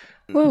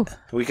 Woo.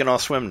 We can all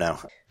swim now.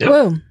 Yep.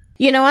 Woo.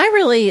 You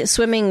know,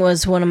 swimming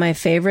was one of my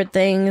favorite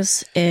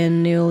things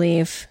in New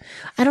Leaf.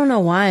 I don't know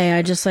why.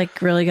 I just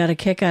really got a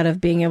kick out of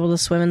being able to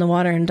swim in the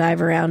water and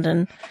dive around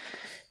and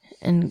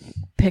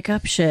pick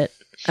up shit.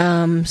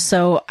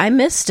 So I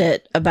missed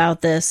it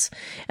about this.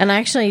 And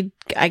I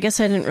guess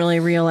I didn't really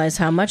realize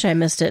how much I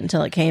missed it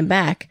until it came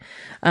back.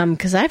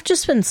 'Cause I've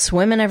just been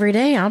swimming every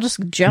day. I'll just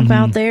jump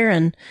out there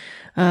and,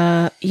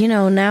 now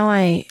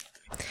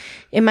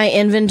in my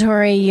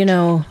inventory,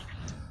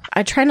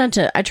 I try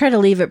to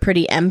leave it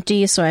pretty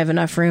empty so I have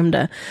enough room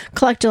to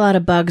collect a lot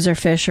of bugs or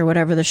fish or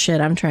whatever the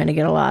shit I'm trying to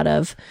get a lot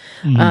of.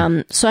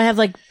 So I have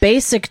like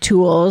basic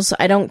tools.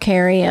 I don't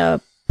carry a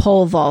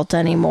pole vault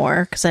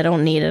anymore because I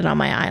don't need it on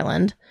my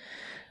island.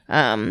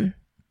 I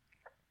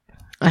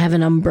have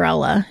an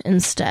umbrella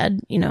instead,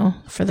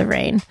 for the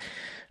rain.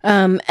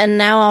 And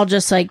now I'll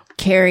just like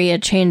carry a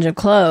change of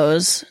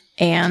clothes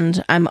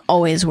and I'm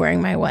always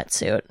wearing my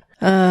wetsuit.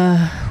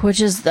 Which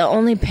is the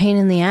only pain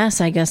in the ass,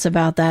 I guess,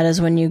 about that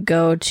is when you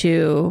go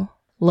to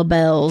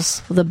Able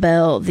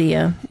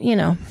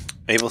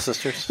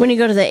Sisters? When you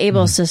go to the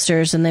Able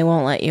Sisters and they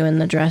won't let you in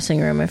the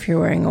dressing room if you're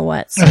wearing a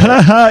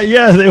wetsuit.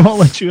 Yeah, they won't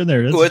let you in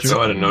there. That's true.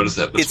 I didn't notice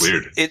that. That's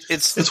weird.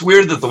 It's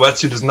weird that the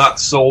wetsuit is not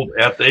sold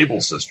at the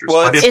Able Sisters.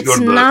 Well, it's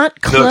not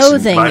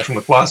clothing. Buy from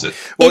the closet.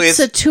 Well, it's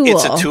a tool.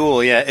 It's a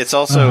tool, yeah. It's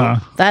also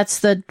That's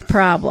the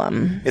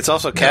problem. It's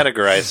also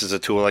categorized as a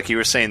tool. Like you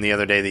were saying the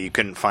other day that you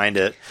couldn't find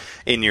it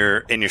in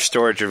your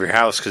storage of your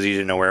house because you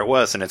didn't know where it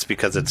was, and it's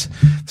because it's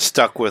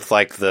stuck with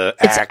like the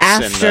axe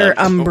and the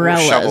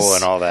umbrellas. shovel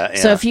and all that.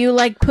 Yeah. So if you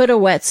like put a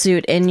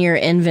wetsuit in your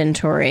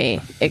inventory,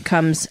 it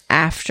comes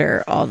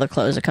after all the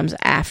clothes. It comes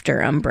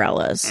after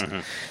umbrellas.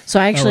 So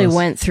I actually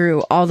went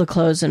through all the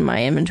clothes in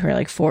my inventory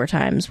like 4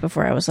 times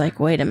before I was like,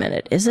 wait a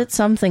minute, is it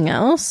something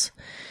else?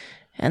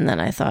 And then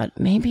I thought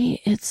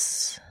maybe it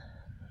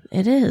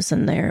is,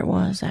 and there it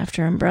was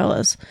after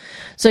umbrellas.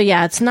 So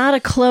yeah, it's not a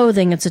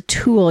clothing, it's a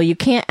tool. You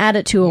can't add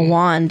it to a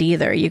wand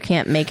either. You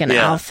can't make an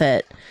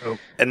outfit.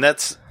 And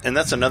that's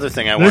another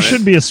thing I There wanted.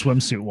 should be a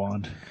swimsuit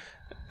wand.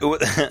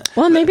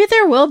 Well, maybe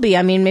there will be.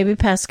 I mean, maybe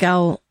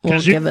Pascal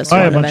will give us one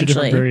one a bunch of different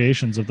eventually.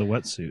 variations of the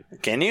wetsuit.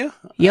 Can you?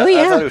 Oh, I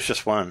yeah. thought it was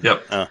just one.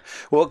 Yep.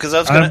 Well, because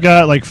I've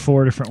got like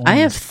 4 different ones. I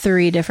have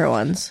 3 different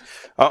ones.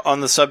 On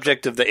the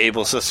subject of the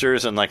Able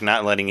Sisters and like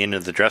not letting you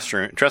into the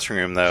dressing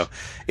room, though,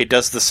 it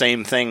does the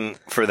same thing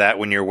for that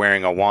when you're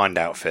wearing a wand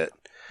outfit.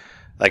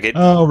 Like it.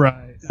 Oh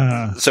right.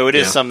 So it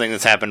is something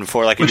that's happened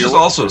before. Like Which is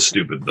also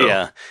stupid, though.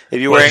 Yeah.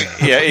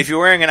 If you're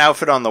wearing an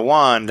outfit on the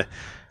wand,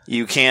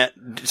 you can't.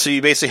 So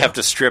you basically have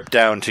to strip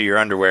down to your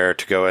underwear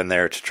to go in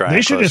there to try.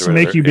 They should just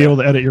make you be able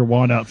to edit your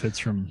wand outfits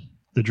from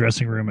the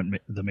dressing room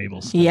at the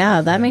Mabel's.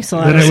 Yeah, that makes a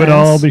lot of sense. Then it would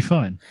all be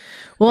fine.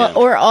 Well,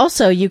 or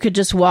also you could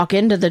just walk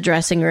into the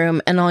dressing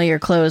room and all your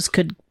clothes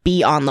could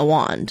be on the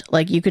wand.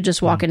 Like you could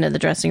just walk into the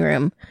dressing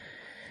room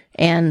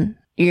and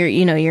you're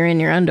in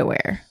your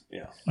underwear.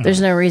 Yeah.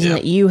 There's no reason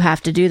that you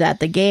have to do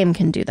that. The game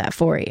can do that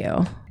for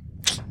you.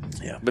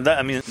 Yeah, but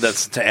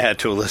that's to add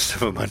to a list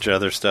of a bunch of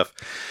other stuff.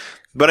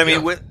 But I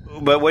mean,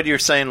 but what you're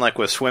saying, like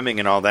with swimming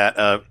and all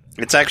that,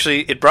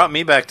 it brought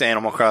me back to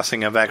Animal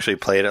Crossing. I've actually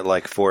played it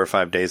like 4 or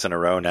 5 days in a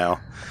row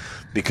now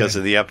because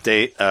of the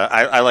update.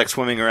 I like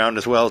swimming around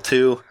as well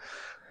too.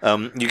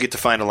 You get to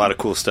find a lot of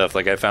cool stuff.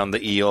 Like I found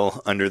the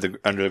eel under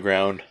the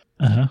ground.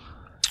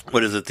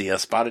 What is it? The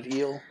spotted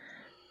eel.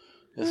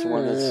 This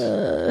one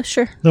is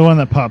sure. The one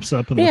that pops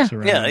up and looks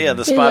around. Yeah,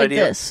 the spotted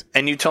eel. This.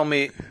 And you told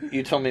me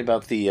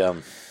about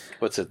the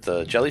what's it?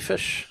 The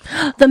jellyfish.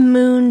 The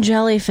moon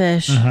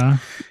jellyfish.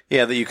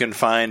 Yeah, that you can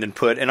find and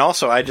put. And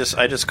also, I just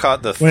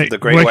caught the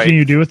great what white. can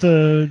you do with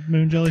the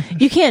moon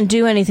jellyfish? You can't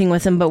do anything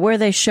with them, but where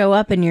they show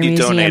up in your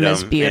museum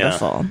is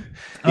beautiful.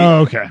 Oh,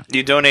 okay.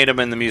 You donate them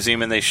in the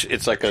museum, and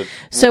it's like a.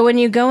 So when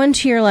you go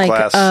into your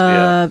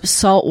glass,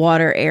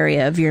 saltwater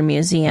area of your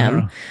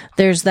museum,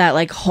 there's that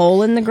like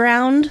hole in the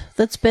ground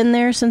that's been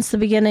there since the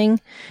beginning.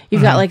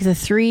 You've got like the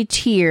 3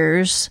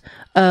 tiers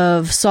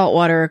of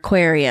saltwater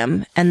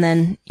aquarium, and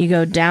then you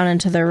go down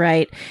into the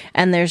right,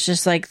 and there's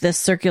just like this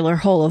circular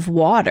hole of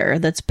water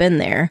that's been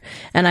there.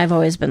 And I've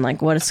always been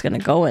like, what is going to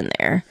go in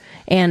there?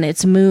 And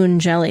it's moon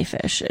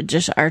jellyfish.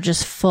 Are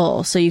just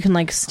full, so you can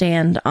like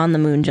stand on the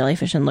moon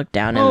jellyfish and look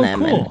down in them.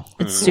 Cool.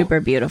 And it's super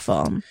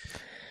beautiful.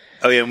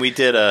 Oh yeah, and we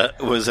did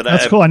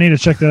That's cool. I need to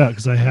check that out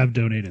because I have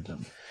donated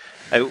them.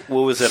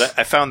 What was it?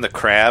 I found the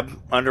crab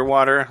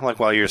underwater. Like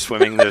while you're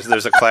swimming,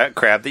 there's a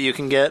crab that you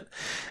can get,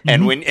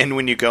 and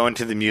when you go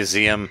into the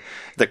museum,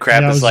 the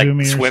crab is like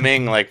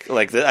swimming like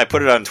I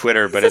put it on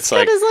Twitter, but it's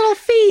like his little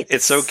feet.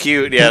 It's so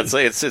cute. Yeah,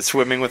 it's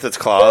swimming with its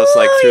claws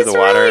like through the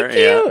water.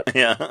 Really cute.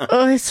 Yeah.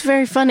 Oh, it's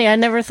very funny. I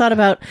never thought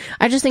about.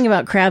 I just think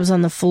about crabs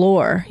on the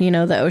floor.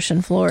 The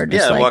ocean floor.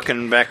 Just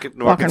walking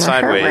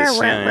sideways.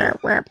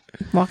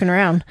 Walking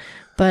around.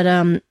 But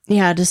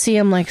to see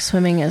them like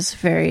swimming is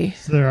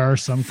there are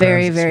some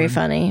very very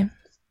funny.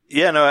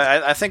 Yeah, no,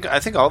 I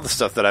think all the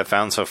stuff that I've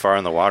found so far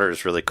in the water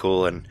is really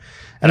cool. And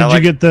did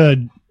you get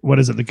the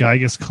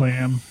Gygus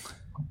clam?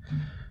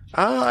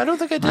 I don't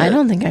think I did. I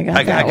don't think I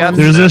got that one.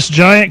 There's this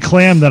giant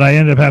clam that I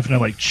ended up having to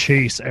like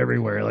chase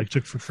everywhere. Like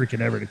took for freaking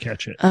ever to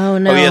catch it. Oh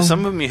no! Oh yeah, some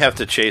of them you have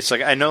to chase.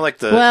 Like I know, like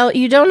the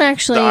you don't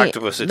actually. The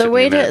octopus. The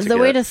way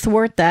to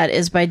thwart that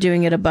is by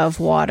doing it above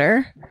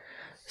water.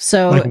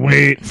 So Like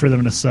wait for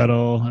them to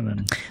settle and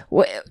then.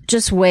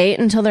 just wait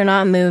until they're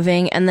not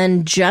moving, and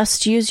then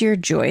just use your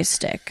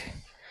joystick.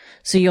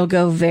 So you'll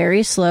go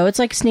very slow. It's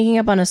like sneaking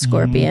up on a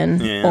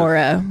scorpion or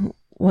a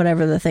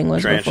whatever the thing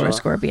was Tarantula. before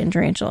scorpion,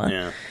 tarantula.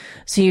 Yeah.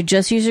 So you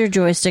just use your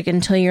joystick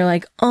until you're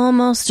like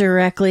almost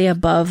directly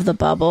above the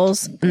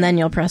bubbles, and then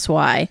you'll press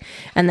Y,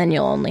 and then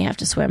you'll only have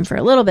to swim for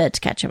a little bit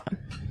to catch them up.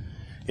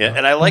 Yeah,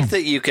 and I like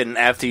that you can,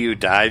 after you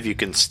dive, you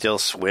can still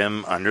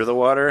swim under the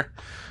water.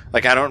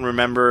 Like, I don't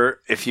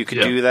remember if you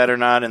could do that or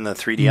not in the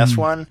 3DS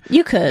one.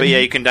 You could. But yeah,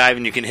 you can dive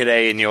and you can hit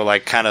A and you'll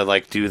like kind of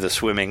like do the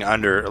swimming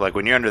under, like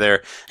when you're under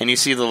there and you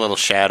see the little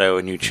shadow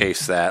and you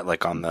chase that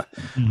like on the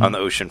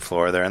ocean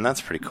floor there, and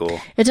that's pretty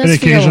cool. It It does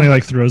occasionally feel,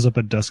 like throws up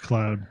a dust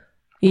cloud.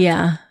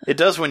 yeah. It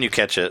does when you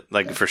catch it,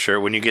 like for sure.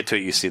 When you get to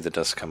it, you see the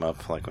dust come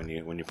up, like when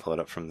you pull it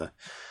up from the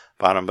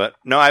bottom. But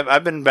no,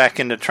 I've been back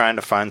into trying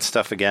to find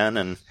stuff again,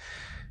 and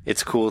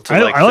it's cool to I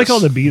like this- all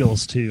the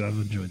beetles too. I've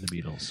enjoyed the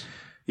beetles.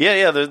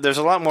 Yeah. There's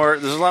a lot more.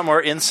 There's a lot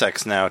more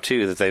insects now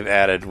too that they've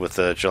added with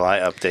the July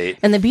update.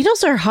 And the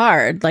beetles are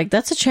hard. Like,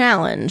 that's a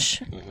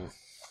challenge.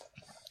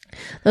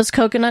 Those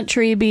coconut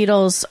tree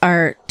beetles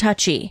are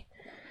touchy.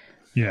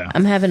 Yeah,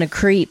 I'm having a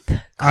creep.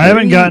 I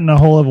haven't gotten a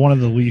hold of one of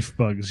the leaf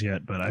bugs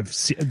yet, but I've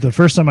seen the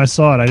first time I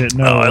saw it, I didn't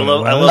know. Oh, I what it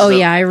love- I was. love Oh, the-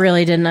 yeah, I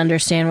really didn't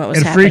understand what was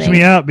It happening. freaked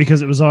me out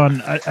because it was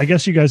on. I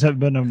guess you guys haven't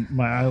been to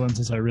my island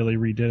since I really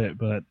redid it,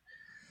 but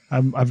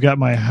I've got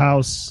my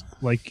house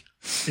like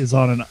is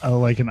on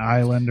an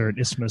island or an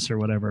isthmus or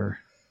whatever,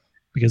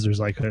 because there's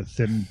like a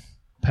thin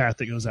path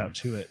that goes out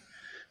to it.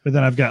 But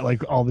then I've got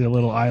like all the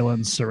little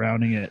islands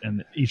surrounding it,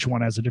 and each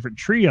one has a different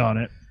tree on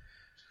it.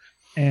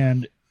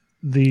 And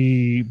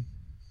the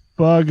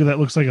bug that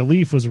looks like a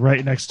leaf was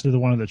right next to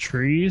one of the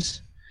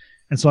trees.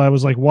 And so I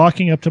was like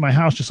walking up to my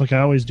house, just like I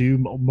always do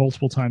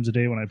multiple times a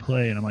day when I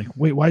play. And I'm like,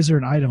 wait, why is there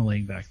an item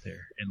laying back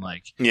there? And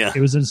like, Yeah. it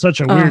was in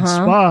such a weird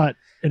spot,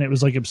 and it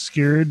was like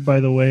obscured by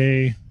the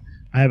way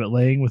I have it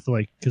laying with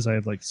like, because I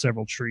have like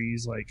several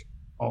trees like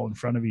all in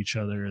front of each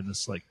other in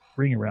this like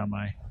ring around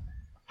my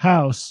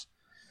house.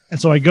 And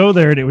so I go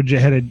there, and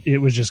it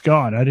was just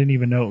gone. I didn't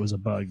even know it was a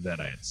bug that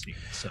I had seen.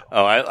 So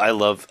Oh, I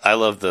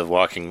love the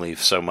walking leaf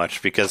so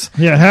much because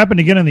yeah, it happened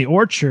again in the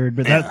orchard,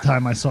 but that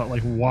time I saw it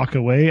like walk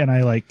away, and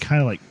I like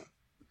kind of like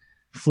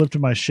flipped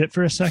my shit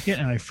for a second,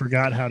 and I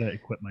forgot how to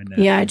equip my net.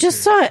 Yeah, I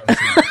just saw it.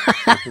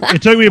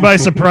 It took me by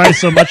surprise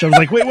so much. I was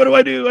like, wait, what do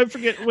I do? I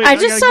forget. Wait, I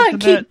just gotta saw get it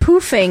the keep net.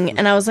 poofing,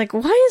 and I was like,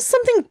 why is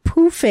something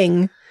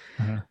poofing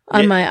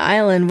on my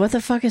island? What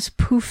the fuck is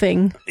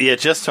poofing? yeah,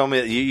 just told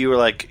me that you're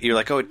like,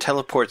 oh, it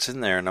teleports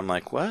in there, and I'm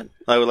like, what?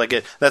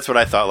 That's what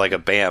I thought, like a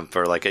BAMF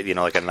or like a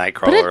like a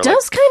Nightcrawler. But it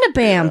does kind of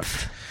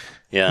bamf.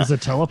 Yeah, Is it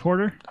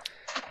teleporter?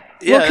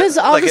 yeah. Well, because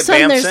all like of a it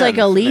sudden bamfs there's like in.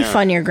 a leaf Yeah.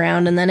 on your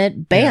ground, and then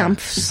it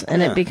bamfs,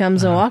 and it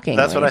becomes a walking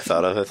That's what I leaf.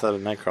 thought of. I thought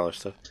of Nightcrawler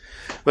stuff.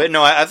 But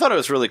no, I thought it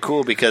was really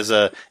cool because,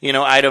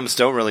 items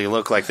don't really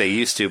look like they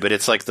used to, but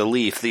it's like the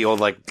leaf, the old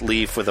like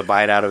leaf with a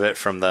bite out of it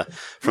from the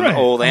Right.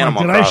 old I'm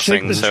like, Animal did I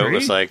shake Crossing. the So it tree?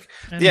 was like,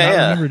 And yeah, not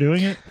yeah. remember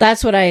doing it.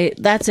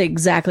 That's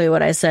exactly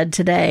what I said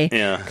today.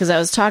 Yeah. Because I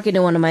was talking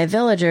to one of my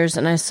villagers,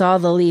 and I saw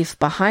the leaf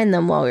behind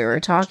them while we were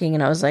talking,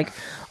 and I was like,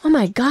 oh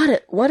my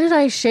God, what did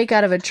I shake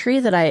out of a tree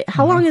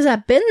how long has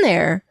that been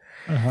there?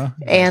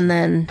 And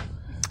then,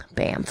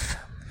 bamf.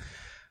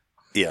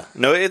 Yeah.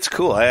 No, it's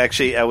cool. I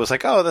was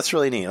like, oh, that's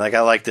really neat. Like, I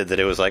liked it that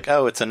it was like,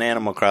 oh, it's an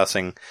Animal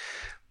Crossing,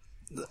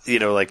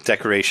 like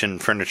decoration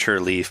furniture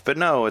leaf. But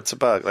no, it's a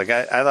bug. Like,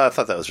 I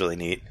thought that was really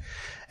neat.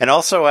 And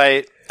also,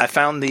 I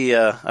found the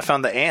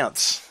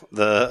ants,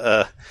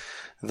 the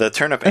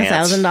turnip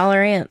ants.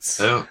 $1,000 ants.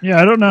 Yeah.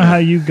 Yeah, I don't know how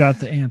you got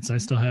the ants. I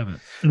still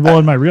haven't. Well,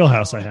 in my real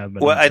house, I have.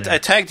 But Well, not I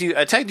tagged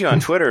you on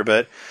Twitter,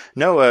 but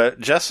no,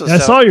 Jess was I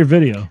saw your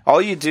video. all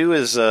you do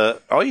is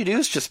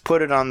just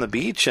put it on the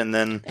beach and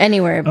then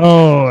Anywhere.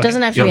 Oh,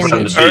 Doesn't have to You be put on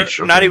it the on the beach. beach.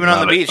 Or not even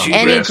on the beach. You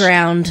Any grass.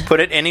 ground. put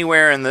it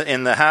anywhere in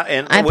the house.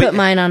 I put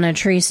mine on a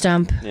tree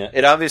stump. Yeah,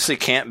 it obviously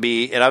can't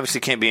be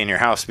in your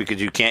house because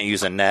you can't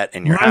use a net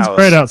in your mine's house.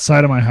 right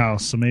outside of my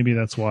house, so maybe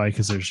that's why.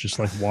 Because there's just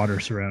like water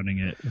surrounding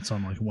it. It's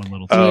on like one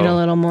little. Need a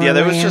little more Yeah,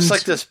 there was land. just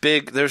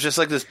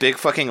like this big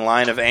fucking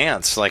line of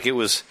ants. Like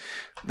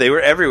they were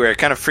everywhere. It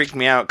kind of freaked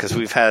me out because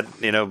we've had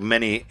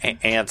many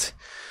ant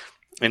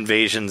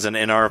invasions in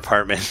our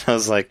apartment. I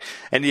was like,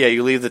 and yeah,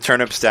 you leave the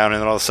turnips down,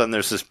 and then all of a sudden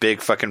there's this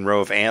big fucking row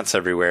of ants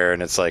everywhere,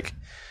 and it's like,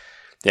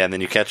 yeah, and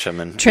then you catch them.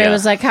 And Trey yeah,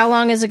 was like, how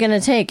long is it going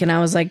to take? And I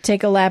was like,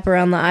 take a lap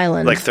around the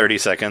island. like 30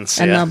 seconds,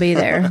 and yeah. they'll be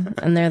there.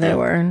 And there they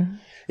were.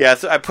 Yeah,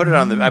 I put it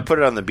on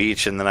the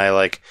beach, and then I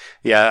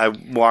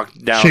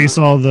walked down. Chase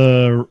all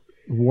the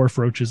wharf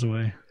roaches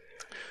away.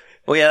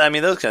 Well, yeah, I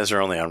mean those guys are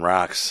only on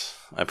rocks.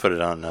 I put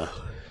it on. I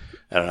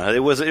don't know. It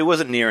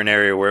wasn't near an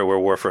area where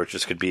wharf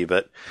roaches could be,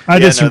 but I yeah,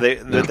 just no, they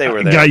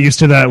were there. got used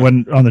to that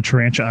when on the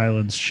Tarantula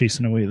Islands,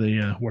 chasing away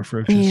the wharf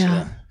roaches.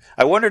 Yeah.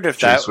 I wondered if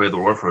that. Chase away the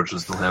wharf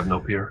roaches, they'll have no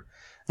pier.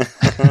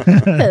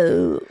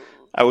 Oh.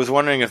 I was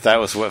wondering if that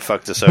was what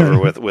fucked us over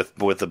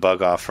with the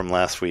bug off from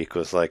last week.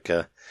 Was like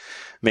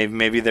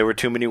maybe there were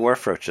too many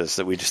wharf roaches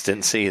that we just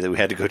didn't see that we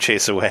had to go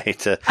chase away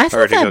to. I or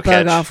thought to go that bug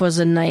catch. off was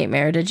a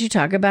nightmare. Did you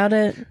talk about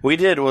it? We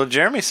did. Well,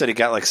 Jeremy said he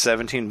got like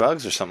 17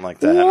 bugs or something like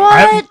that.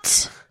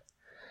 What?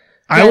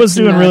 I was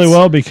That's doing really nuts.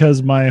 well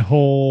because my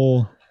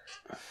whole,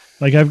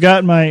 like, I've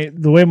got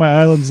the way my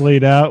island's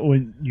laid out.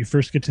 When you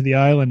first get to the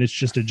island, it's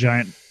just a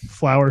giant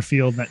flower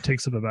field, and that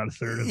takes up about a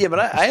third of. Yeah, but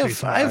the I have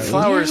space on the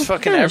flowers island.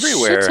 fucking Got a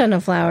everywhere. Shit ton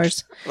of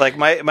flowers. Like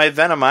my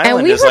Venom And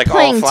Island we is were like all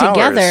playing flowers.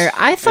 together.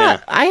 I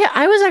thought Yeah.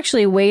 I was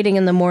actually waiting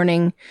in the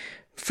morning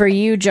for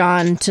you,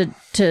 John,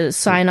 to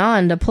sign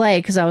on to play,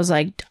 because I was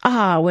like,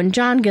 when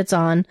John gets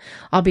on,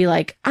 I'll be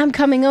like, I'm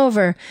coming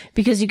over,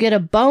 because you get a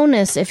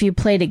bonus if you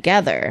play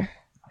together.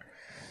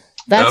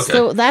 That's Okay.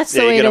 the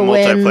Yeah, you way get a to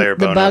win multiplayer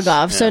the bonus. bug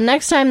off. So Yeah.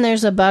 next time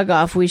there's a bug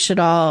off, we should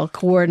all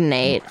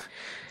coordinate.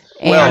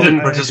 Well, I And, didn't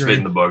I participate agree.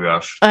 in the bug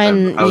off.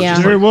 and I was yeah,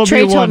 just There like, will be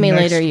Trey told one me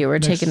next- later you were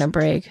next- taking a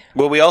break.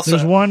 Well, we also.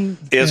 There's one.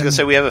 I was in gonna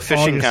say we have a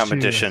fishing August, too, I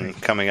competition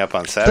think. coming up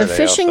on Saturday. The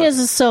fishing also. is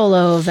a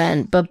solo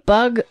event, but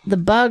the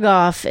bug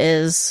off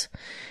is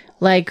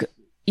like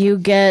you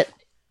get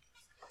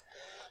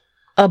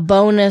a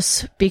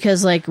bonus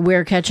because like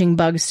we're catching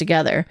bugs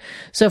together.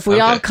 So if we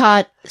all Okay.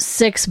 caught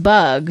 6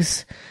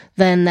 bugs,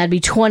 then that'd be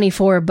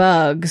 24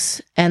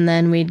 bugs, and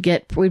then we'd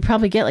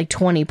probably get like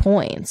 20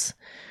 points.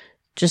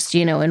 Just,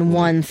 in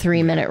one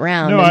 3-minute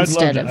round No, I'd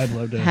instead love to- of I'd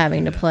love to-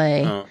 having to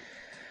play Oh.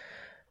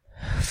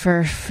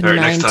 for Alright,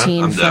 next time,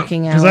 19 I'm down.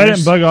 fucking hours. Because I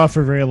didn't bug off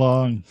for very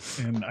long,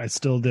 and I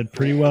still did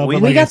pretty well. We-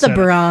 but we like got I the said,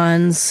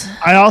 bronze.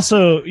 I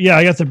also,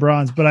 I got the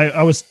bronze, but I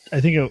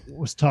think I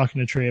was talking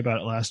to Trey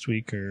about it last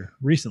week or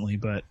recently,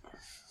 but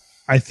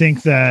I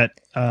think that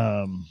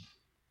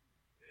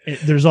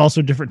there's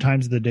also different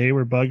times of the day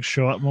where bugs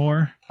show up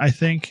more, I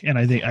think, and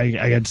I think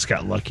I just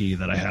got lucky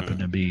that I happened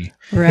to be.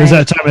 Right. It was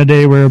that time of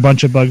day where a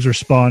bunch of bugs were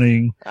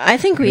spawning. I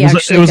think we It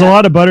actually was a got-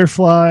 lot of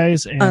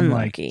butterflies and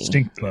unlucky. like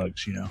stink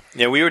bugs,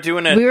 Yeah, we were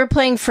doing it. We were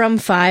playing from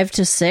 5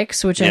 to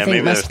 6, which Yeah, I think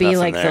maybe must there's be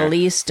like nothing the there.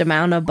 least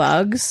amount of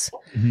bugs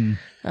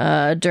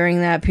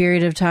during that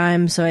period of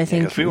time. So I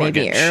think 'cause we weren't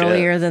maybe getting shit.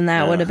 earlier than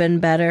that Yeah. would have been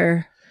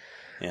better.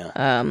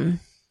 Yeah.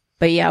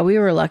 But yeah, we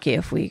were lucky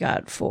if we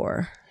got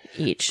 4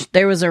 each.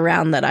 There was a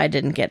round that I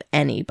didn't get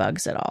any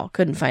bugs at all.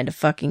 Couldn't find a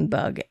fucking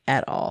bug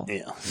at all.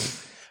 Yeah.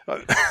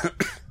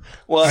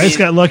 Well, I just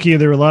got lucky.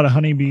 There were a lot of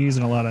honeybees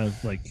and a lot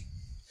of like,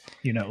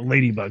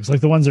 ladybugs,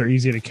 like the ones that are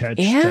easy to catch.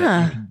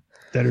 Yeah.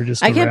 that are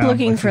just. I kept around,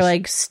 looking for these-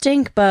 like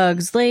stink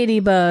bugs,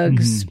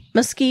 ladybugs,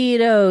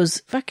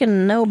 mosquitoes.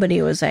 Fucking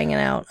nobody was hanging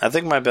out. I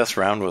think my best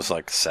round was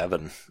like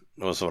 7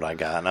 was what I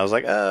got, and I was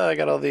like, I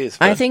got all these.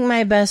 I but- think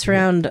my best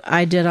round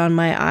I did on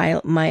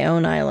my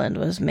own island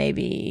was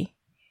maybe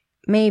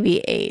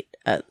 8.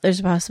 There's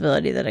a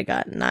possibility that I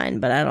got 9,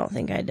 but I don't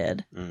think I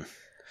did.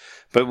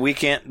 But we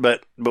can't.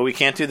 But we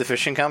can't do the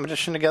fishing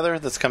competition together.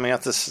 That's coming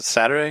out this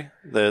Saturday.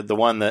 The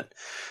one that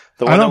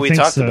I don't we think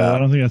talked so. I about.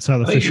 don't think that's how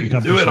the I think fishing you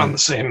can do competition. it on the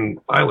same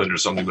island or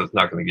something, but it's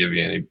not going to give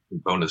you any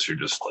bonus. You're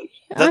just like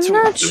That's I'm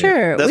what not I'm doing.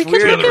 sure. That's We can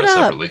weird. look together it up.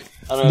 separately.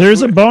 I don't know,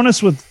 There's a it's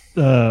bonus with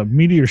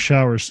meteor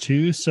showers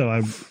too, so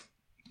I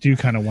do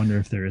kind of wonder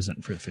if there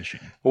isn't for fishing.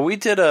 Well, we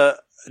did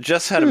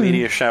just had a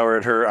meteor shower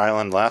at her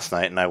island last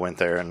night, and I went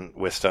there and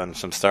wished on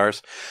some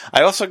stars.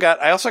 I also got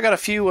a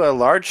few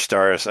large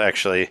stars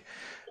actually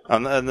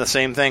on the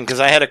same thing because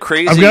I had a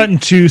crazy. I've gotten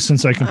 2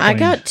 since I complained. I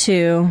got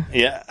 2.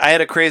 Yeah, I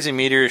had a crazy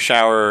meteor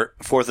shower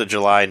 4th of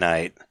July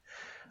night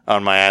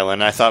on my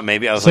island. I thought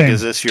maybe I was like, Same.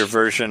 "Is this your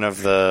version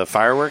of the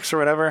fireworks or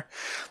whatever?"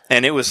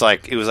 And it was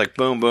like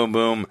boom, boom,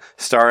 boom,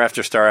 star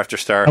after star after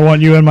star. I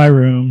want you in my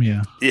room.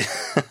 Yeah. Yeah.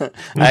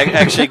 I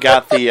actually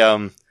got the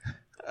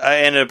I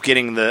ended up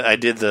getting I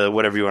did the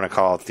whatever you want to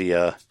call it,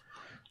 the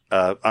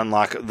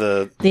unlock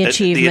the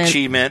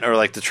achievement or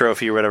like the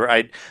trophy or whatever.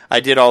 I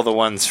did all the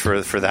ones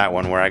for that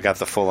one where I got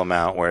the full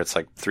amount where it's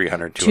like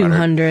 300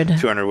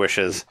 200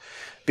 wishes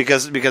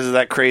because of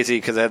that crazy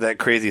because I had that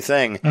crazy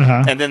thing.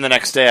 Uh-huh. And then the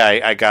next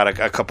day I got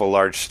a couple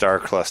large star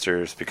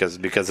clusters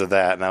because of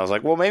that, and I was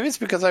like, well, maybe it's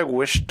because I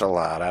wished a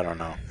lot. I don't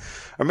know.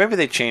 Or maybe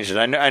they changed it.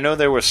 I know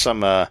there was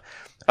some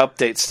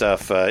update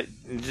stuff.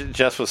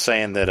 Jess was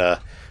saying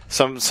that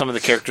some of the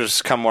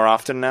characters come more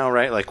often now,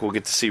 right? Like we'll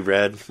get to see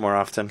Red more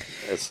often.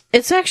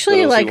 It's actually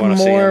those who like wanna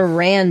see more him.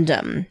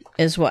 random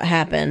is what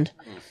happened.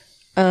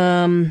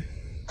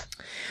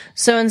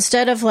 So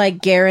instead of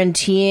like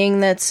guaranteeing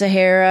that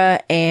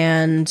Sahara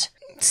and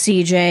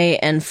CJ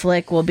and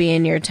Flick will be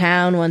in your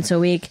town once a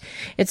week,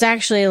 it's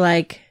actually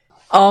like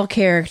all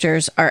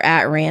characters are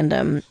at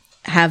random,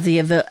 have the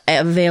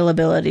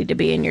availability to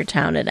be in your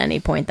town at any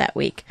point that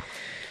week.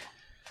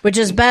 Which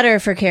is better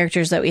for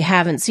characters that we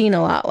haven't seen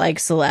a lot, like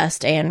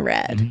Celeste and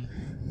Red.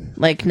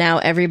 Like, now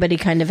everybody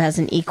kind of has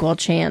an equal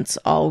chance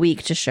all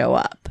week to show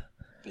up.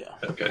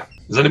 Okay.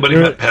 Has anybody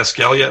met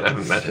Pascal yet? I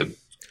haven't met him.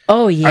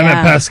 Oh, yeah. I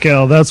met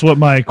Pascal. That's what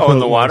my quote in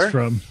the water? was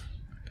from.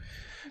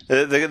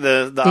 The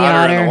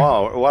otter in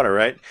the water,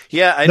 right?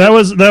 Yeah, That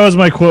was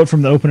my quote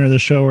from the opener of the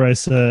show where I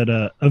said,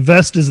 a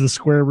vest is the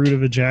square root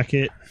of a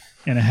jacket,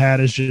 and a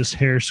hat is just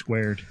hair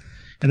squared.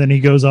 And then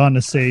he goes on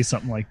to say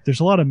something like, there's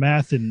a lot of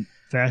math in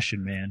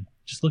fashion, man.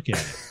 Just look at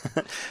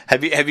it.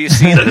 Have you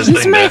seen That is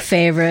He's thing my that-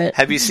 favorite.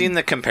 Have you seen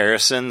the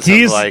comparisons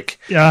He's- of like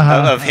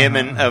Uh-huh, of him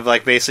and of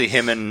like basically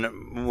him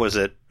and was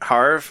it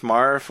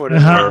Marv? What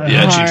is Uh-huh. Or,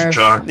 yeah, Cheech Harv. and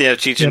Chong. it? Yeah,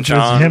 Cheech Yeah, and but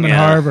it's Chong. him and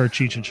yeah. Harv or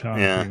Cheech and Chong,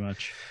 Yeah. pretty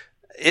much.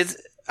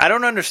 I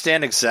don't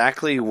understand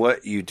exactly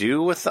what you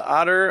do with the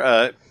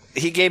otter.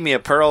 He gave me a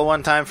pearl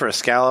one time for a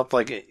scallop.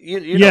 Like you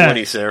know Yeah. what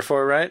he's there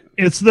for, right?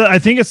 I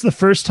think it's the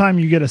first time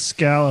you get a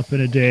scallop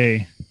in a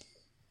day.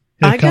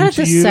 I got come it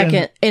to the you second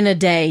and- in a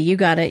day. You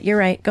got it. You're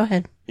right. Go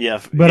ahead.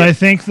 Yeah, But yeah. I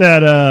think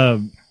that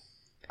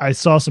I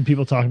saw some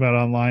people talk about it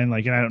online,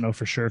 like, and I don't know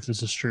for sure if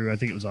this is true. I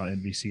think it was on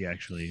NBC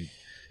actually,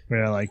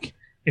 where like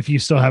if you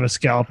still have a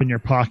scallop in your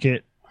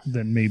pocket,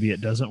 then maybe it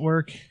doesn't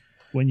work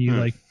when you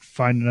like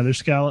find another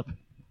scallop.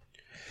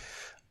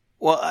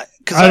 Well,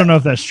 I don't know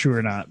if that's true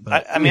or not,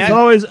 but I mean, it's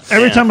always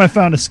every time I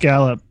found a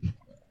scallop,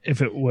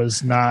 if it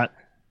was not,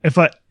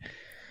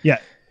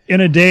 in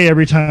a day,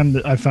 every time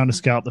that I found a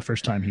scallop, the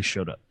first time he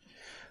showed up.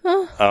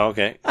 Oh,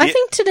 okay. I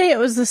think today it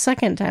was the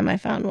second time I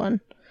found one.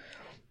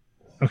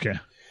 Okay,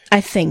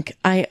 I think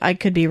I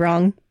could be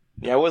wrong,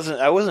 Yeah,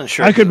 I wasn't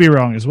sure. I could be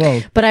wrong as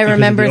well. but I because of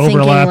remember the thinking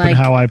overlap like in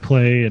how I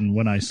play and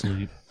when I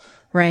sleep.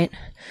 right,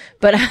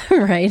 but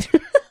right,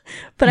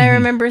 but I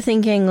remember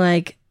thinking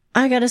like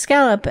I got a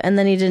scallop, and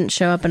then he didn't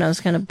show up, and I was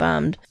kind of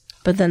bummed.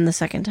 But then the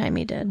second time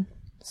he did,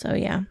 so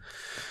yeah.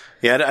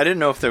 Yeah, I didn't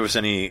know if there was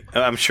any.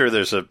 I'm sure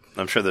there's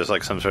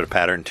like some sort of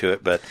pattern to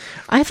it, but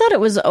I thought it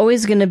was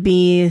always going to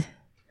be.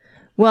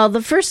 Well,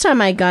 the first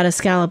time I got a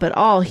scallop at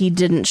all, he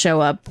didn't show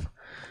up,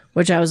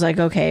 which I was like,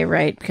 okay,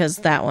 right, because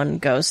that one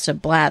goes to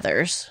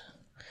Blathers.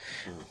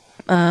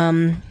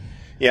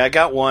 yeah, I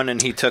got one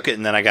and he took it,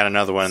 and then I got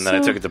another one, and then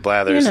I So, took it to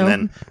Blathers, you know.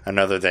 and then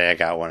another day I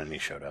got one and he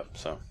showed up.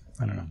 So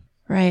I don't know.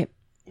 Right.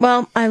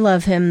 Well, I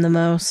love him the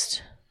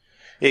most.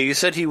 yeah, you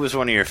said he was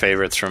one of your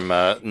favorites from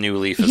New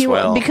Leaf as He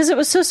well. because it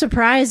was so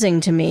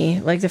surprising to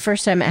me. Like the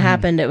first time it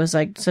happened, it was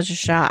like such a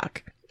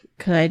shock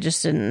because I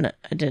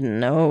didn't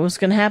know it was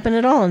going to happen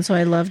at all, and so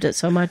I loved it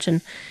so much,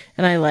 and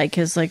I like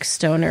his like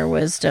stoner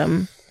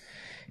wisdom,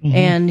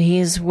 and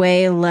he's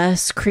way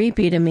less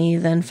creepy to me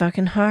than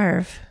fucking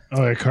Harv.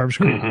 Oh, yeah, Carv's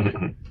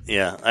creepy.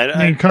 yeah, I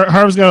mean,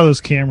 Harv's got all those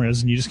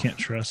cameras, and you just can't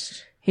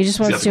trust He just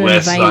wants got to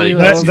West invite Side. you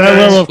that over.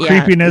 level of Yeah,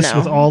 creepiness no.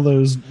 with all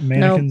those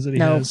mannequins that he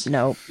nope, has.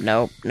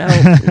 Nope.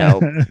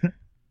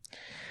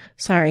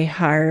 Sorry,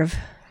 Harv.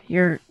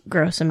 You're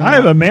grossing me I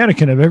have out. a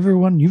mannequin of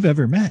everyone you've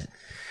ever met.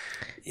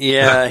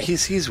 yeah,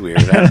 he's weird.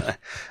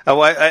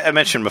 I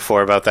mentioned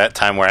before about that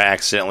time where I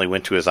accidentally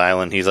went to his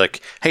island. He's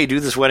like, "Hey, do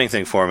this wedding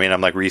thing for me," and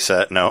I'm like,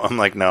 "Reset." No, I'm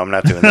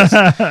not doing this.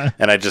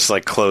 And I just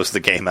like closed the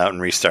game out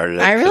and restarted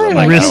it. I 'cause really I'm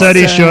like like, it. "Oh,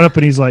 Rossetti so- showed up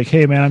and he's like,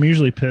 "Hey man, I'm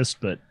usually pissed,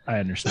 but I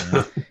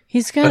understand."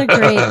 He's got a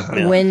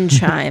great wind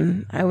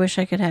chime. I wish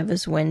I could have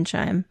his wind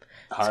chime.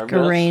 Harv Like a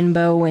does?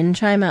 rainbow wind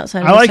chime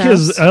outside of I like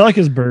house. I like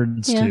his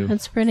birds Yeah, too.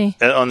 it's pretty.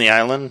 On the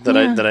island that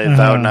Yeah. I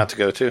vowed not to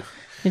go to.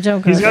 You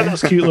don't go He's got there.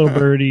 those cute little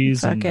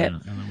birdies Fuck and, it.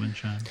 and the wind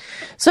chime.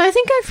 So I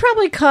think I've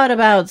probably caught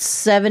about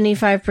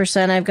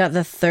 75%. I've got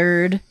the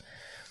third,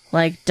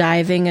 like,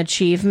 diving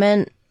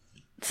achievement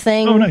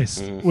thing. Oh, nice.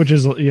 Which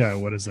is what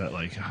is that,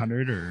 like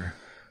 100 or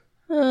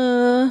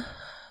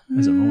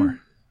is it more?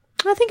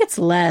 I think it's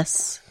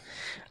less.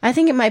 I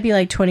think it might be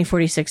like 20,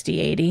 40, 60,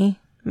 80.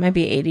 It might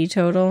be 80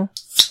 total.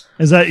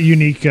 Is that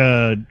unique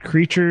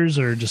creatures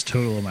or just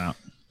total amount?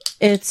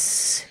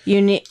 It's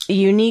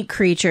unique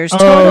creatures. Oh,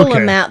 Total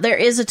okay. amount. There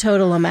is a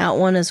total amount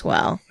one as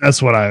well.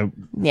 That's what I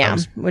Yeah,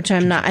 which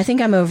I'm not. I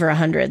think I'm over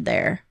 100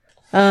 there.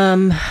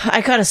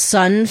 I caught a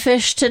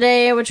sunfish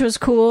today, which was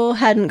cool.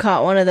 Hadn't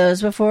caught one of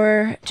those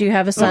before. Do you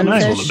have a Oh,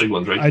 nice. sunfish? One of the big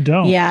ones, right? I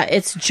don't. Yeah,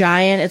 it's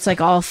giant. It's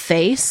like all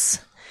face,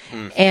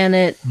 and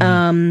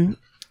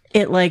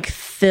it like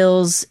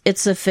fills.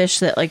 It's a fish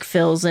that like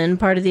fills in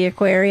part of the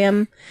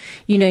aquarium.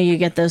 You know, you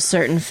get those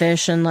certain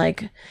fish, and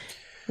like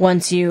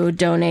once you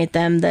donate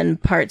them, then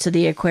parts of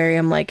the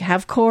aquarium like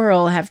have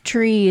coral, have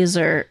trees,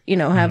 or you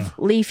know have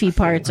leafy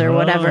parts or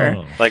whatever.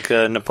 Oh. Like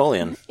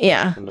Napoleon.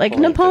 Yeah, like Napoleon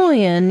fish.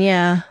 Napoleon.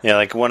 Yeah. Yeah,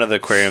 like one of the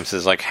aquariums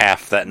is like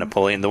half that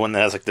Napoleon. The one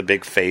that has like the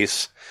big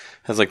face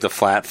has like the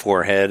flat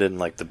forehead and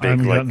like the I big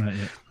haven't like gotten that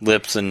yet.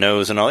 lips and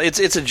nose and all. It's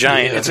a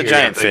giant Yeah, it's a I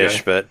giant think I got that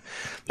fish. But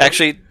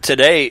actually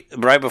today,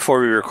 right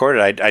before we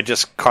recorded, I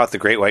just caught the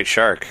great white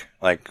shark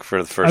like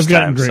for the first I've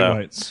gotten time. great So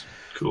whites.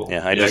 Cool.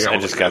 yeah, I just one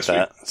got last week.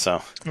 that. So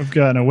I've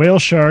gotten a whale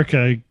shark.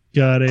 I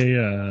got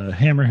a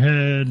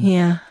hammerhead.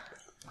 Yeah.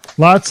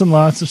 Lots and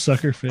lots of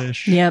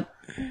suckerfish. Yep.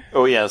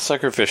 oh yeah,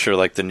 suckerfish are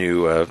like the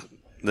new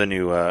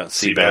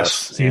sea bass.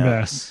 Sea Yeah.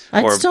 bass.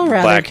 I'd Or still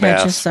rather black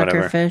catch bass, a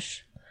whatever.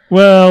 suckerfish.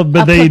 Well,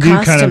 but they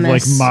do kind of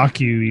like Apocostomous. mock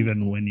you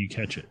even when you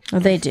catch it.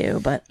 Well, they do,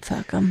 but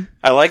fuck them.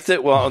 I like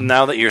that. Well,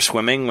 now that you're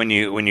swimming, when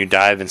you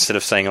dive, instead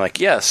of saying like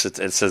yes,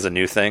 it says a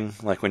new thing.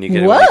 Like when you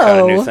get when you caught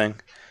a new Whoa. thing.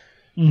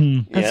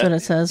 That's Yeah. what it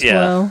says. Yeah,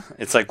 Whoa.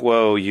 it's like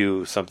whoa,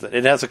 you something.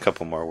 It has a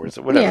couple more words,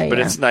 or whatever. Yeah, but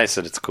yeah. it's nice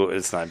that it's cool.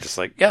 It's not just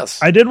like yes.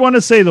 I did want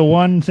to say the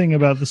one thing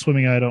about the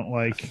swimming I don't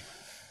like.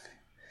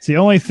 It's the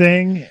only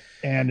thing,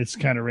 and it's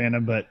kind of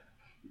random, but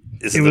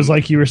Is it was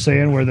like you were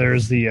saying where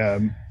there's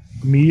the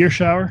meteor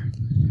shower.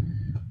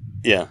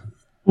 Yeah.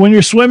 when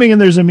you're swimming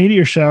and there's a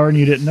meteor shower and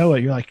you didn't know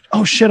it, you're like,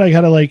 oh shit, I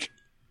gotta like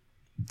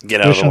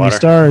Get out of wish the on the water.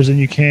 stars, and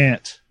you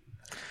can't.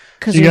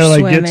 Because So you you're gotta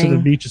like swimming. get to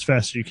the beach as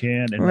fast as you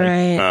can. And, like,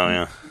 Right.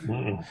 Oh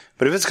yeah.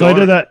 But if it's so I going,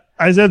 did that.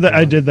 I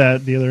did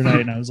that the other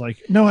night, and I was like,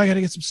 no, I got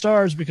to get some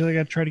stars because I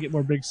got to try to get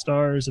more big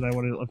stars, and I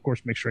want to, of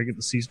course, make sure I get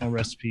the seasonal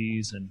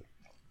recipes and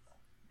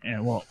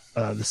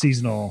the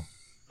seasonal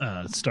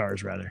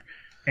stars rather.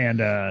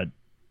 And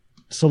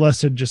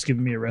Celeste had just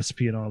given me a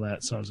recipe and all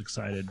that, so I was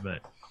excited. But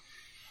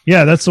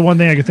yeah, that's the one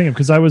thing I could think of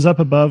because I was up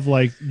above,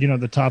 like, you know,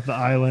 the top of the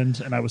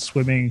island, and I was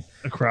swimming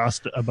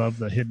across above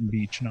the hidden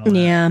beach and all that.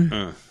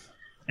 Yeah.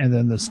 And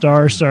then the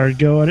stars started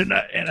going, and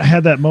I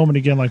had that moment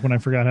again, like when I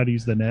forgot how to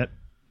use the net.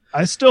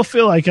 I still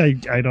feel like I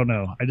don't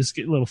know. I just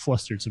get a little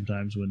flustered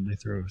sometimes when they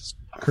throw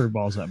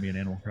curveballs at me in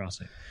Animal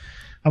Crossing.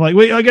 I'm like,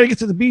 wait, I gotta get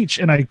to the beach,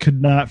 and I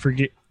could not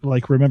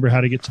remember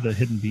how to get to the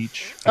hidden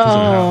beach. because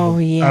of how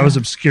yeah. I was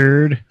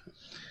obscured,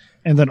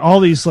 and then all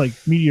these like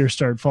meteors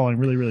started falling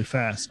really, really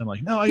fast. And I'm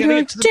like, no, I gotta You're get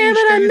like, to the damn beach.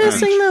 it, gotta I'm get to the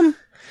missing beach." them.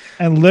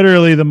 And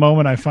literally, the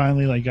moment I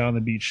finally like got on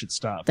the beach, it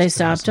stopped. They And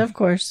I was stopped, like, of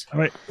course. all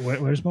right,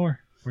 where's more?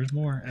 Where's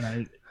more?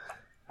 And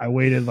I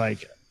waited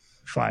like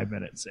 5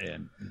 minutes,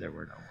 and there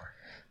were no more.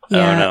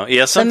 Yeah. Oh no.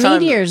 Yeah. The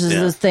Sometimes meteors is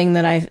the thing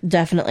that I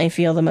definitely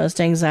feel the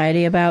most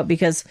anxiety about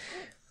because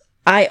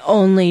I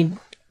only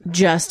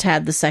just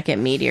had the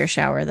second meteor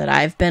shower that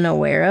I've been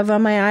aware of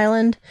on my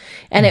island.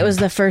 And it was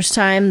the first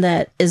time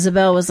that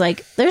Isabel was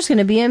like, there's going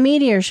to be a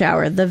meteor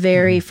shower. The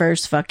very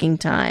first fucking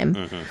time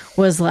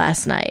was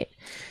last night.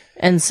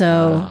 And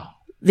so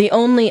the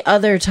only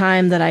other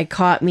time that I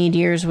caught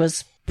meteors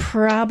was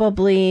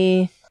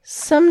probably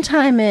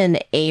sometime in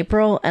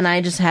April, and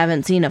I just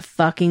haven't seen a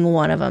fucking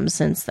one of them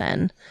since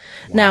then.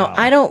 Now,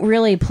 I don't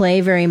really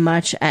play very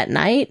much at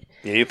night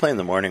Yeah, you play in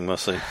the morning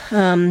mostly.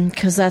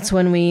 because that's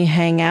when we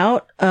hang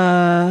out.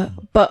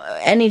 But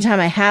anytime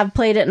I have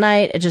played at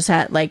night, it just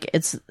had like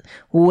it's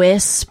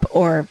Wisp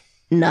or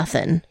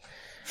nothing.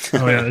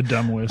 Oh yeah, the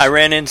dumb wisp. I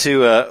ran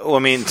into.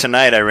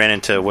 Tonight I ran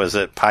into. Was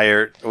it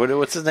Pirate?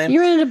 What's his name?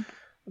 You're into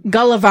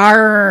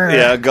Gulliver.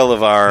 Yeah,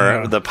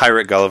 Gullivar, Yeah. the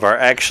pirate Gullivar.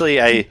 Actually,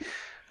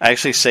 I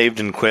saved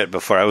and quit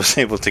before I was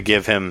able to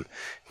give him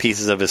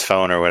pieces of his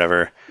phone or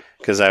whatever.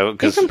 You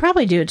can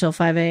probably do it till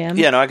 5 a.m.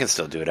 Yeah, no, I can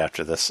still do it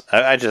after this.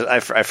 I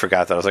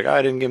forgot that. I was like, oh,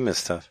 I didn't give him his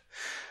stuff.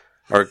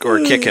 Or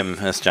kick him,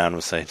 as John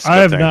would say. Just go I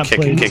up have there and not kick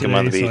played kick him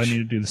on the today, beach. so I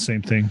need to do the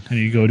same thing. I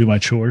need to go do my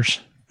chores.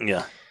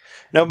 Yeah.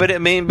 No, but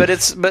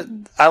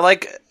I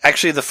like,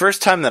 actually, the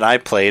first time that I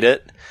played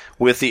it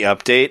with the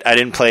update, I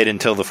didn't play it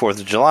until the 4th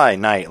of July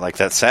night, like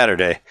that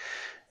Saturday.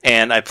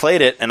 And I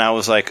played it, and I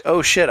was like,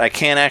 oh shit, I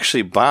can't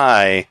actually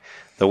buy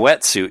the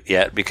wetsuit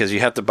yet because you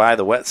have to buy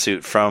the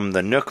wetsuit from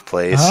the Nook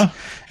place. Uh-huh.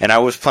 And I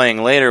was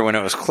playing later when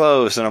it was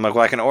closed, and I'm like,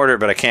 well, I can order it,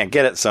 but I can't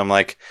get it. So I'm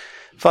like,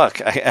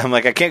 fuck. I'm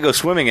like, I can't go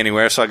swimming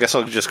anywhere, so I guess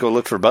I'll just go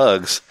look for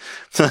bugs.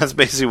 So that's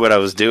basically what I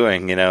was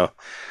doing, you know.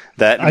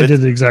 I did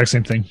the exact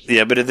same thing.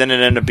 Yeah, but then it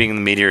ended up being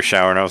the meteor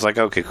shower, and I was like,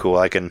 okay, cool,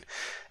 I can.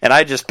 And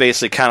I just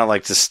basically kind of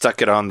like just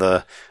stuck it on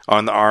the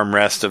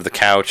armrest of the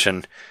couch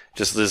and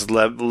just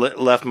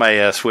left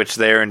my Switch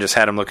there and just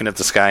had him looking at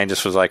the sky and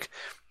just was like,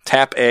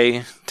 tap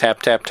A,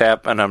 tap, tap,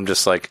 tap, and I'm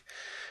just like,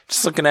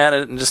 just looking at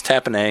it and just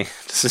tapping A,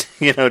 just,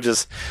 you know,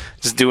 just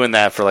doing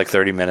that for like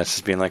 30 minutes,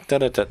 just being like, da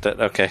da da da.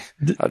 Okay,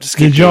 I'll just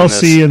keep Did y'all doing this.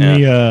 see in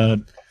Yeah.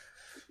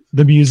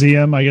 the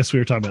museum? I guess we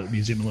were talking about the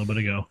museum a little bit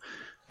ago,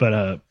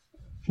 but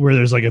where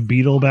there's like a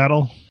beetle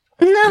battle.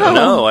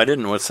 No, I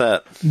didn't. What's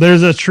that?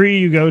 There's a tree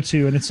you go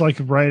to, and it's like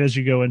right as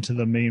you go into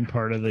the main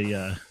part of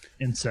the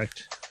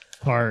insect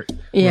part.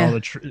 where Yeah. all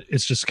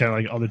it's just kind of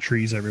like all the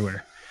trees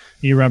everywhere.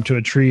 You run up to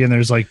a tree, and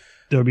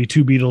there'll be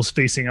two beetles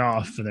facing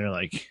off, and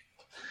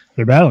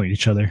they're battling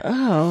each other.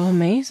 Oh,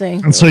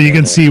 amazing. And so you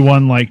can see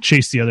one like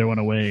chase the other one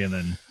away, and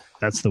then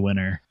that's the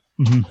winner.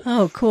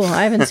 Oh, cool.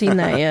 I haven't seen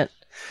that yet.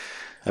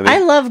 I mean, I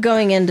love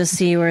going in to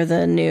see where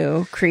the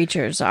new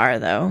creatures are,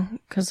 though,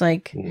 because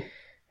like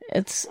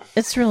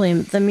it's really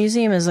the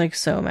museum is like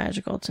so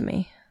magical to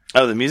me.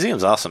 oh, the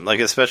museum's awesome. Like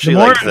especially The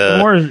more, like the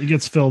more it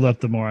gets filled up,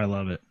 the more I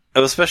love it.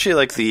 Oh, especially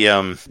like the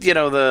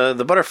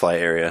the butterfly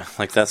area,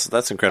 like that's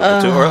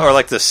incredible too. Or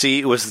like the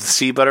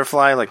sea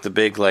butterfly, like the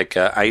big like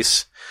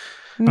ice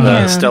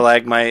Yeah.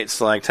 stalagmite,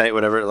 stalactite,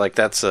 whatever. Like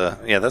that's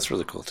that's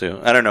really cool too.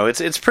 I don't know,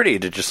 it's pretty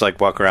to just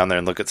like walk around there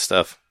and look at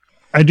stuff.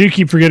 I do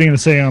keep forgetting to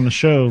say on the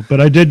show,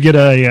 but I did get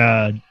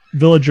a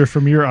villager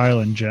from your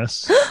island,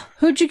 Jess,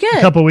 Who'd you a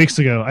get? couple weeks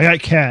ago. I got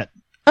Cat.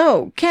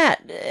 Oh,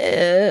 cat.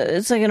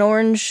 It's like an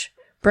orange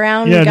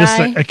brown Yeah,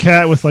 guy. just a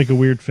cat with like a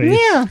weird face.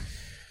 Yeah.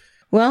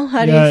 Well,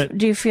 how Yeah.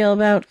 do you feel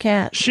about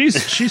cat? She's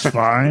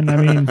fine. I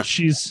mean,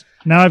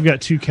 now I've got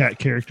two cat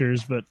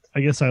characters, but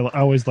I guess I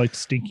always liked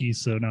Stinky,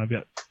 so now I've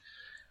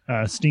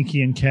got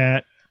Stinky and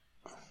Cat.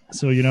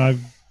 So I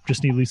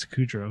just need Lisa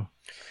Kudrow.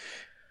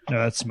 No,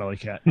 that's Smelly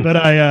Cat.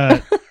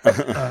 But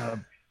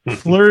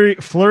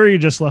Flurry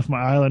just left my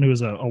island, who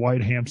was a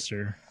white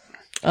hamster.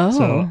 Oh,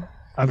 So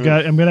I'm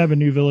gonna have a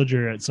new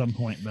villager at some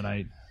point, but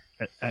I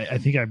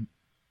think I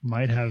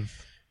might have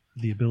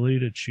the ability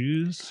to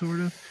choose, sort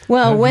of.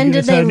 Well, when you did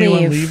guys they had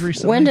anyone leave?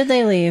 recently? When did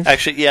they leave?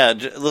 Actually, yeah.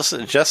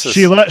 Listen, Justice.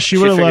 She would have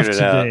figured left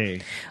it out.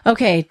 today.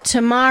 Okay,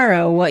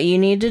 tomorrow, what you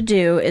need to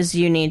do is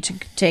you need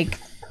to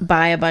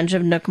buy a bunch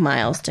of Nook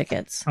Miles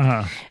tickets.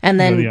 Uh-huh. And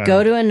then Go to the go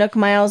island. to a Nook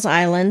Miles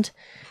island.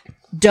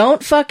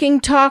 Don't fucking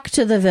talk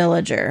to the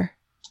villager.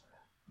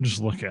 Just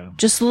look at them.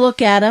 Just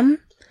look at them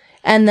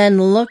and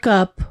then look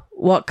up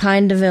what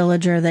kind of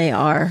villager they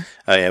are.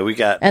 Oh yeah, we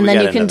got. And we then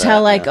got you can into tell,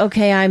 that, like, yeah.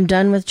 okay, I'm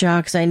done with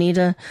jocks. I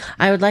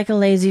would like a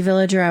lazy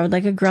villager. I would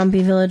like a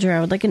grumpy villager. I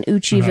would like an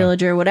Uchi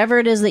villager. Whatever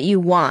it is that you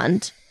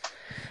want.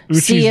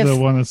 See Uchi's if- the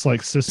one that's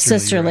like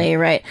Sisterly,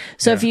 right?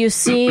 So if you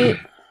see,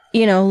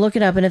 look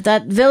it up. And if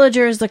that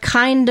villager is the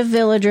kind of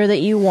villager that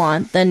you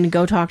want, then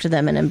go talk to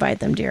them and invite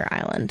them to your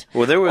island.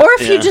 Well, there was, Or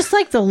if you just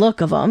like the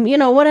look of them,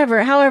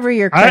 however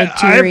your right?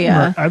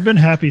 criteria. I've been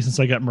happy since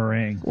I got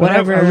Meringue. But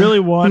Whatever. I really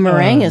want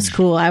Meringue is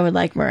cool. I would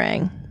like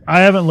Meringue.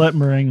 I haven't let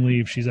Meringue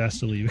leave. She's asked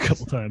to leave a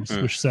couple times,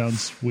 which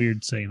sounds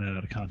weird saying that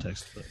out of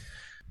context. But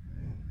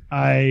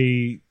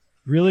I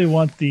really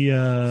want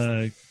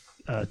the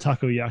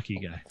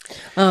takoyaki guy.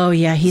 Oh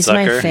yeah, he's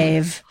my Zucker?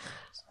 fave.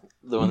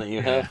 the one that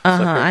you have.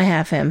 I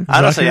have him.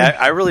 Honestly, Zucker?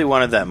 I really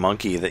wanted that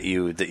monkey that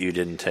you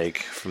didn't take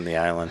from the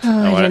island. Oh,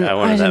 I wanted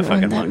I that didn't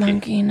fucking want that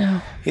monkey.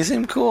 No, He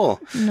seemed cool.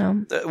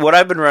 no. What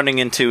I've been running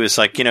into is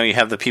like, you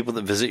have the people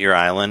that visit your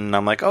island, and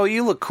I'm like, oh,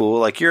 you look cool.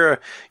 Like you're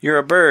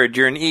a bird,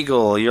 you're an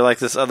eagle, you're like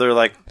this other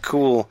like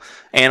cool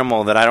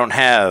animal that I don't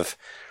have.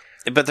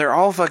 But they're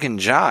all fucking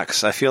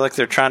jocks. I feel like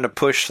they're trying to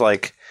push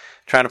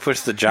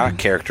the jock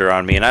character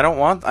on me, and I don't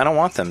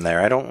want them there.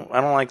 I don't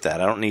like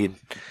that. I don't need.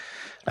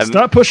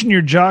 Stop pushing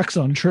your jocks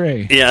on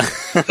Trey. Yeah.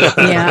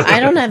 Yeah, I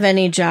don't have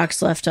any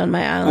jocks left on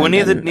my island. Well,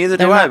 neither and do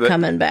they're I, not but-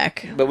 coming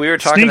back. But we were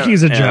talking.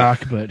 Stinky's a yeah.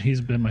 jock, but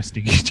he's been my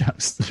stinky jock.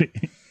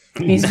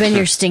 He's been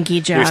your stinky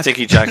jock Your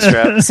stinky jock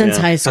strap since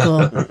high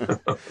school.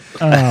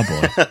 Oh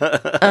boy,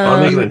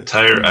 I'll make an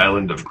entire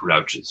island of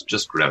grouches,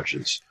 just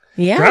grouches.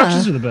 Yeah,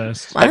 grouches are the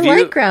best. I Have like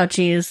you-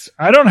 grouchies.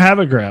 I don't have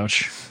a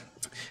grouch.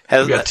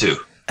 Has, We got two.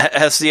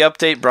 has the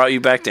update brought you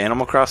back to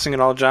Animal Crossing at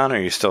all, John? Or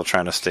are you still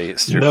trying to steer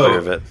clear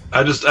of it?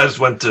 I just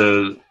went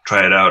to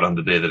try it out on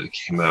the day that it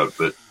came out,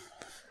 but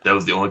that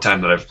was the only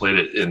time that I've played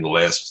it in the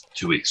last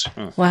 2 weeks.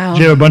 Wow.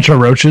 Do you have a bunch of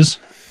roaches?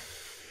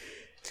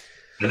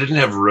 I didn't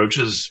have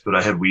roaches, but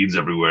I had weeds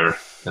everywhere,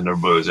 and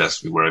everybody was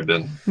asking me where I've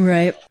been.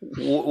 Right.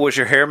 Was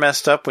your hair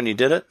messed up when you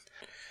did it?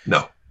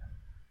 No,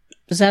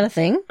 Is that a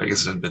thing? I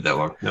guess it hadn't been that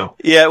long. No,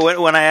 Yeah,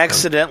 when I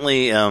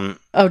accidentally Oh,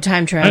 time I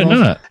didn't travel. know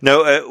that.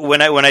 no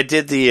when I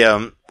did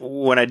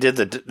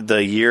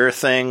the year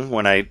thing,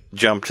 when I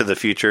jumped to the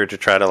future to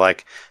try to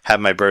like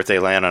have my birthday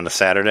land on a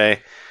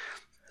Saturday.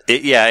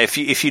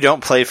 If you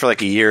don't play for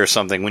like a year or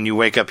something, when you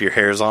wake up, your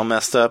hair's all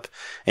messed up,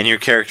 and your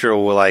character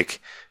will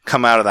like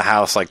come out of the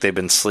house like they've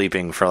been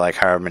sleeping for like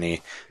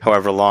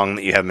however long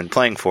that you have been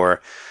playing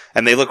for,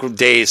 and they look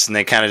dazed, and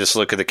they kind of just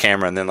look at the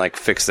camera and then like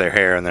fix their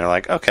hair, and they're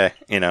like, okay,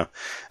 and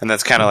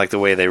that's kind of like the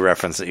way they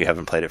reference that you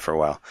haven't played it for a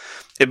while.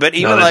 But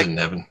even no, that like didn't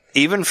happen.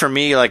 even for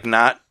me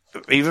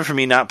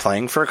not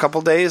playing for a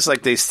couple days,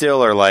 like they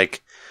still are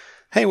like,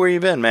 hey, where you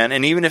been, man?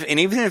 And even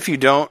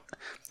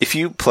if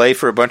you play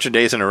for a bunch of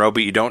days in a row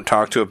but you don't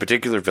talk to a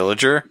particular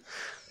villager,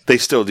 they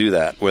still do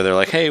that, where they're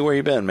like, hey, where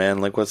you been, man?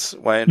 Like, what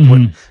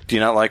do you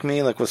not like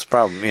me? Like, what's the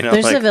problem?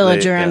 There's like, a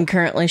villager yeah. I'm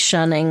currently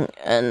shunning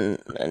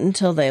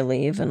until they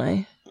leave,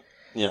 and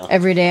Yeah.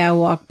 every day I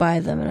walk by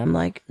them and I'm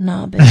like,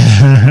 nah,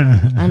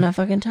 bitch, I'm not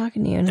fucking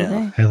talking to you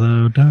today.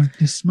 Hello,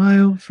 darkness, my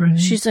old friend.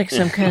 She's like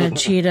some kind of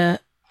cheetah.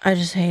 I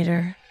just hate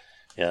her.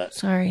 Yeah.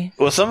 Sorry.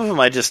 Well, some of them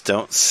I just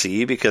don't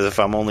see, because if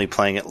I'm only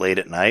playing it late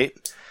at night,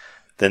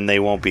 then they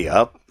won't be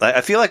up. I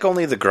feel like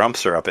only the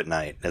grumps are up at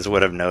night, is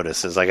what I've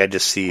noticed. Is like I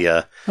just see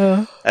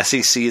I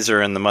see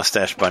Caesar and the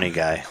mustache bunny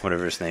guy,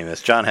 whatever his name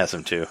is. John has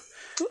him too.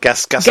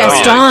 Gaston.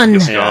 Gaston.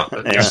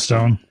 Yeah.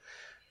 Stone.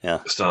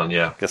 Gaston,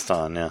 yeah.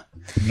 Gaston, yeah.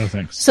 No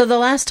thanks. So the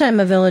last time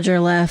a villager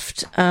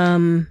left,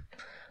 I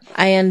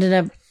ended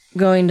up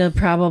going to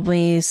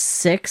probably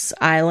 6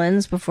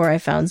 islands before I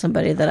found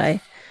somebody that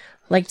I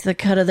liked the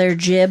cut of their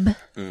jib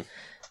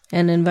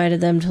and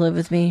invited them to live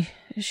with me.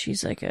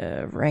 She's like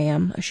a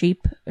ram, a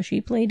sheep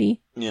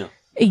lady. Yeah.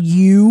 A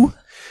ewe.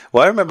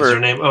 Well, I What's remember her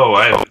name? Oh,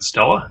 I have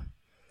Stella.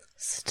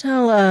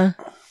 Stella.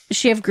 Does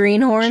she have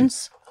green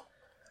horns?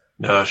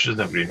 No, she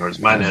doesn't have green horns.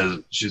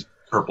 She's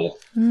purple.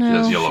 No. She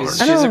has yellow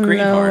horns. I She's a don't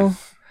greenhorn. know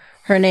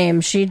her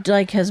name. She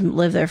like has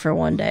lived there for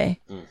one day.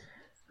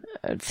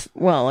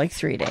 Well, like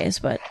 3 days,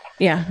 but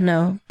yeah,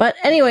 no. But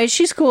anyway,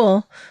 she's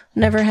cool.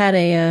 Never had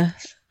a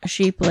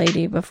sheep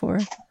lady before.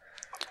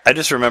 I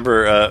just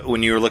remember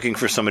when you were looking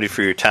for somebody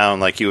for your town,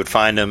 like you would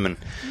find them,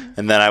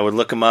 and then I would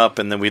look them up,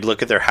 and then we'd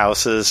look at their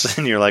houses,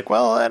 and you're like,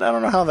 well, I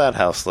don't know how that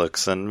house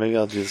looks, and maybe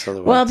I'll do this other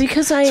one. Well,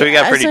 because So we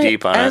got pretty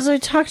deep on it. as I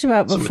talked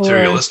about It's before,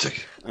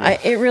 materialistic.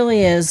 it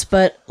really is.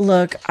 But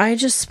look, I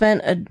just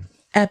spent an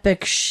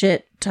epic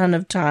shit ton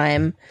of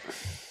time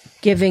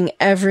giving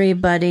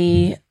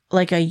everybody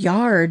like a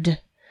yard.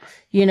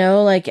 You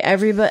know, like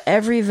every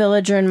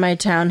villager in my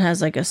town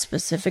has like a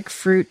specific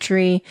fruit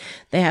tree.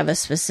 They have a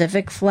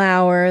specific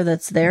flower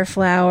that's their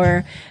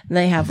flower.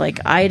 They have like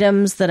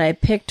items that I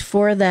picked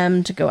for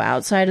them to go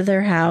outside of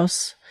their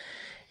house.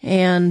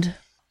 And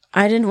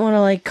I didn't want to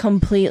like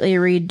completely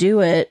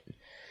redo it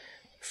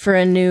for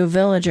a new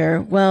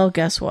villager. Well,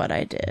 guess what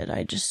I did?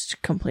 I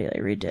just completely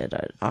redid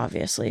it,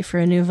 obviously, for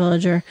a new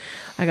villager.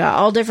 I got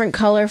all different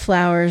color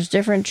flowers,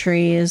 different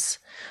trees.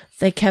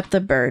 They kept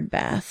the bird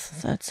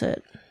bath. That's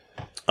it.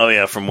 Oh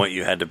yeah, from what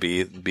you had to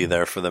be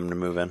there for them to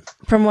move in.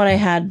 From what I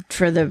had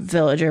for the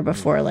villager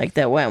before, like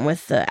that went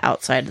with the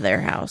outside of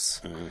their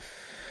house.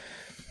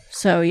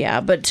 So yeah,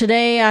 but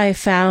today I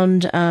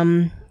found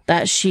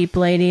that sheep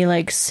lady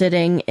like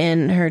sitting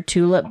in her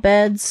tulip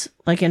beds,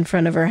 like in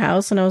front of her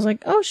house, and I was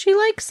like, oh, she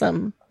likes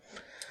them.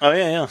 Oh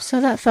yeah.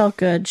 So that felt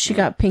good. She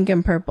got pink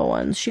and purple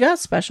ones. She got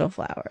special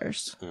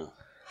flowers.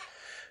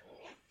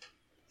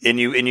 And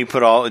you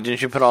put all?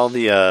 Didn't you put all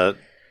the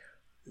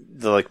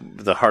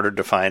harder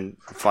to find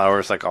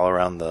flowers like all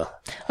around the?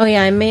 Oh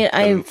yeah,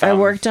 I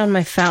worked on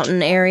my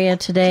fountain area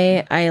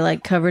today. I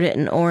like covered it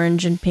in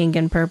orange and pink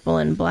and purple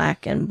and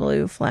black and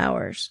blue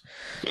flowers.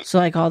 So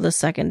like all the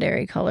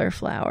secondary color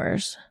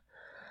flowers.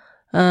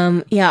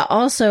 Yeah,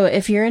 also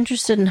if you're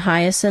interested in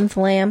hyacinth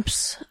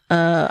lamps,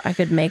 I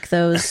could make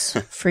those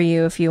for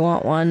you if you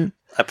want one.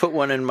 I put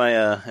one in my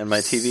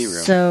TV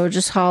room. So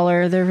just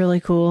holler, they're really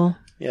cool.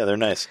 Yeah, they're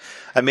nice.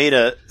 I made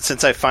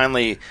since I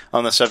finally,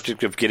 on the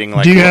subject of getting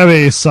like... Do you have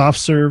a soft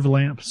serve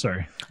lamp?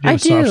 Sorry. I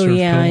do,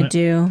 yeah, I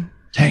do.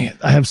 Dang it,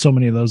 I have so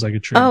many of those I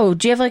could trade. Oh,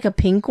 do you have like a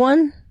pink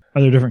one?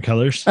 Are there different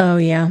colors? Oh,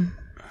 yeah.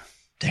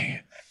 Dang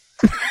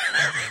it.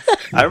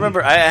 I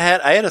remember I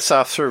had a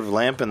soft serve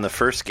lamp in the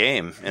first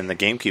game, in the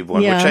GameCube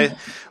one, Yeah.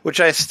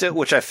 which I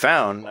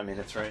found. I mean,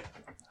 it's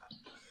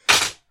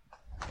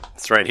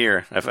right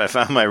here. I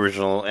found my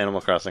original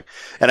Animal Crossing,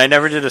 and I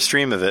never did a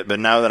stream of it. But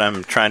now that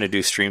I'm trying to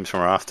do streams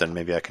more often,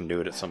 maybe I can do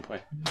it at some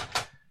point.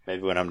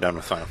 Maybe when I'm done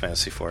with Final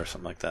Fantasy IV or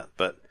something like that.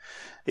 But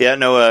yeah,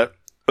 no. What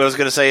I was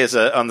going to say is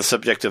on the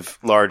subject of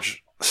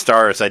large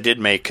stars, I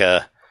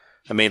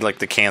made like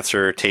the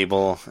Cancer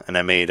table, and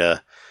I made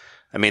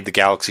the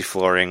Galaxy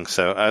flooring.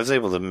 So I was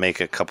able to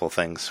make a couple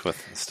things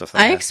with stuff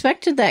like that. I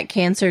expected that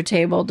Cancer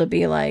table to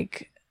be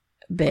like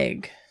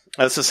big.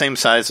 That's the same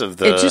size of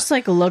the... It just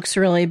like looks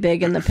really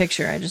big in the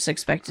picture. I just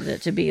expected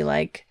it to be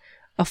like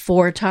a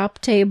 4-top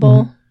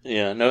table.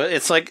 Yeah, no,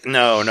 it's like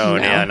no,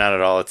 yeah, not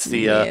at all. It's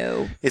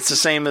the it's the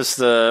same as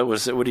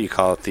what do you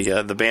call it?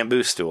 The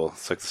bamboo stool.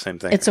 It's like the same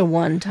thing. It's a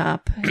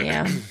 1-top,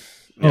 yeah.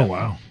 Oh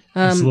wow,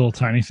 it's a little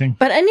tiny thing.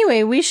 But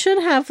anyway, we should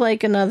have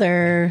like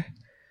another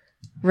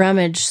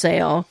rummage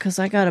sale because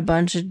I got a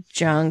bunch of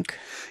junk.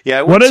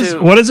 Yeah, what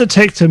does it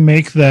take to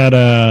make that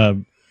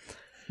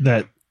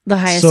the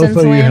hyacinth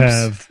sofa lamps? You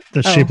have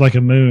that's shaped like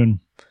a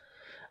moon?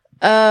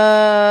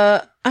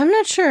 I'm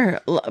not sure.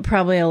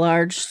 Probably a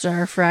large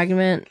star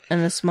fragment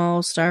and a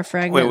small star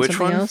fragment. Wait, which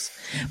something one? else.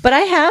 But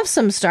I have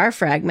some star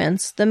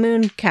fragments. The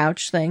moon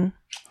couch thing.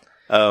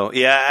 Oh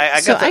yeah,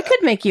 I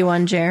could make you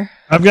one, Jer.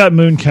 I've got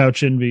moon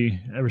couch envy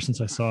ever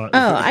since I saw it.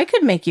 Oh, I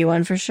could make you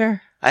one for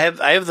sure. I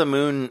have the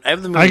moon. I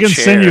have the moon. I can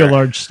chair. send you a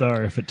large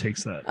star if it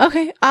takes that.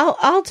 Okay,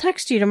 I'll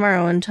text you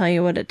tomorrow and tell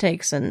you what it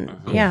takes, and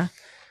yeah,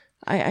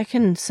 I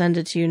can send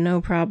it to you, no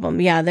problem.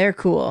 Yeah, they're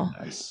cool.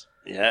 Nice.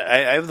 Yeah,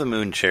 I have the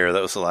moon chair.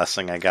 That was the last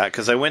thing I got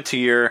because I went to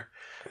your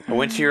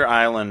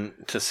island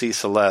to see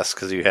Celeste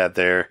because you had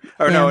there.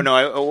 Or Yeah.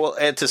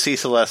 I to see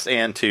Celeste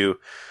and to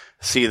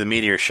see the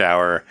meteor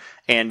shower,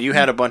 and you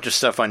had a bunch of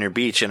stuff on your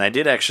beach, and I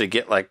did actually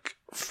get like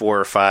 4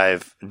 or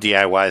 5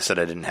 DIYs that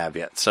I didn't have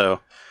yet.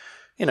 So,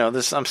 you know,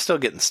 I'm still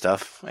getting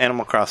stuff.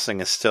 Animal Crossing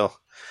is still.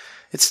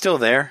 It's still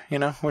there, you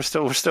know. We're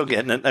still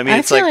getting it. I mean, I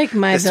it's feel like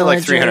my it's still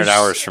like villagers 300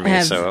 hours for me,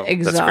 have so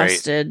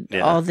exhausted that's great.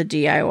 Yeah. all the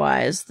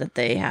DIYs that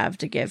they have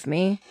to give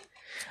me.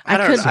 I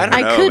don't know,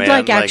 I could man.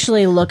 like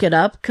actually look it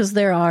up because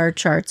there are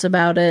charts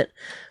about it,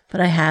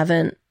 but I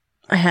haven't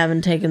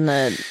taken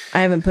I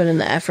haven't put in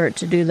the effort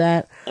to do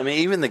that. I mean,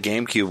 even the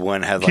GameCube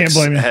one had Can't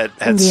blame you.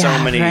 had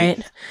so many.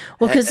 Right.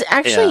 Well, because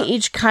actually yeah.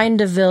 each kind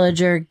of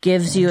villager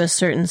gives you a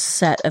certain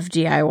set of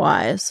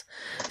DIYs.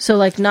 So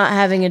like not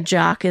having a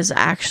jock is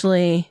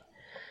actually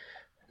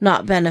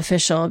not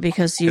beneficial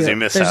because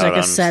miss there's out like a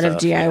on set of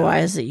stuff,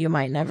 DIYs that you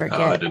might never Oh,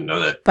 I get didn't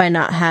know that. by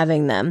not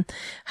having them.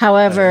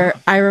 However,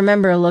 I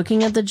remember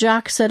looking at the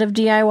jock set of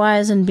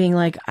DIYs and being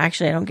like,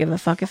 actually, I don't give a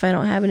fuck if I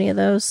don't have any of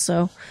those.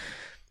 So,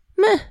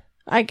 meh.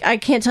 I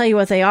can't tell you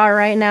what they are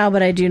right now,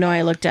 but I do know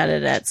I looked at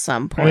it at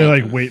some point.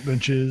 Probably like weight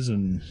benches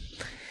and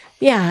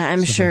Yeah,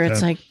 I'm sure like it's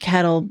that. like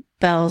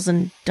kettlebells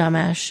and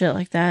dumbass shit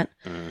like that.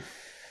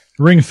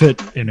 ring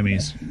fit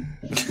enemies.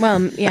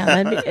 Well, yeah,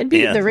 it'd be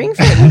Yeah. the ring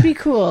fit would be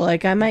cool.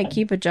 Like I might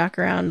keep a jock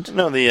around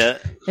No, the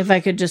if I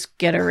could just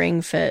get a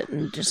ring fit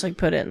and just like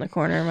put it in the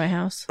corner of my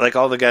house. like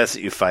all the guys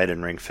that you fight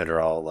in Ring Fit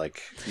are all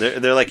like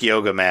they're like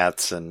yoga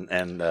mats and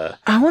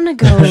I want to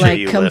go Shit like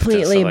you lift and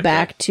completely stuff like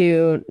back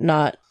to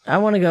not. I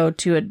want to go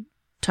to a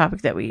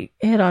topic that we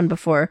hit on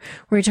before,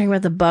 where you're talking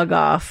about the bug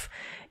off,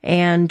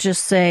 and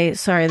just say,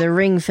 sorry, the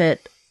ring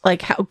fit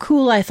like how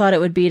cool I thought it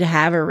would be to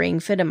have a Ring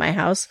Fit in my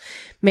house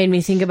made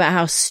me think about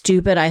how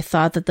stupid I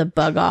thought that the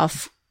Bug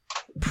Off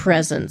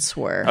presents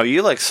were. Oh,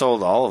 you like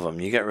sold all of them.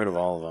 You got rid of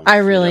all of them. I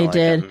really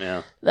did.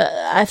 Them,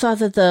 yeah. I thought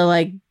that the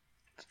like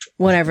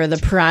whatever the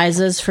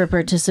prizes for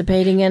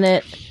participating in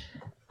it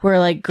were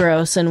like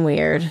gross and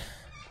weird.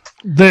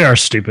 They are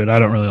stupid. I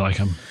don't really like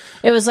them.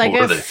 It was like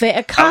What are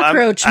a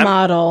cockroach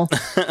model,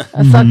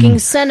 a fucking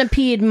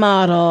centipede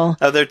model.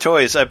 Oh, they're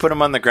toys. I put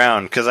them on the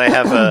ground because I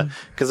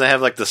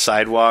have like the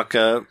sidewalk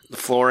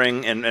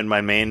flooring in my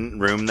main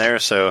room there.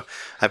 So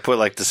I put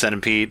like the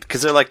centipede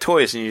because they're like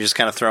toys, and you just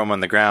kind of throw them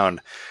on the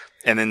ground,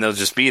 and then they'll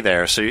just be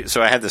there.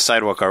 So I had the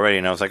sidewalk already,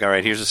 and I was like, all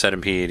right, here's a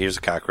centipede, here's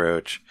a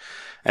cockroach,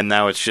 and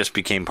now it's just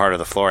became part of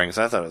the flooring.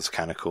 So I thought it was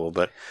kind of cool,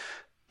 but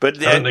I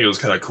didn't think it was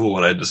kind of cool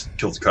when I just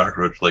killed a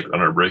cockroach like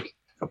on our break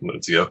a couple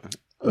minutes ago.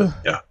 But,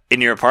 yeah.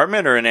 In your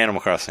apartment or in Animal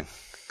Crossing?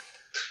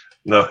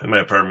 No, in my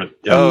apartment.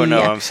 Yeah. Oh,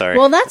 no, I'm sorry.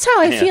 Well, that's how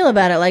I Yeah. feel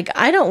about it. Like,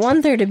 I don't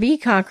want there to be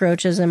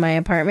cockroaches in my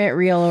apartment,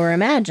 real or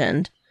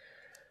imagined.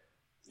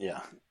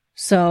 Yeah.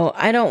 So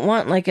I don't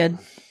want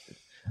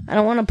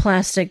a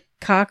plastic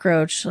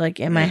cockroach like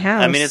in my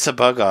house. I mean, it's a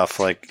Bug Off.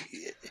 Like,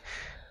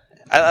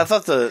 I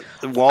thought the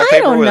wallpaper I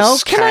don't know.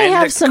 was Can I kinda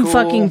have some cool.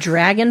 fucking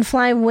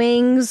dragonfly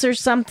wings or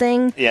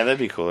something? Yeah, that'd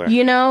be cooler.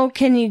 You know,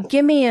 can you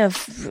give me a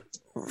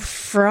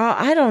frog?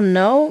 I don't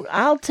know.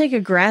 I'll take a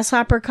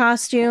grasshopper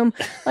costume.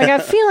 Like, I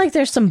feel like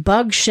there's some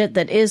bug shit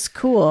that is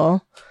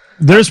cool.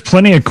 There's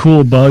plenty of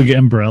cool bug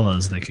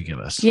umbrellas they could give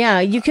us.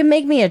 Yeah, you can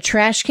make me a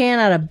trash can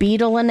out of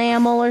beetle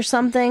enamel or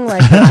something.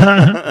 Like,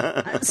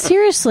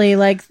 seriously,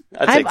 like,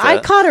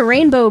 I caught a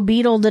rainbow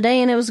beetle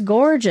today and it was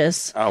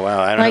gorgeous. Oh wow!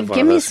 I don't Like, have one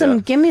of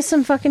those give me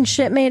some fucking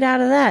shit made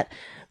out of that.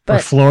 Our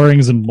But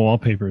floorings and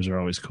wallpapers are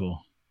always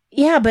cool.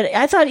 yeah, but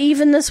I thought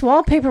even this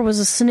wallpaper was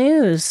a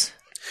snooze.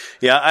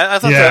 Yeah, I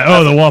thought.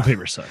 Yeah. The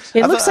wallpaper sucks.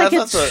 It I looks thought- like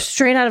I it's thought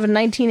straight out of a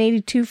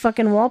 1982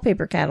 fucking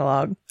wallpaper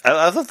catalog.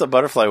 I thought the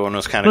butterfly one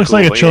was kind of Looks cool.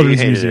 like a but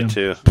children's you hated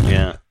museum. it too.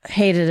 Yeah,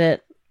 Hated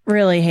it.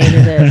 Really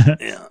hated it.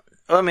 yeah.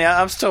 Well, I mean,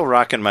 I'm still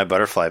rocking my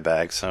butterfly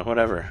bag, so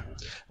whatever.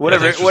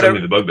 Thanks for sending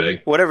me the bug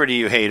bag. Whatever to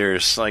you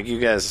haters, like you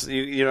guys,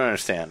 you don't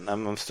understand.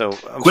 I'm still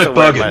Quit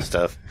wearing bugging. my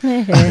stuff.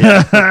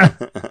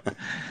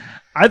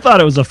 I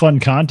thought it was a fun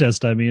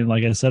contest. I mean,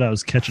 like I said, I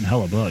was catching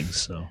hella bugs.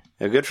 So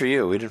Yeah, good for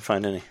you. We didn't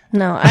find any.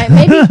 No,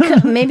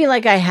 maybe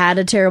like I had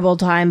a terrible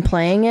time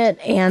playing it,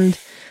 and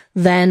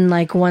then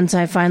like once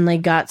I finally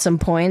got some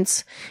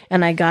points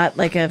and I got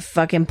like a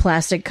fucking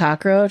plastic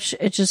cockroach,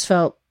 it just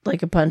felt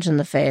like a punch in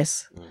the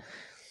face.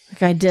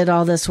 Like, I did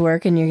all this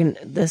work and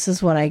this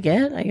is what I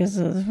get? I guess.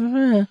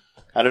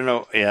 I don't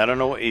know. Yeah, I don't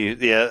know what you.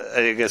 Yeah,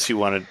 I guess you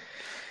wanted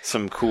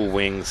some cool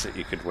wings that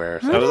you could wear.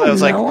 So I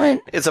was know like,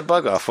 it. it's a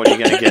Bug Off. What are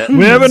you gonna get?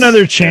 we have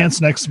another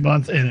chance next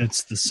month, and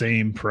it's the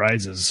same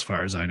prizes as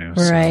far as I know.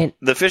 so. Right.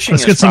 The fishing.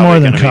 Let's is get some more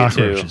probably than gonna be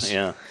too. cockroaches.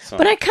 Yeah. So.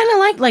 But I kind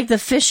of like the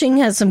fishing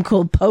has some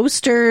cool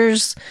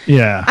posters.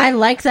 Yeah. I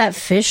like that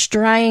fish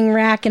drying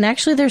rack, and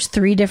actually there's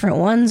 3 different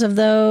ones of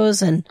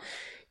those, and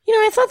you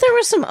know, I thought there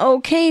was some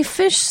okay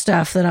fish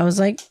stuff that I was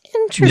like,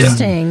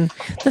 interesting.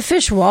 The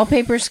fish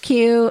wallpaper's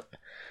cute.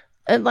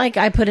 Like,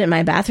 I put it in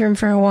my bathroom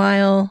for a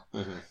while.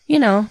 Mm-hmm. You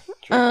know,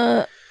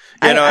 no,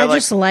 I like-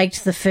 just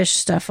liked the fish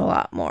stuff a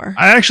lot more.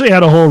 I actually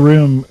had a whole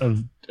room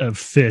of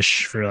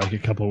fish for like a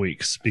couple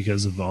weeks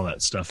because of all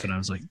that stuff, and I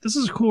was like, "This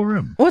is a cool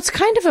room." What's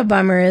kind of a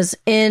bummer is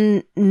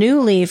in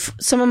New Leaf,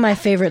 some of my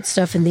favorite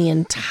stuff in the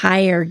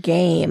entire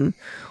game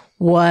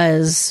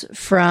was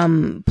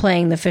from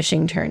playing the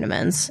fishing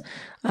tournaments.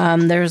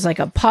 There's like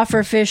a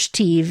pufferfish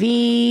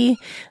TV.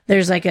 There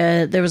was like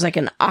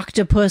an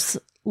octopus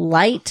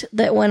light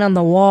that went on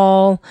the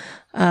wall.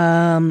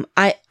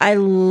 I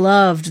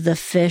loved the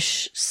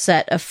fish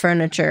set of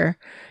furniture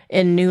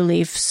in New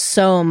Leaf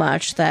so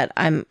much that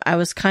I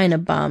was kind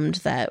of bummed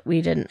that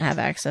we didn't have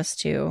access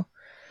to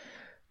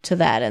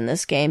that in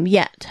this game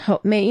yet.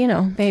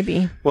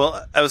 Maybe.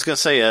 Well, I was gonna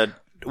say,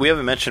 we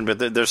haven't mentioned,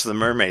 but there's the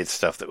mermaid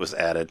stuff that was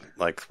added,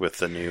 like with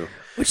the new.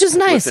 Which is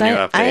nice. the new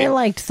I update.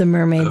 liked the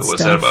mermaid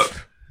What's stuff. that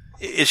about?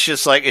 It's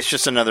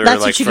just another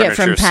That's like what you get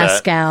from furniture set.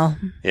 Pascal.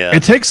 Yeah.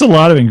 It takes a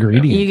lot of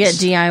ingredients. You get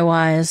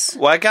DIYs.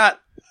 Well, I got.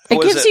 It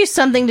what was gives you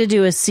something to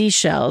do with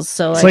seashells.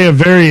 So It's like a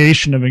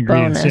variation of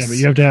ingredients, bonus. yeah, but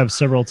you have to have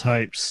several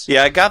types.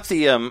 Yeah, I got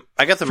the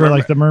For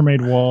like the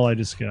mermaid wall, I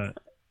just got.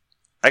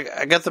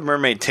 I got the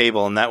mermaid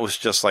table, and that was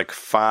just like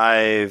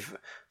 $5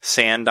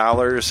 sand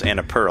dollars and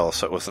a pearl,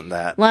 so it wasn't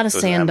that. a lot of it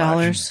wasn't sand that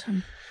much. dollars.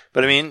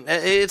 But I mean,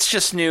 it's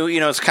just new. You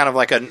know, it's kind of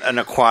like an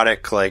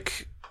aquatic,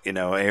 like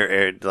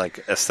air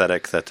like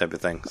aesthetic, that type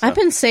of thing. So. I've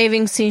been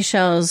saving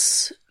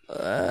seashells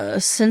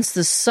since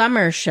the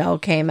summer shell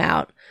came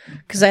out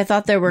because I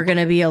thought there were going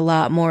to be a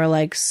lot more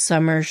like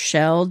summer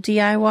shell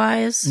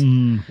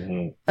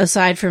DIYs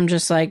aside from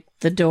just like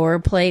the door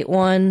plate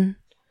one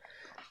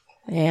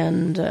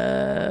and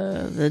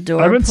the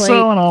door. I've been plate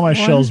selling all my one.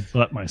 shells,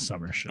 but my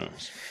summer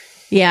shells.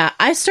 Yeah,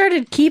 I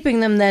started keeping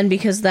them then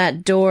because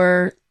that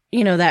door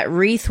that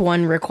wreath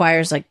one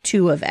requires like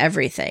 2 of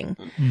everything.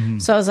 Mm-hmm.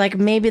 So I was like,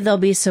 maybe there'll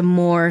be some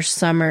more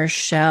summer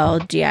shell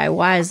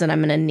DIYs that I'm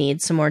going to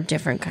need some more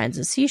different kinds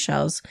of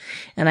seashells.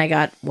 And I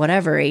got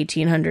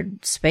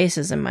 1,800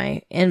 spaces in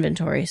my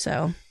inventory.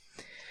 So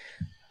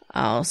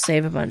I'll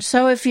save a bunch.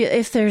 So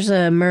if there's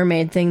a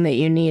mermaid thing that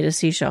you need a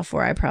seashell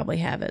for, I probably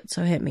have it.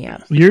 So hit me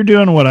up. You're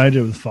doing what I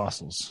did with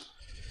fossils.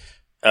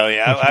 Oh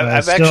yeah, I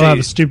I've still actually have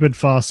a stupid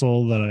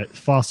fossils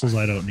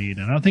I don't need,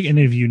 and I don't think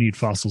any of you need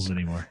fossils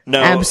anymore. no,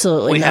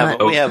 Absolutely we not.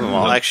 have we have them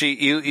all.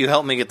 Actually, you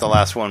helped me get the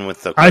last one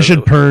with the. I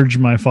should purge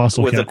my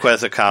fossil with the count.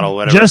 Quetzalcoatl,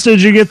 whatever. Jess,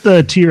 did you get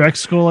the T-Rex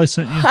skull I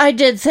sent you? I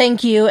did,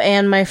 thank you,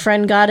 and my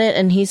friend got it,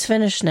 and he's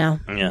finished now.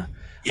 Yeah.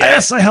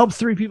 Yes, I helped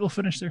 3 people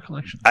finish their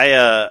collection.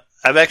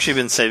 I've actually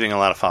been saving a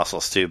lot of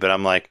fossils too, but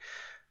I'm like,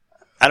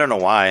 I don't know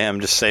why.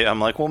 I'm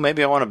like, well,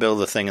 maybe I want to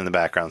build a thing in the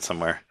background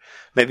somewhere.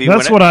 Maybe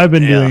That's what I've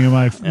been doing.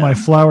 Yeah. And my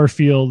flower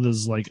field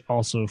is like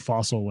also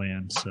fossil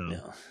land, so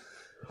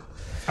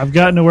I've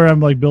gotten to where I'm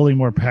like building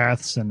more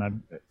paths, and I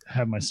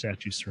have my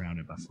statues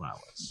surrounded by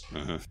flowers.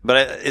 Mm-hmm.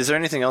 But is there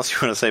anything else you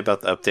want to say about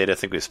the update? I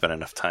think we've spent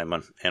enough time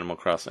on Animal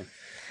Crossing.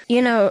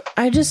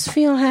 I just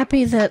feel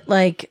happy that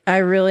like I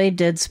really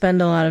did spend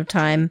a lot of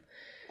time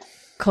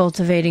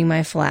cultivating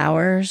my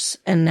flowers,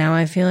 and now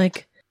I feel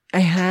like I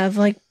have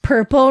like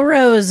purple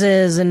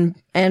roses and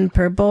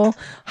purple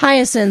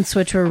hyacinths,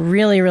 which were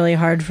really, really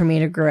hard for me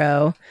to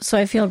grow. So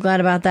I feel glad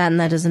about that, and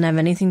that doesn't have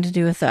anything to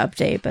do with the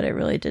update, but it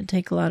really did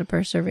take a lot of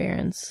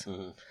perseverance.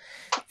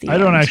 Mm-hmm. I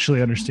don't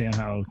actually understand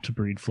how to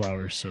breed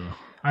flowers, so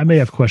I may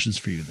have questions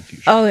for you in the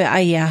future. Oh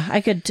yeah,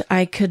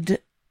 I could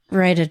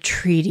write a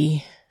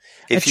treatise.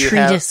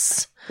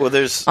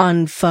 There's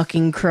on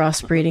fucking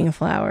crossbreeding of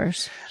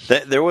flowers.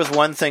 There was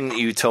one thing that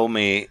you told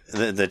me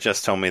that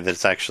just told me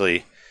that's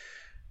actually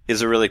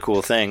is a really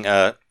cool thing.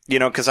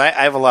 Because I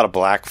have a lot of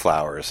black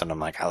flowers, and I'm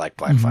like, I like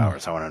black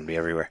flowers. I want them to be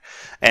everywhere.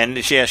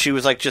 And she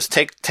was like, just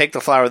take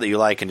the flower that you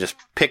like and just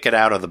pick it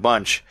out of the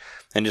bunch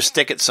and just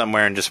stick it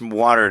somewhere and just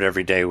water it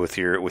every day with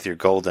your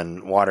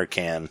golden water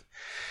can.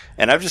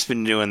 And I've just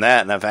been doing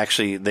that, and I've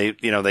actually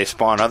they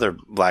spawn other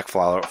black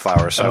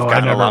flowers, so I've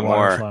gotten a lot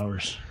more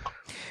flowers.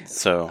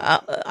 So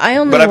I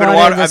only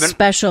water the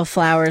special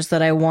flowers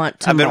that I want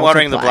to. I've been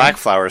watering the multiply. black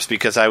flowers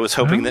because I was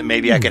hoping that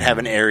maybe I could have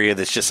an area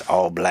that's just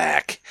all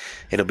black.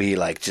 It'll be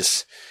like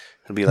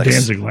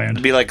Danzig land.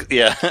 It'd be like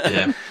Yeah.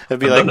 It'd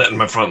be I've like done that in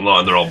my front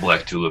lawn. They're all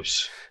black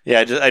tulips.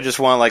 Yeah, I just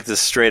want like this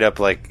straight up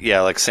like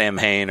Sam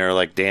Hain or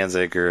like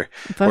Danzig or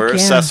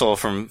Cecil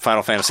from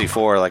Final Fantasy IV.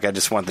 Like I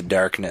just want the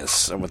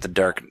darkness and with the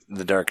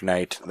dark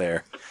night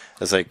there,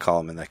 as they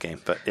call him in that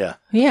game. But yeah.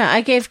 Yeah,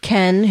 I gave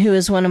Ken, who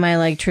is one of my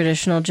like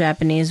traditional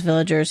Japanese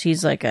villagers.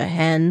 He's like a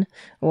hen,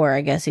 or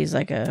I guess he's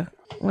like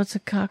what's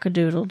a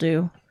cockadoodle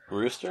do?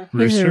 Rooster?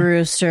 He's a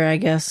rooster, I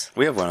guess.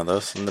 We have one of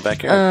those in the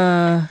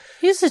backyard.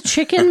 He's a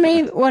chicken,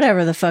 maybe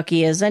whatever the fuck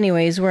he is.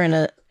 Anyways, we're in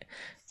a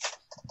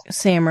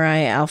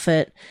samurai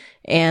outfit,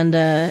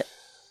 and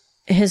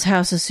his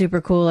house is super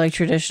cool, like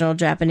traditional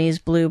Japanese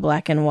blue,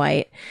 black, and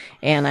white.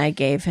 And I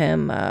gave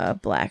him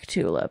black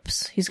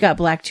tulips. He's got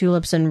black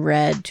tulips and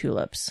red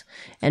tulips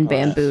and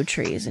bamboo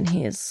trees, and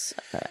his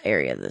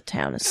area of the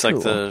town is cool.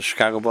 Like the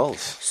Chicago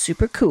Bulls.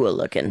 Super cool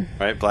looking.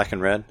 Right, black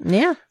and red.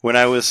 Yeah. When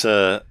I was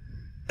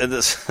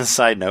this a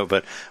side note,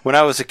 but when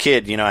I was a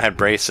kid, I had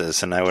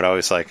braces, and I would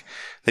always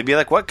they'd be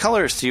like, "What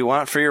colors do you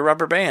want for your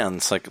rubber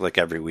bands?" Like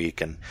every week,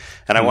 and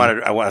I wanted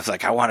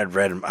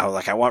red.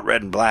 I want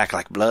red and black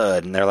like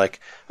blood, and they're like,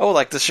 "Oh,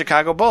 like the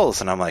Chicago Bulls,"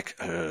 and I'm like,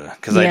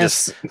 because I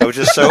was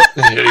just so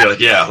like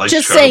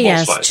just Chicago say Bulls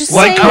yes, fight. just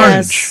Like say Carnage.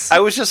 yes. I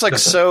was just like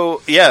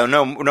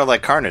no,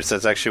 like Carnage.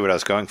 That's actually what I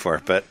was going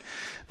for, but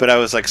I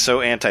was like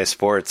so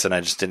anti-sports, and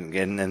I just didn't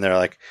get in. And they're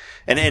like,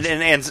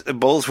 and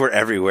Bulls were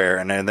everywhere,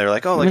 and they're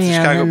like, "Oh, like the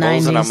Chicago the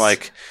Bulls," 90s. and I'm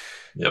like.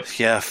 Yep.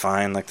 Yeah,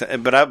 fine. Like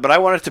that, but I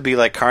wanted it to be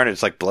like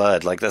Carnage, like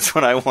blood. Like that's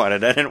what I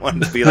wanted. I didn't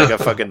want it to be like a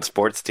fucking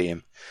sports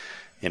team,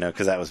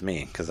 because that was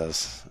me. Because I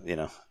was,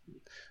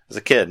 as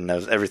a kid, and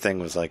everything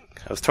was like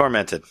I was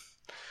tormented.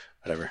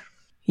 Whatever.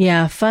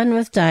 Yeah, fun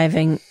with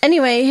diving.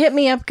 Anyway, hit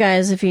me up,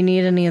 guys, if you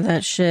need any of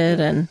that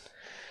shit, and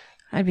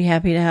I'd be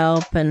happy to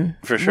help. And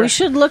For sure. we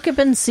should look up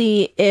and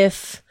see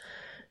if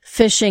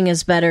fishing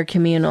is better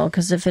communal,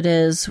 because if it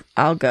is,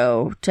 I'll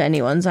go to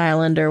anyone's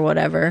island or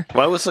whatever.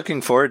 Well, I was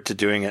looking forward to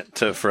doing it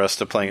for us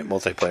to playing it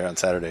multiplayer on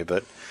Saturday,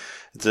 but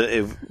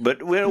we'll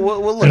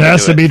look. It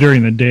has to be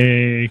during the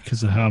day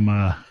because of how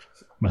my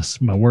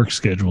work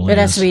schedule is. It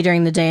has to be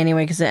during the day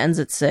anyway, because it ends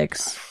at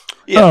 6.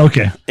 Yeah. Oh,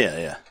 okay.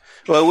 Yeah.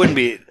 Well, it wouldn't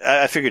be.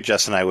 I figured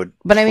Jess and I would.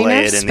 But I mean, play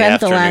I've it in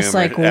spent the afternoon last,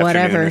 like, afternoon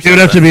whatever. or It would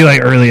have to be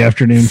like early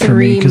afternoon for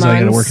me 3 because I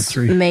got to work at months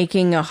 3.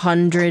 making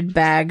 100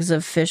 bags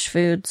of fish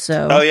food,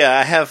 so Oh yeah,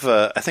 I have.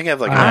 I think I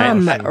have like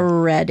I'm 9.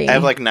 ready. I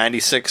have like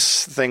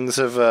 96 things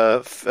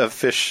of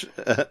fish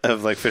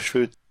of like fish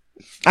food.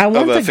 I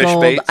want a the fish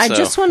gold. bait, I so,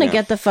 just want to yeah.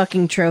 get the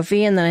fucking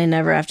trophy, and then I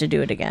never have to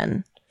do it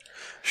again.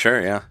 Sure,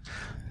 yeah.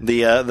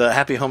 The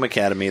Happy Home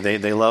Academy,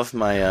 they love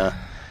my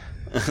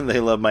They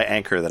love my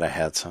anchor that I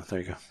had, so there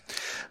you go.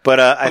 But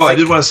I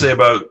did want to say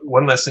about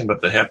one last thing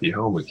about the Happy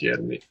Home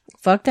Academy.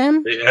 Fuck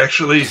them. They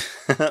actually,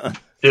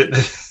 in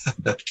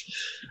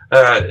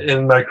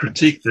my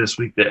critique this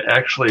week, they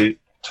actually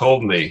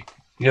told me,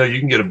 you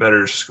can get a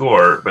better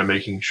score by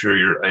making sure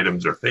your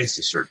items are faced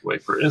a certain way.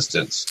 For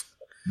instance,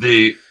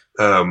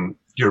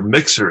 your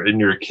mixer in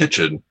your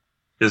kitchen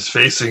is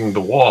facing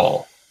the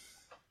wall.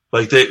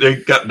 Like they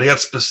got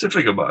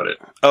specific about it.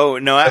 Oh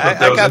no, I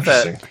got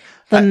that.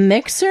 The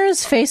mixer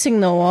is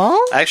facing the wall?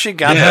 I actually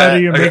got How that.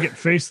 do you make it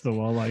face the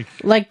wall?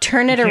 Like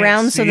turn it can't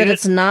around so see that it?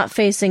 it's not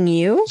facing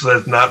you? So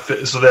that's not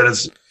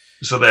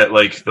so that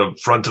like the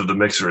front of the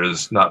mixer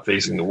is not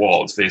facing the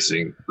wall; it's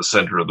facing the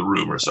center of the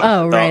room or something.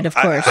 Oh, right, of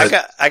course. I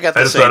got the I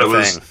just same thought it thing.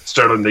 was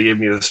startling. They gave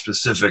me a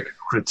specific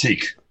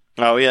critique.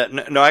 Oh yeah,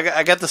 no,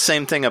 I got the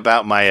same thing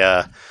about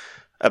my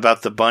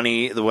about the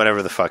bunny, the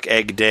whatever the fuck,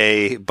 Egg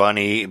Day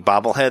bunny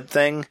bobblehead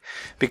thing,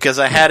 because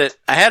I had it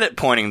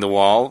pointing at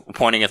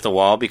the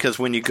wall, because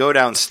when you go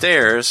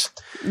downstairs,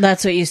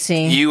 That's what you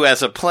see. you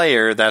as a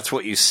player, that's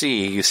what you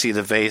see. You see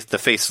the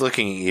face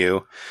looking at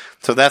you,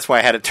 so that's why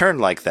I had it turned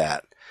like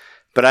that.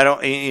 But I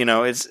don't,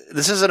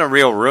 this isn't a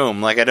real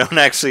room. Like I don't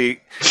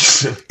actually.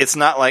 It's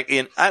not like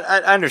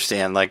I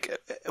understand, like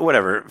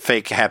whatever,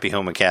 fake Happy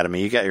Home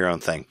Academy. You got your own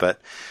thing,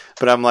 but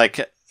I'm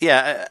like,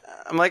 yeah.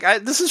 I'm like,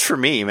 this is for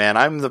me, man.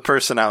 I'm the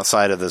person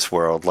outside of this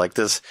world. Like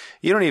this,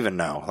 you don't even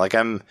know. Like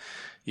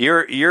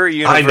your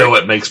universe. I know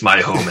what makes my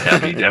home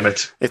happy. Damn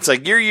it! It's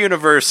like your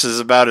universe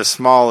is about as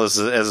small as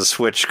a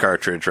Switch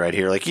cartridge right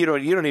here. Like you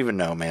don't even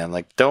know, man.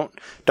 Like don't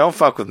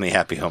fuck with me,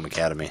 Happy Home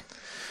Academy.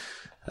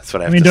 That's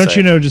what I have to say. don't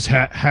you know just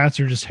hats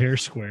are just hair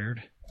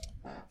squared?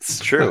 It's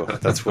true.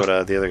 That's what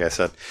the other guy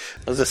said.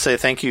 Let's just say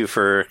thank you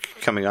for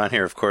coming on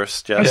here, of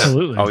course, Jess.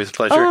 Absolutely. Always a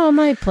pleasure. Oh,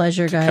 my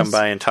pleasure, guys. Come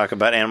by and talk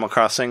about Animal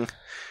Crossing.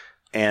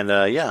 And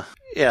yeah.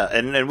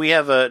 And we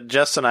have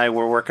Jess and I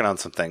were working on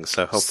some things,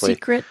 so hopefully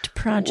Secret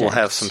project. we'll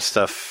have some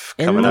stuff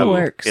In coming the up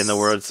works. in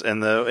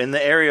the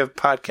area of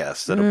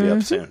podcasts that'll be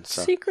up soon.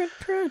 So, Secret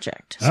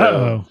project.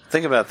 so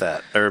think about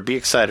that, or be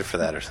excited for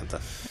that, or something.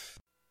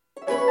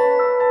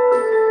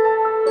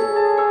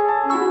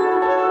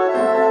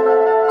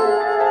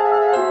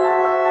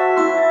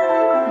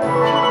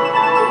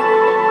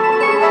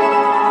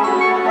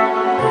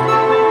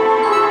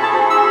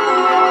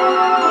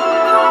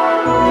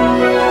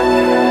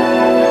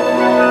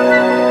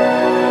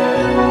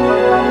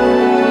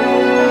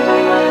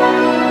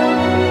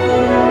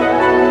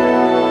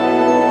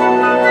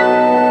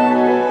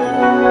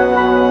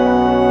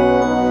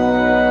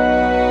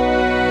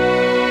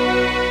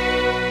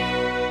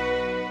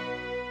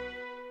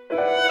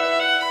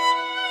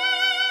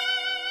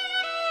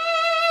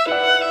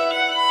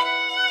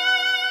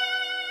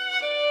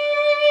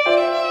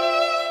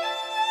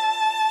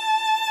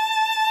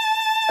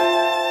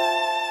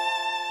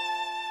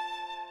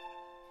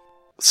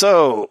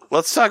 So,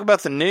 let's talk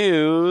about the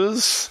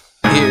news.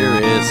 Here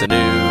is the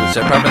news.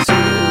 I promise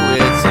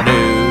you it's the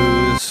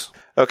news.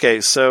 Okay,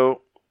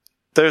 so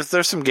there's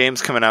some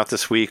games coming out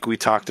this week. We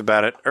talked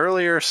about it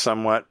earlier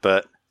somewhat,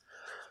 but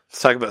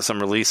let's talk about some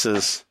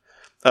releases.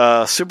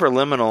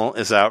 Superliminal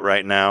is out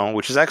right now,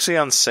 which is actually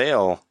on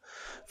sale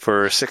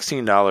for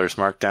 $16,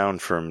 marked down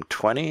from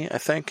 $20, I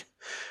think.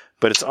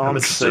 But it's on I'm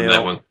interested in sale.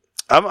 that one.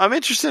 I'm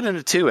interested in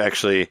it too,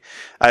 actually.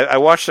 I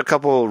watched a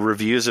couple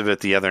reviews of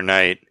it the other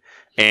night,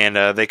 and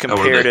they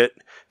compared it.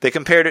 They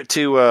compared it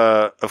to,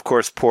 of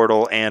course,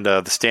 Portal and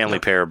the Stanley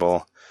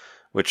Parable,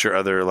 which are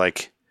other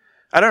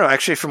I don't know.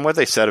 Actually, from what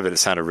they said of it, it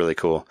sounded really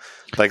cool.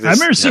 Like this, I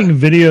remember seeing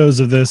videos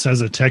of this as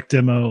a tech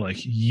demo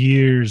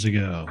years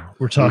ago.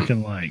 We're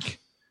talking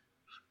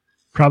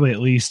probably at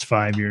least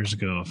 5 years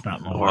ago, if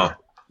not more. Wow.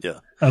 Yeah.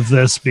 Of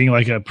this being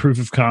a proof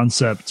of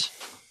concept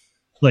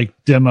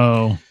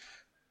demo.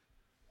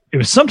 It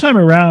was sometime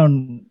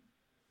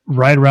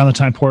right around the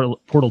time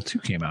Portal 2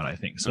 came out, I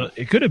think. So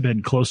it could have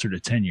been closer to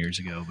 10 years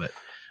ago, but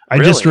I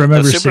just Really?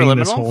 remember The seeing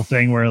this Superliminal? whole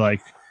thing where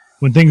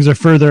when things are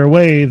further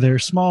away, they're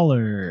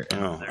smaller.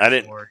 and Oh, I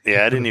didn't- therefore,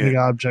 yeah, I didn't big even-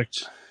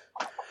 object.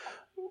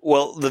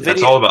 Well, the It's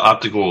video. all about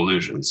optical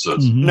illusions, so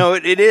it's Mhm. No,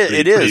 it is.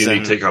 It pretty is. unique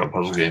and- take on a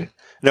puzzle game.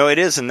 No, it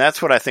is, and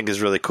that's what I think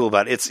is really cool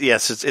about it.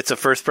 It's a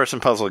first-person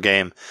puzzle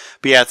game,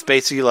 but yeah, it's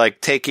basically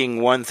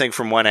taking one thing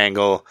from one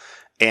angle,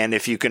 and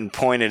if you can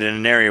point it in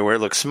an area where it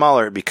looks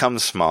smaller, it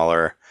becomes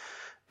smaller.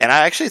 And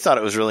I actually thought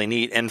it was really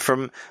neat. And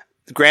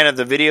granted,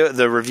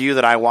 the review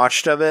that I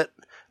watched of it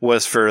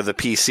was for the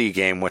PC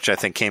game, which I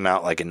think came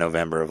out in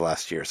November of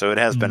last year, so it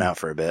has been out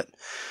for a bit.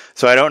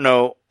 So I don't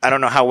know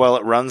how well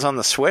it runs on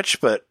the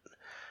Switch, but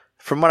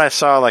from what I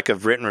saw,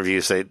 of written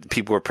reviews,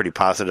 people were pretty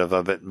positive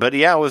of it. But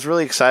yeah, I was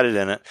really excited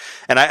in it,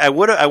 and I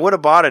would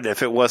have bought it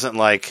if it wasn't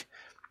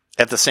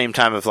at the same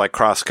time of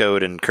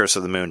Crosscode and Curse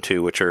of the Moon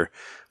 2, which are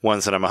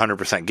ones that I'm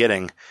 100%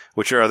 getting,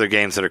 which are other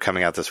games that are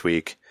coming out this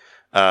week.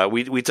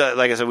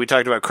 Like I said, we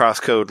talked about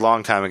Crosscode a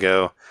long time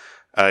ago.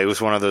 It was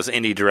one of those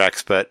indie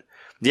directs, but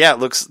yeah, it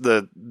looks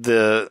the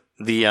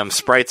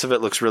sprites of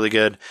it looks really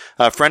good.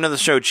 A friend of the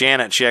show,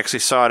 Janet, she actually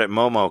saw it at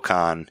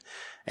MomoCon.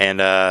 And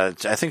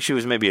I think she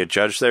was maybe a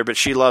judge there, but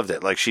she loved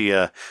it. Like, she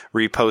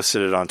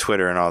reposted it on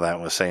Twitter and all that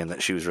and was saying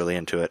that she was really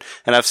into it.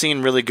 And I've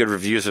seen really good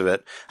reviews of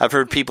it. I've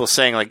heard people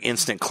saying, like,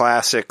 instant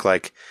classic,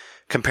 like,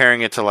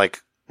 comparing it to, like,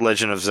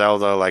 Legend of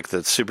Zelda, like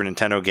the Super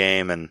Nintendo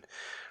game. And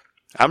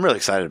I'm really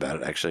excited about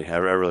it, actually. I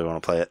really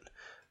want to play it.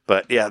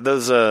 But, yeah,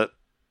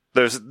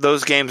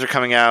 those games are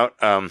coming out.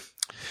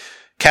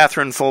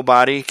 Catherine Full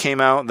Body came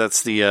out.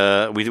 That's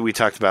the we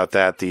talked about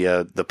that,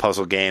 the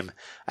puzzle game.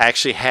 I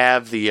actually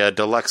have the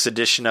deluxe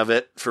edition of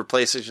it for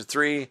PlayStation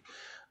 3.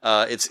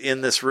 It's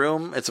in this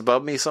room. It's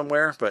above me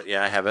somewhere, but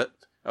yeah, I have it.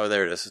 Oh,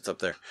 there it is. It's up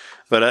there.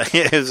 But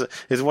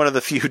it's one of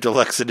the few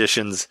deluxe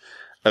editions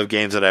of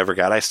games that I ever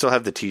got. I still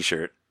have the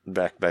T-shirt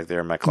back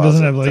there in my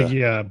closet. Doesn't have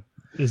like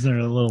isn't there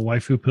a little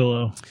waifu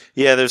pillow?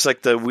 Yeah, there's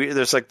like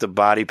the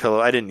body pillow.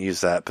 I didn't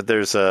use that, but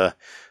there's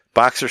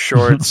boxer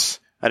shorts.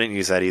 I didn't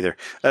use that either.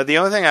 The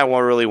only thing I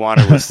really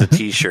wanted was the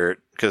T-shirt,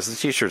 because the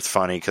T-shirt's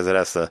funny because it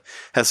has the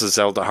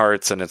Zelda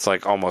hearts and it's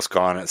like almost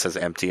gone. It says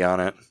empty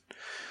on it.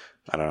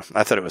 I don't know.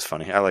 I thought it was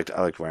funny. I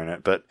liked wearing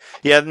it. But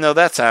yeah, no,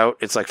 that's out.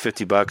 It's like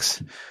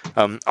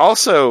 $50.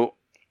 Also,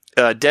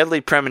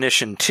 Deadly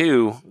Premonition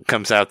 2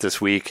 comes out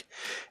this week.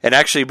 And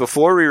actually,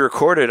 before we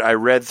recorded, I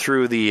read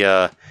through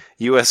the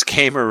US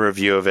Gamer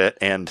review of it,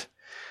 and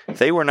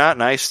they were not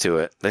nice to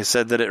it. They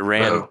said that it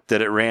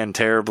ran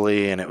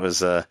terribly, and it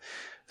was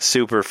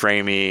super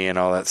framey and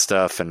all that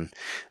stuff, and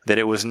that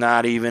it was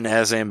not even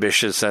as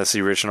ambitious as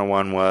the original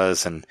one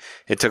was, and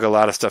it took a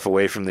lot of stuff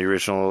away from the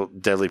original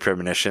Deadly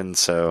Premonition.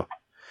 So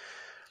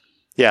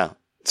yeah,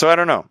 so I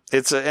don't know.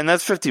 And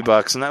that's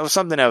 $50, and that was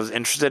something I was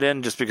interested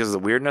in just because of the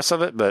weirdness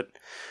of it, but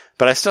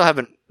I still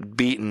haven't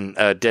beaten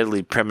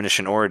Deadly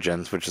Premonition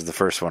Origins, which is the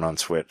first one on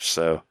Switch,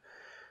 so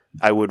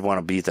I would want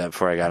to beat that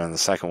before I got on the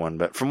second one.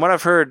 But from what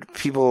I've heard,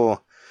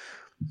 people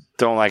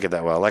don't like it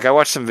that well. Like, I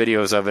watched some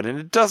videos of it, and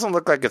it doesn't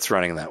look like it's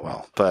running that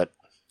well. But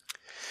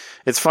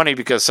it's funny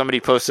because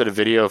somebody posted a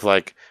video of,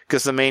 like,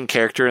 because the main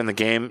character in the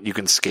game, you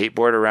can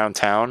skateboard around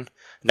town.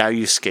 Now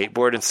you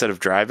skateboard instead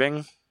of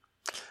driving.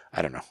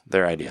 I don't know,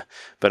 their idea.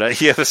 But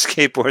you have a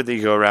skateboard that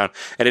you go around,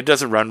 and it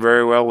doesn't run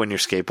very well when you're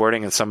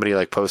skateboarding, and somebody,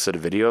 like, posted a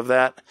video of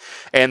that.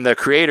 And the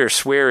creator,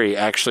 Swery,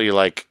 actually,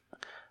 like,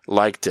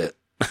 liked it.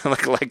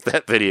 like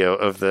that video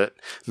of the,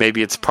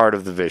 maybe it's part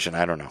of the vision.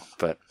 I don't know.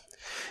 But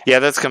yeah,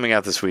 that's coming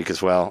out this week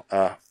as well.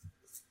 And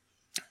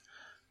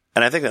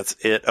I think that's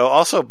it. Oh,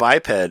 also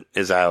Biped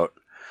is out,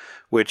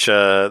 which,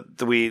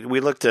 we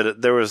looked at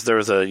it. There was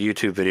a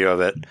YouTube video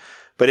of it,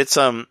 but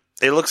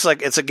it looks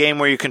like it's a game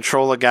where you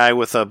control a guy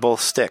with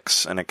both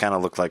sticks, and it kind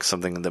of looked like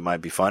something that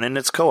might be fun. And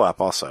it's co-op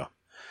also.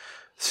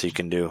 So you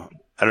can do,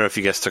 I don't know if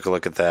you guys took a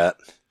look at that.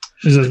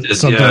 Is it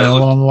something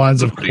along the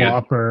lines of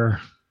Quap or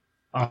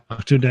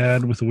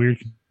Octodad with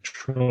weird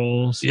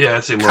controls? Yeah,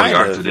 I'd say more like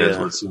Octodad,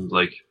 what it seems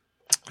like.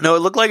 No, it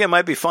looked like it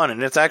might be fun,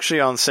 and it's actually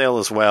on sale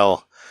as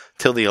well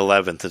till the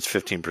 11th. It's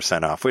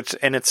 15% off,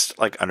 and it's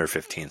like under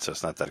 15, so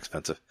it's not that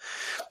expensive.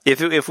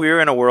 If we were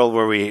in a world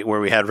where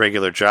we had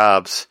regular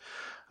jobs,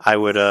 I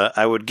would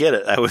get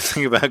it. I would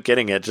think about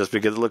getting it just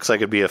because it looks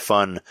like it'd be a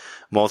fun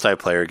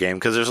multiplayer game,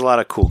 because there's a lot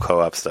of cool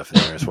co-op stuff in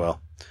there as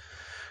well.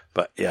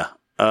 But yeah,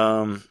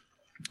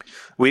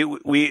 we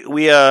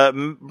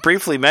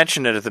briefly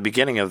mentioned it at the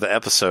beginning of the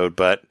episode,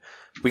 but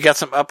we got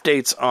some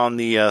updates on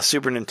the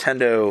Super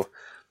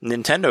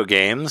Nintendo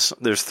games.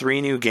 There's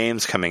 3 new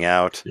games coming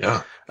out.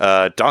 Yeah.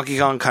 Donkey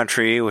Kong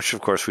Country, which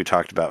of course we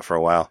talked about for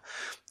a while.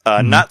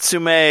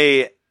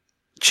 Natsume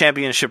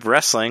Championship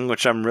Wrestling,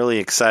 which I'm really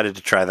excited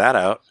to try that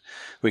out.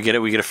 We get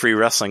a free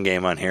wrestling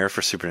game on here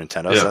for Super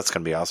Nintendo, so that's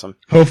going to be awesome.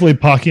 Hopefully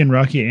Pocky and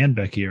Rocky and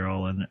Becky are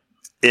all in it.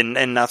 In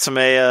Natsume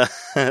and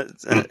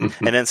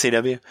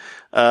NCW.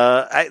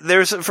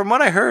 There's, from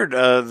what I heard,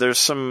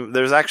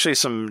 there's actually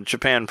some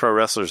Japan pro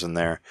wrestlers in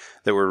there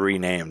that were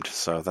renamed,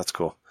 so that's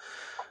cool.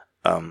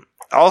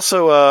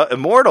 Also,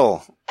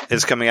 Immortal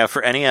is coming out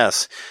for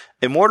NES.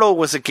 Immortal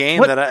was a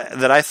game that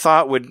I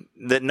thought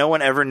that no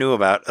one ever knew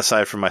about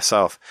aside from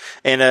myself.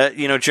 And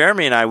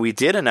Jeremy and we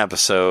did an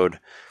episode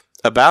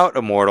about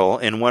Immortal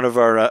in one of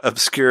our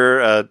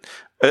obscure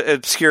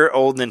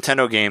old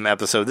Nintendo game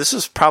episode. This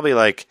is probably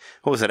like,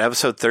 what was it,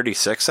 episode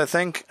 36, I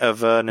think, of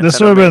Nintendo. This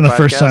would have been the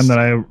first time that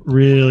I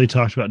really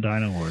talked about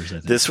Dino Wars, I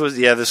think. This was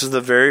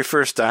the very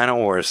first Dino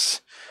Wars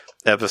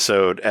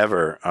episode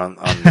ever on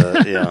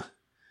the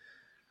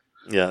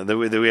that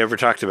we ever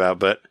talked about.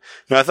 But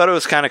no, I thought it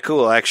was kind of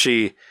cool.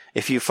 Actually,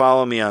 if you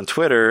follow me on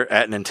Twitter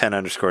at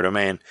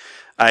Nintendo_domain,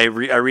 I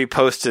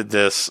reposted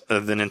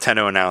the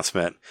Nintendo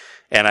announcement,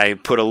 and I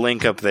put a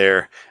link up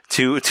there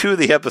to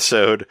the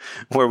episode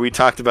where we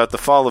talked about the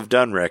fall of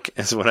Dunrick,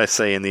 is what I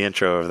say in the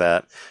intro of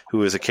that,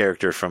 who is a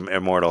character from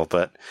Immortal.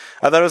 But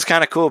I thought it was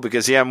kind of cool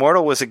because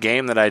Immortal was a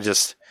game that I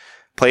just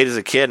played as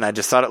a kid, and I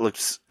just thought it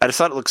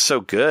looked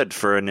so good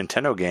for a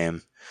Nintendo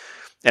game.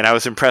 And I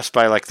was impressed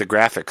by like the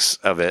graphics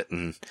of it,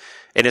 and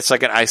it's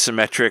like an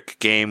isometric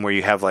game where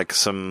you have like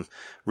some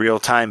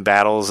real-time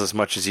battles as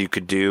much as you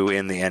could do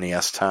in the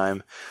NES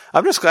time.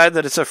 I'm just glad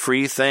that it's a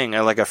free thing,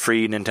 like a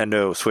free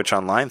Nintendo Switch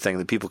Online thing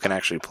that people can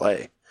actually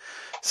play.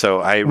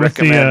 So I With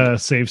recommend the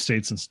save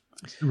states and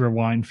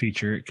rewind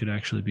feature, it could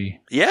actually be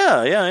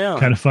yeah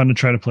kind of fun to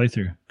try to play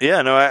through.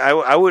 Yeah, no,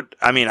 I would.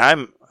 I mean,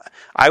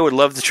 I would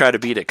love to try to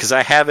beat it because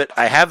I have it.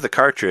 I have the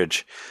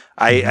cartridge.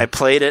 I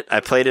played it. I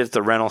played it at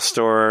the rental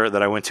store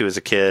that I went to as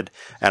a kid,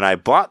 and I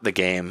bought the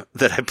game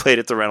that I played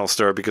at the rental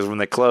store because when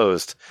they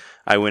closed,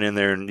 I went in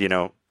there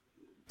and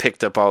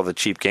picked up all the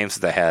cheap games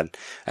that they had.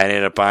 I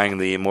ended up buying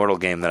the Immortal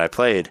game that I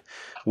played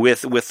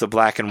with the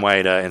black and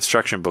white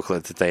instruction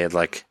booklet that they had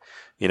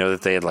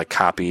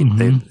copied.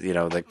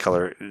 Mm-hmm. The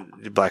color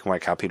black and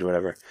white copied or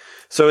whatever.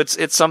 So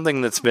it's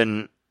something that's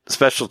been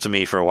special to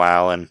me for a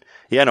while, and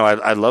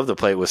I'd love to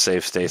play it with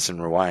save states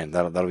and rewind.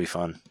 That'll be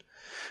fun.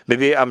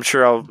 Maybe I'll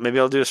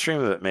do a stream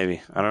of it.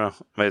 Maybe I don't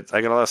know.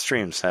 I got a lot of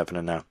streams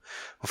happening now.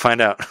 We'll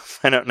find out.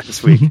 Find out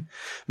next week.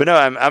 But no,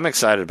 I'm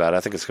excited about it. I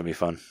think it's gonna be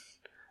fun.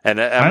 And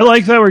I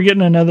like that we're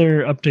getting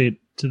another update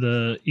to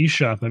the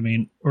eShop. I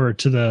mean, or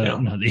to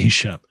not the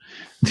eShop,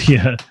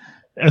 the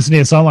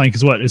SNES Online.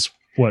 Because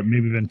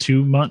maybe been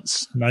 2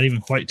 months? Not even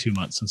quite 2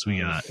 months since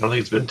we got. I don't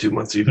think it's been 2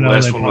 months. Even the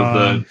last one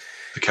was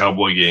the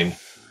cowboy game.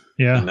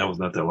 Yeah, and that was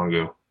not that long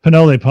ago.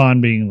 Penelope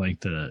Pond being like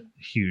the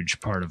huge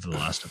part of the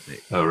last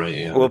update. Oh right,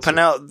 yeah. Well,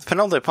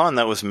 Penelope Pond,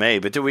 that was May,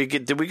 but did we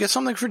get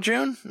something for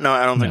June? No,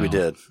 I don't think we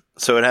did.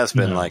 So it has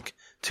been like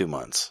 2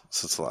 months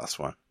since the last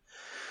one.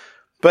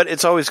 But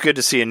it's always good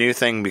to see a new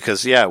thing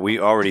because we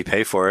already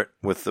pay for it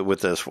with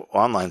this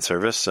online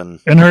service and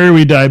hurry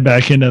we dive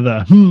back into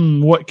the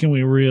what can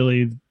we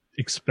really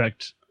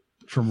expect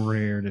from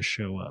Rare to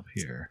show up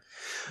here?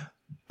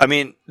 I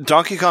mean,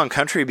 Donkey Kong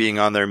Country being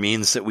on there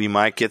means that we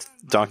might get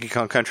Donkey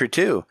Kong Country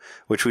 2,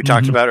 which we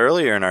talked about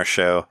earlier in our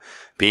show,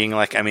 being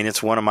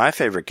it's one of my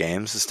favorite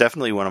games. It's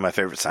definitely one of my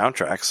favorite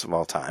soundtracks of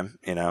all time,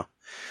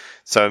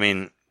 So, I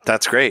mean,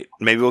 that's great.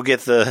 Maybe we'll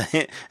get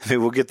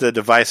the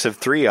Divisive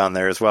 3 on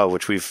there as well,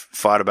 which we've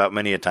fought about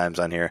many a times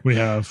on here. We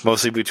have.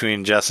 Mostly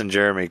between Jess and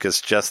Jeremy,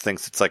 because Jess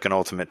thinks it's like an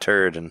ultimate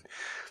turd, and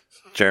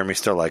Jeremy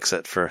still likes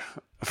it for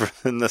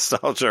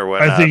nostalgia or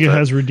whatnot. I think it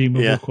has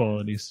redeemable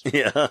qualities.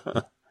 Yeah.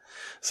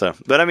 So,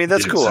 but I mean,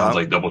 that's cool. Sounds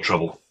like Double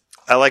Trouble.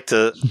 I like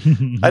to.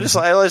 I just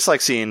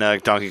like seeing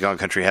Donkey Kong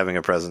Country having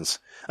a presence.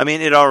 I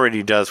mean, it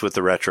already does with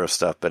the retro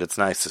stuff, but it's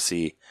nice to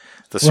see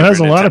the. Well, it has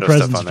a lot of Nintendo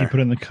presence stuff on if you put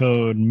in the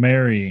code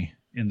Mary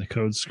in the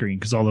code screen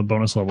because all the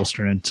bonus levels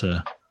turn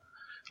into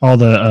all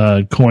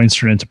the coins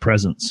turn into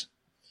presents.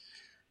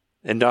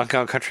 In Donkey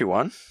Kong Country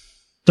 1?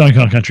 Donkey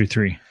Kong Country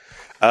 3.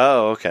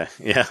 Oh, okay.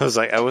 Yeah,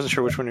 I wasn't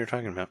sure which one you were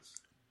talking about.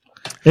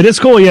 It is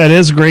cool. Yeah, it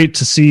is great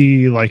to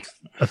see like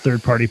a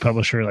third-party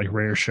publisher like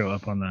Rare show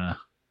up on the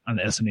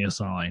SNES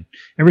Online.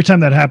 Every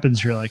time that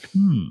happens, you're like,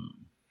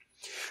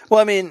 Well,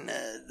 I mean,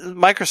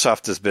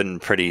 Microsoft has been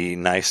pretty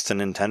nice to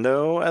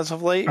Nintendo as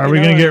of late. Are we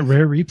going to get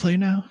Rare Replay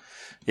now?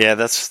 Yeah,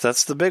 that's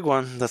the big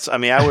one.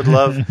 I would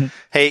love.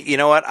 Hey, you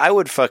know what? I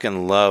would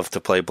fucking love to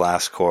play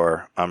Blast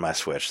Corps on my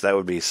Switch. That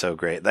would be so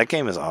great. That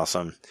game is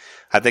awesome.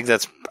 I think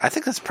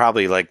that's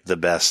probably like the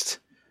best.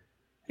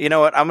 You know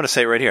what? I'm going to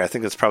say it right here. I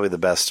think that's probably the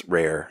best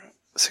Rare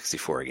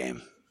 64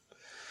 game.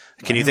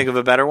 Can you think of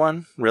a better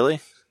one?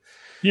 Really?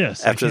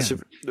 Yes. After the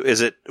Super,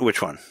 is it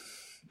which one?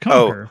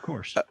 Conquer, of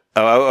course.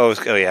 Oh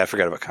yeah, I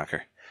forgot about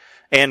Conquer.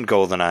 And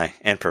GoldenEye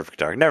and Perfect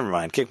Dark. Never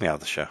mind. Kick me out of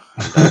the show.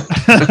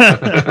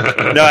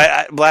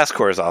 No, Blast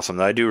Corps is awesome,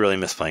 though. I do really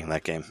miss playing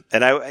that game.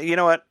 And you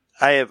know what?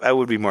 I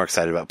would be more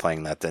excited about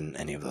playing that than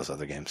any of those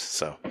other games.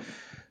 So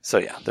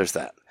yeah, there's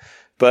that.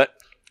 But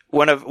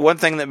one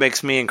thing that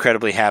makes me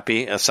incredibly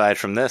happy, aside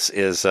from this,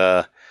 is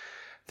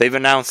they've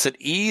announced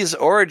that Ys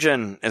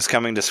Origin is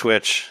coming to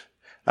Switch.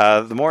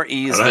 The more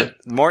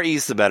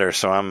Ys, the better.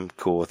 So I'm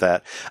cool with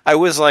that. I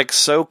was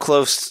so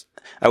close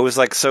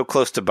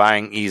to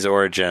buying Ys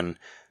Origin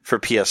for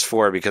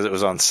PS4 because it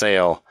was on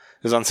sale.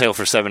 It was on sale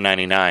for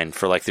 $7.99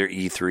 for their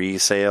E3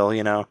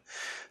 sale,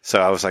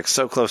 So I was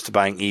so close to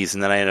buying Ys,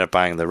 and then I ended up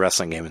buying the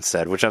wrestling game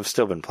instead, which I've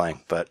still been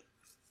playing. But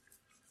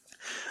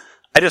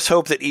I just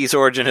hope that Ys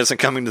Origin isn't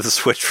coming to the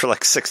Switch for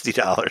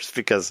 $60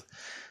 because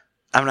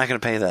I'm not going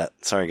to pay that.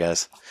 Sorry,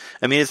 guys.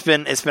 I mean, it's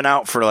been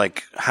out for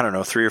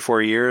 3 or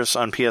 4 years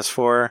on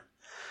PS4.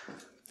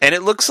 And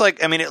it looks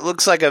like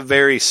a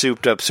very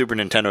souped up Super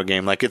Nintendo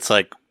game.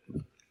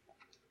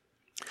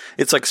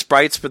 It's like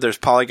sprites, but there's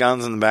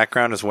polygons in the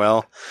background as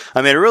well.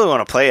 I mean, I really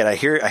want to play it. I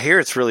hear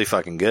it's really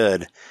fucking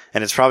good,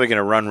 and it's probably going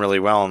to run really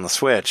well on the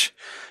Switch.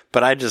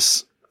 But I'm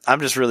just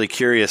really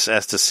curious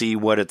as to see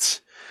what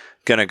it's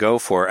going to go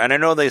for. And I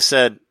know they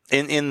said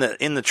in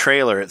the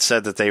trailer, it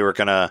said that they were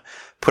going to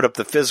put up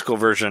the physical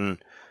version.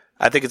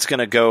 I think it's going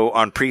to go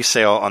on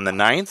pre-sale on the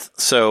 9th.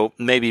 So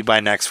maybe by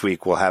next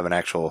week we'll have an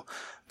actual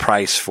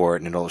price for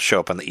it and it'll show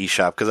up on the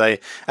eShop. Because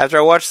after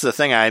I watched the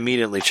thing, I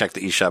immediately checked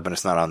the eShop and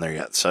it's not on there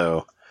yet.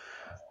 So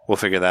we'll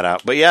figure that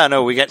out. But yeah,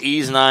 no, we got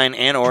Ys 9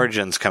 and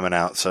Origins coming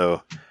out.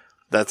 So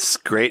that's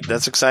great.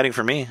 That's exciting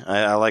for me.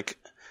 I liked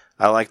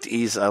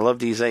Ys. I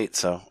loved Ys 8.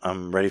 So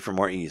I'm ready for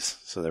more Ys.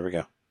 So there we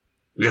go.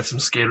 We got some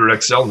Skater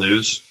XL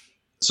news.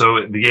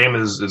 So the game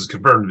is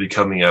confirmed to be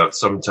coming out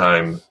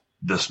sometime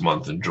this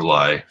month in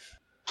July.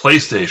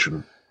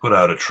 PlayStation put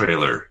out a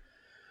trailer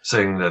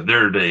saying that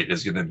their date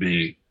is going to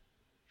be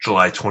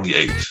July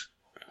 28th.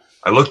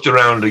 I looked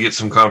around to get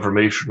some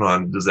confirmation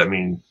on, does that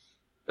mean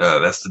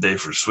that's the day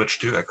for Switch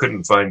 2? I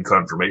couldn't find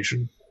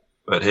confirmation.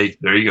 But hey,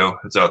 there you go.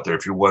 It's out there.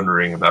 If you're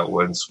wondering about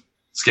when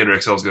Skater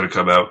XL is going to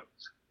come out,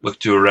 look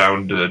to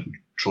around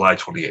July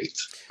 28th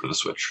for the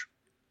Switch.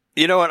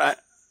 You know what?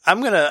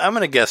 I'm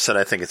gonna guess that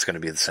I think it's going to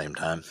be the same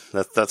time.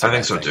 That's what I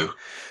think so too.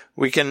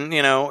 We can,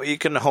 you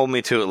can hold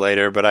me to it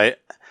later, but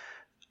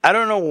I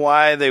don't know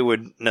why they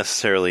would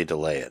necessarily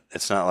delay it.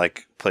 It's not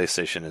like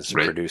PlayStation is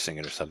producing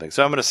it or something.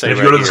 So I'm going to say, if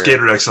you go to the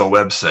Skater XL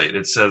website,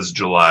 it says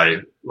July,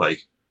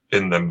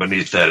 and then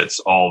beneath that, it's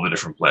all the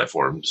different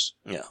platforms.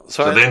 Yeah.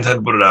 So they intend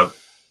to put it out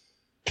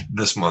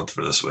this month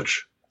for the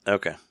Switch.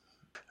 Okay.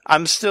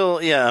 I'm still,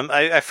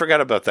 I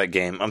forgot about that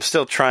game. I'm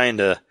still trying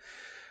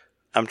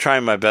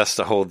my best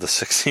to hold the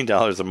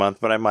 $16 a month,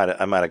 but I might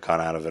have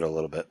gone out of it a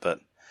little bit, but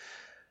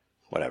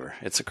whatever.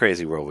 It's a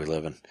crazy world we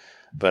live in.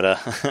 But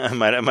I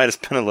might have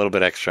spent a little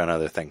bit extra on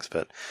other things,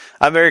 but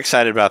I'm very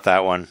excited about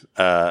that one.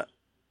 I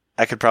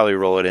could probably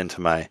roll it into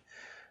my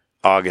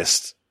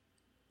August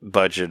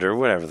budget or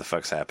whatever the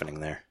fuck's happening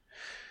there.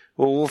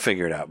 We'll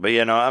figure it out. But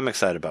I'm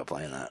excited about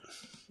playing that.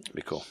 It'd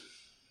be cool.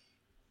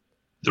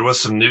 There was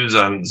some news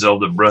on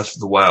Zelda Breath of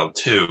the Wild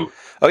 2.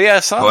 Oh yeah, I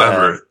saw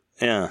that.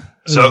 Yeah.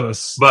 So,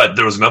 but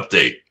there was an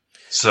update.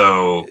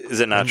 So is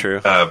it not true?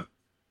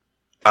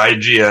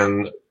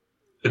 IGN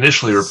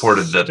initially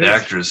reported that the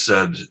actors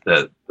said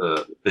that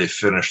they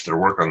finished their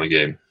work on the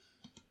game,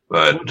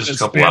 but just a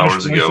couple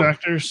hours ago,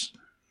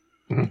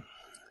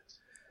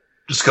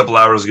 just a couple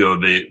hours ago,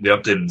 they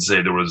updated to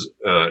say there was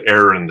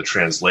error in the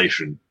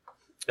translation,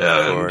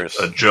 and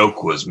a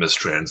joke was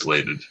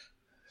mistranslated.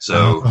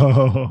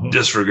 So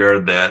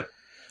disregard that.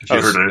 If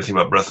you heard anything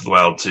about Breath of the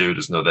Wild 2,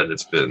 just know that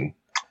it's been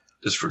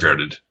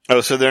disregarded.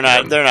 Oh, so they're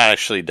not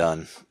actually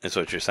done, is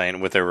what you're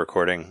saying, with their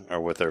recording or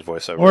with their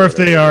voiceover. Or if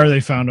they are, they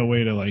found a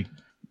way to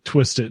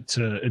twist it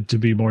to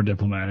be more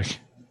diplomatic.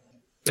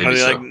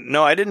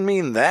 No, I didn't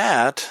mean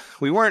that.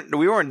 We weren't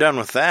done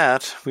with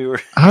that.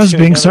 I was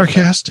being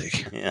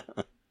sarcastic. Yeah.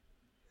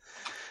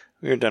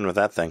 We were done with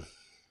that thing.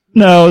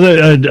 No,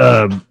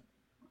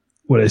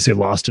 what did I say?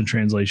 Lost in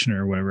translation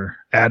or whatever.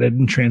 Added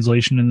in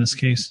translation in this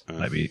case.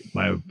 Might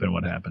have been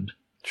what happened.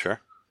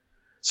 Sure.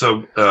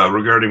 So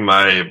regarding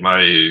my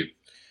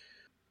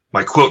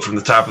quote from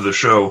the top of the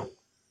show,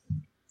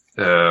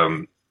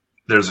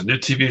 there's a new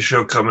TV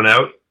show coming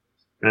out,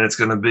 and it's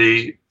going to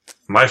be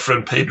My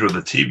Friend Pedro,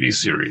 the TV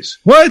series.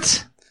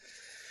 What?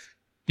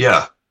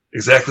 Yeah,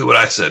 exactly what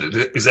I said.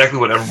 Exactly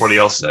what everybody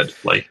else said.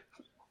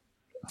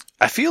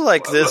 I feel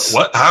like this.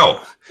 What?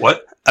 How?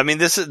 What? I mean,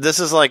 this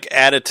is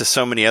added to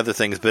so many other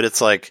things, but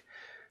it's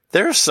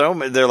there's so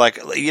many. They're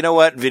you know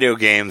what? Video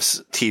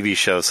games, TV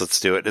shows. Let's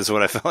do it. Is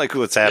what I feel like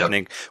what's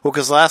happening. Yep. Well,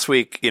 because last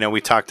week,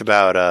 we talked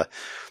about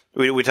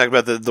we talked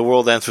about the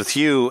World Ends With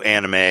You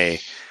anime.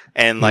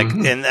 And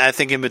and I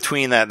think in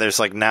between that, there's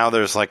now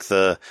there's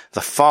the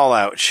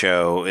Fallout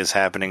show is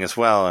happening as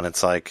well, and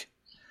it's I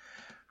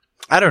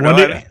don't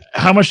know.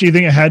 How much do you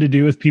think it had to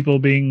do with people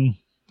being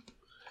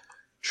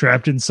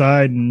trapped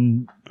inside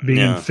and being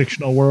in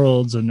fictional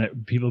worlds,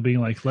 and people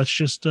being let's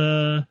just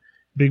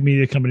big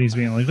media companies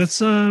being let's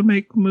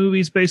make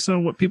movies based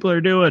on what people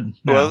are doing.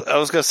 No. Well, I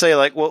was gonna say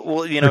or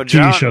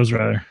John, TV shows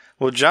rather.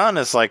 Well, John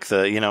is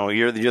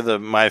you're the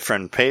My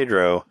Friend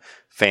Pedro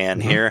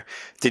fan here.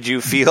 Did you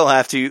feel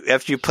after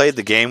you played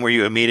the game, were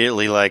you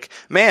immediately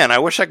man, I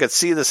wish I could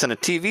see this in a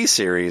TV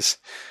series?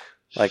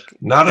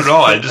 Not at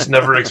all. I just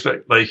never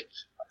expect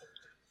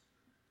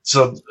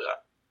so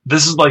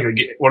this is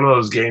one of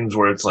those games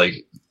where it's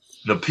the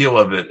appeal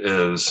of it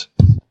is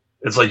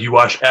it's you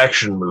watch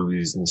action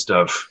movies and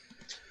stuff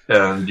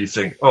and you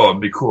think, oh,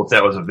 it'd be cool if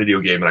that was a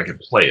video game and I could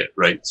play it,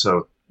 right?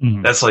 So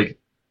that's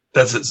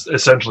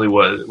essentially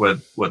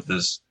what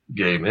this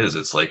game is.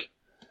 It's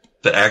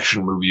the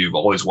action movie you've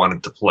always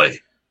wanted to play.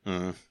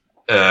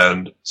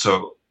 And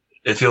so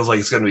it feels like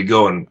it's going to be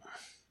going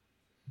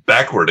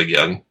backward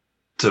again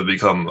to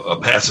become a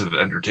passive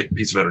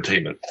piece of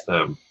entertainment.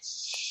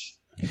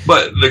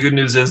 But the good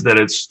news is that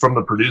it's from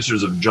the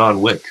producers of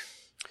John Wick.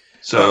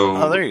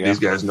 So there you these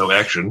go. guys know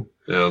action.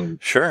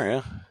 Sure,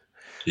 yeah.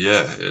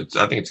 Yeah,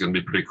 I think it's going to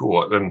be pretty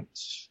cool. And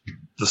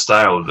the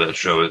style of that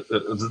show,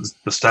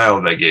 the style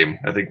of that game,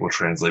 I think will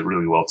translate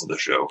really well to the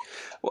show.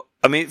 Well,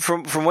 I mean,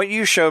 from what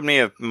you showed me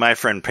of My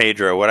Friend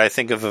Pedro, what I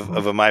think of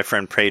a My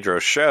Friend Pedro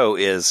show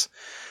is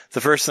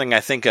the first thing I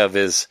think of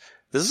is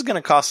this is going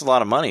to cost a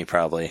lot of money,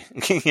 probably,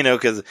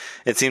 because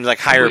it seems like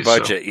higher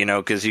budget,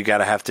 because you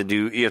have to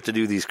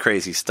do these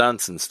crazy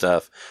stunts and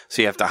stuff.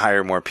 So you have to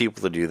hire more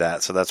people to do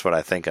that. So that's what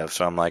I think of.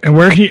 So I'm and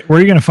where are you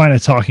going to find a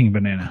talking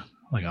banana?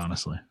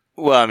 Honestly.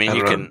 Well, I mean,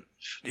 you can.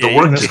 The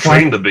work to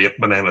train the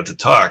banana to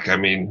talk. I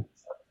mean,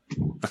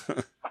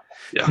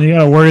 yeah. You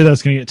got to worry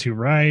that's going to get too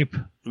ripe.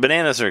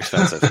 Bananas are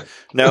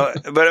expensive. No,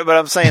 but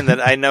I'm saying that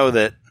I know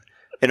that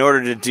in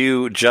order to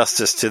do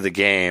justice to the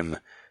game,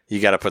 you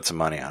got to put some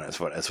money on it.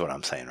 That's what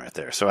I'm saying right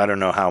there. So I don't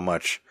know how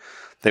much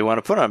they want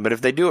to put on, but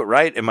if they do it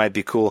right, it might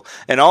be cool.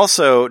 And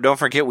also, don't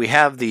forget we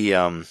have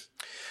the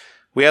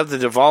We have the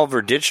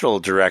Devolver Digital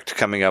Direct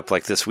coming up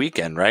like this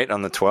weekend, right?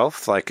 On the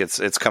 12th? Like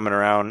it's coming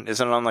around.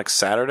 Isn't it on like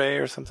Saturday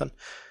or something?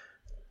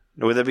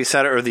 Would that be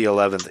Saturday or the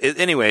 11th?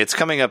 Anyway, it's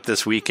coming up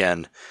this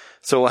weekend.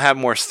 So we'll have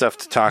more stuff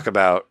to talk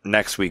about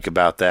next week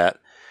about that.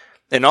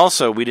 And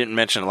also, we didn't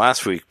mention it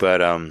last week,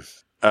 but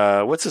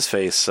what's his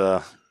face?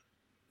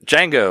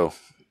 Django.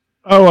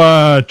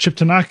 Oh, Chip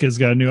Tanaka's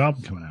got a new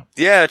album coming out.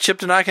 Yeah, Chip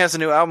Tanaka has a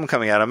new album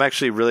coming out. I'm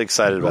actually really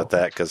excited about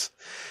that because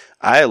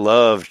I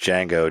loved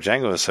Django.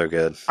 Django was so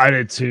good. I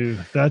did too.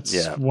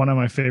 That's one of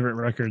my favorite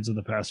records of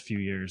the past few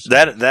years.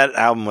 That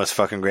album was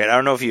fucking great. I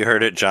don't know if you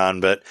heard it, John,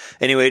 but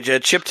anyway,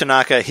 Chip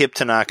Tanaka, Hip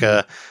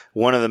Tanaka,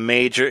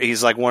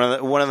 he's like one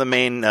of the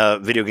main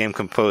video game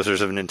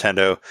composers of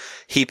Nintendo.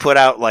 He put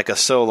out like a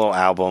solo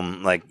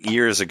album like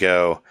years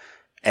ago,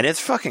 and it's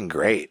fucking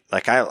great.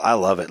 Like I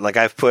love it. Like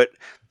I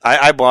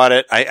bought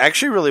it. I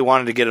actually really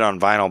wanted to get it on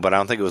vinyl, but I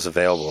don't think it was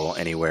available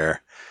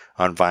anywhere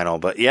on vinyl.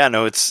 But yeah,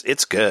 no,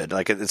 it's good.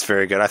 Like it's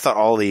very good. I thought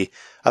all the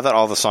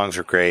songs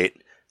were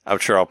great. I'm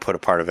sure I'll put a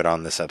part of it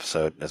on this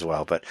episode as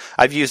well. But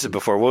I've used it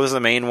before. What was the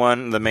main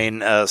one? The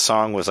main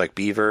song was like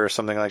Beaver or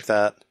something like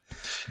that.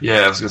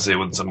 Yeah, I was gonna say it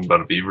wasn't something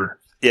about a beaver.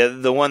 Yeah,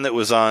 the one that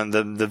was on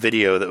the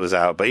video that was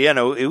out. But yeah,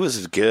 no, it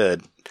was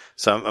good.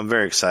 So I'm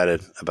very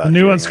excited about the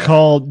new one's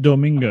called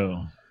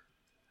Domingo,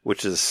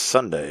 which is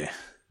Sunday.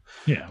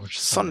 Yeah, which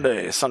is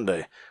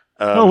Sunday.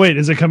 Oh wait,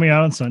 is it coming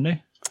out on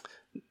Sunday?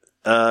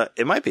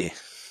 It might be.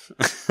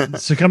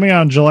 So coming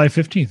out on July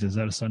 15th. Is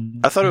that a Sunday?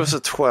 I thought it was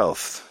the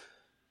 12th.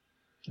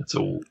 It's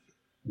a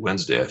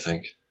Wednesday, I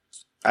think.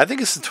 I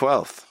think it's the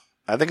 12th.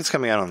 I think it's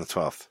coming out on the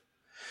 12th.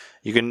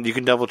 You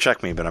can double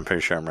check me, but I'm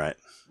pretty sure I'm right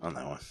on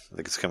that one. I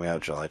think it's coming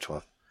out July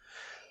 12th.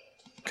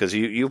 Because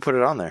you put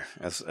it on there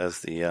as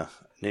the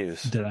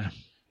news. Did I?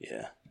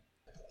 Yeah.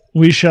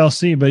 We shall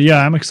see. But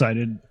yeah, I'm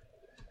excited.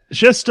 It's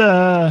just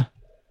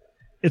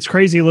it's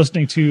crazy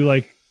listening to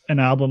like an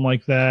album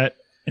like that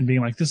and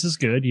being like, this is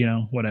good,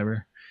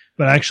 whatever.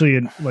 But actually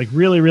like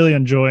really, really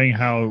enjoying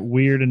how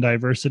weird and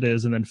diverse it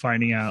is, and then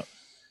finding out.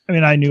 I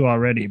mean, I knew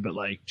already, but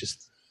like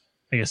just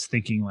I guess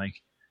thinking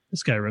like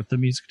this guy wrote the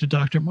music to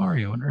Dr.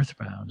 Mario and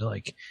Earthbound.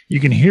 Like you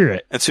can hear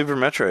it. And Super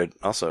Metroid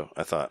also,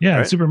 I thought. Yeah,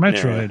 right? Super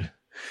Metroid. Yeah.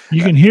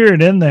 You can hear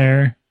it in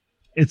there.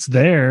 It's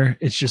there.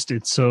 It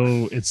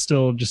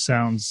still just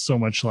sounds so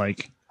much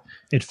like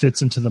it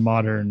fits into the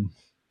modern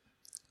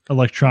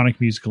electronic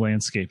music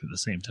landscape at the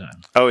same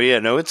time. Oh yeah,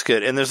 no, it's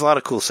good. And there's a lot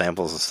of cool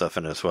samples and stuff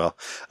in it as well.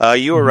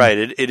 You were right.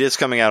 It is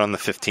coming out on the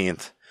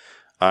 15th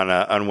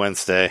on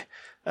Wednesday.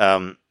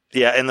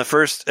 Yeah, and the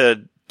first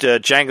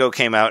Django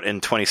came out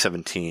in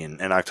 2017,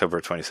 in October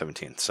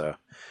 2017. So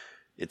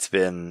it's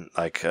been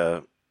like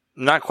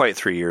not quite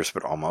 3 years,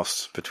 but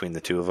almost between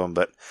the two of them.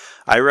 But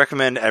I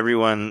recommend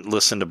everyone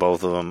listen to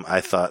both of them.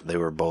 I thought they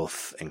were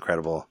both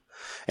incredible.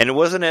 And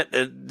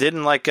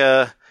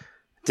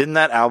didn't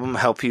that album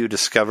help you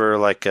discover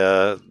like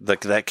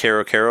that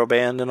Caro Caro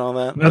band and all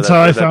that? That's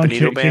how I found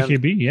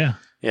KKB. Yeah,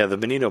 yeah, the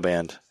Benito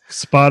band.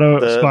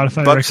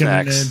 Spotify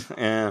recommended.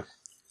 Yeah,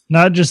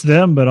 not just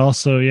them, but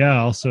also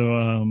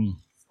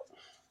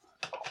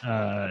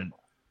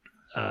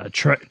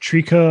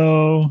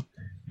Trico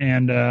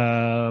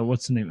and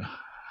what's the name?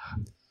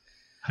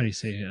 How do you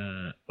say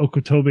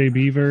Okotobe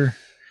Beaver?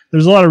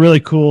 There's a lot of really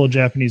cool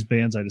Japanese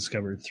bands I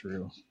discovered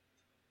through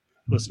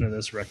listening to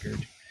this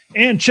record.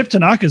 And Chip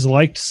Tanaka's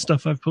liked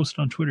stuff I've posted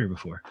on Twitter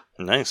before.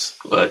 Nice.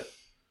 But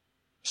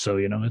so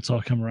it's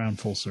all come around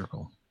full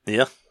circle.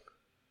 Yeah.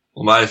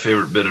 Well, my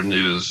favorite bit of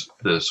news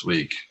this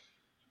week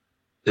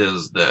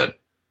is that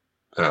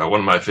one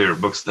of my favorite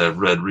books that I've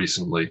read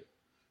recently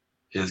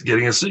is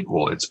getting a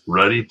sequel. It's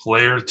Ready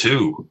Player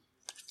 2.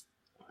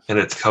 And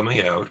it's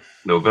coming out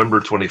November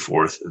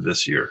 24th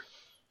this year.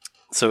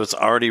 So it's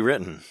already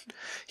written.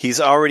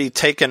 He's already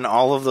taken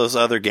all of those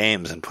other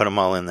games and put them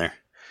all in there.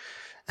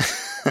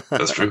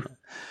 That's true.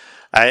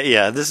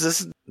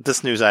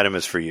 This news item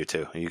is for you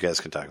too. You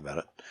guys can talk about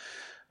it.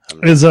 Oh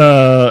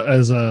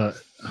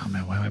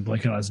man, why am I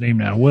blanking on his name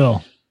now?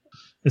 Will.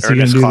 Is he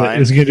gonna do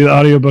the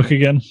audiobook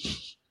again?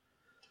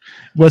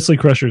 Wesley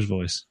Crusher's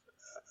voice.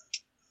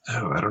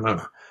 Oh, I don't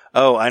know.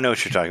 Oh, I know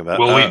what you're talking about.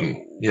 Will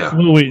Wheaton. Yeah.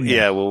 Will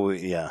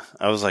Wheaton. Yeah.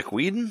 I was like,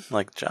 Whedon?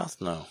 Like Joss?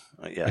 No.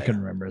 Yeah. I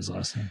couldn't remember his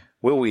last name.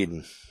 Will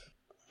Wheaton.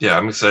 Yeah,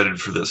 I'm excited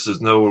for this.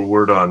 There's no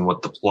word on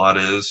what the plot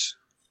is,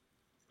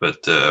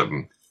 but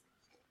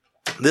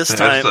this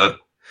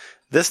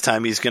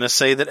time he's going to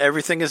say that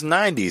everything is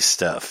 90s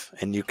stuff,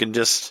 and you can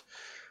just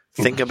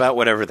think about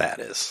whatever that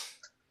is.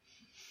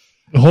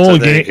 The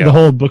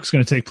whole book's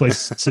going to take place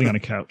sitting on a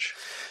couch.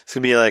 It's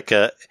going to be like,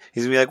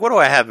 he's going to be like, what do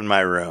I have in my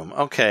room?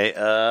 Okay,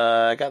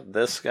 I got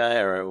this guy.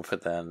 All right, we'll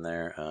put that in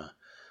there.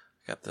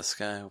 Got this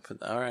guy. We'll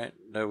put. All right,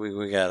 no,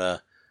 we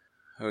got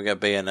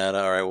Bayonetta.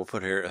 All right, we'll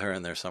put her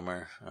in there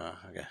somewhere.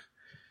 Okay,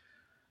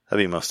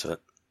 that'll be most of it.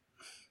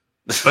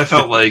 I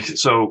felt like a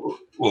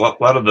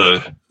lot of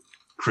the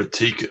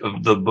critique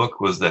of the book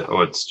was that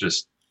it's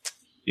just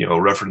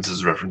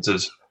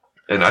references,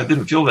 and I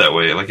didn't feel that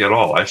way like at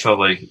all. I felt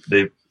like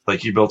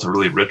he built a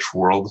really rich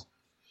world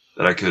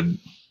that I could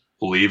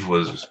believe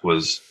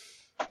was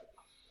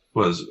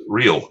was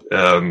real,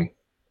 down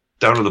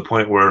to the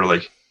point where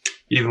like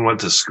he even went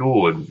to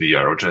school in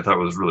VR, which I thought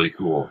was really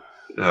cool.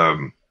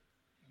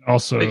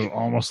 Also,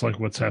 almost like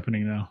what's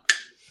happening now.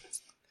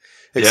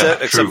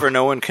 Except for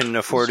no one can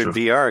afford a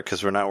VR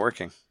because we're not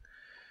working.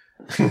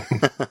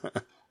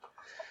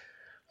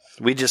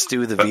 We just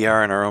do the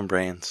VR in our own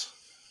brains.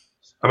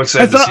 I'm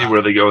excited to see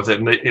where they go with it.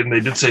 And they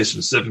did say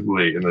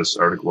specifically in this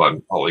article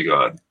on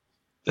Polygon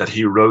that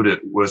he wrote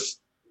it with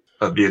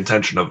the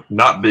intention of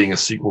not being a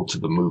sequel to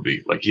the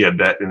movie. Like he had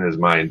that in his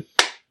mind.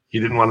 He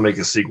didn't want to make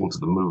a sequel to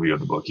the movie or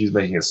the book. He's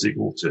making a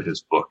sequel to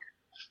his book.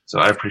 So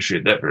I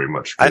appreciate that very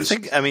much. I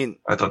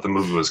thought the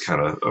movie was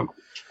kind of,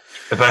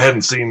 if I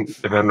hadn't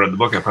read the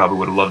book, I probably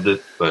would have loved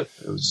it, but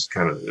it was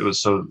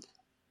so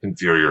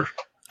inferior.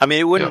 I mean,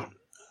 it wouldn't,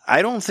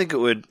 I don't think it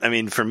would, I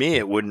mean, for me,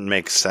 it wouldn't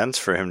make sense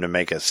for him to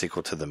make a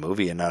sequel to the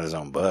movie and not his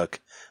own book.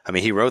 I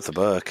mean, he wrote the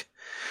book.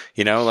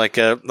 You know, like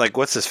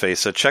what's his face?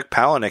 So Chuck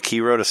Palahniuk, he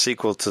wrote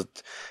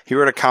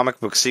a comic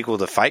book sequel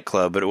to Fight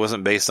Club, but it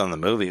wasn't based on the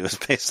movie. It was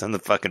based on the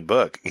fucking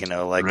book. You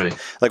know,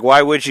 like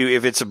why would you,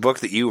 if it's a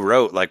book that you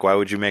wrote, like why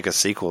would you make a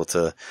sequel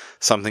to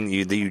something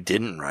that you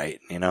didn't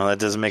write? You know, that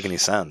doesn't make any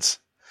sense.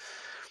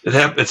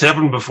 It's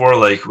happened before,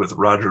 like with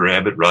Roger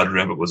Rabbit. Roger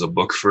Rabbit was a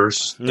book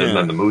first, and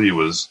then the movie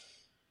was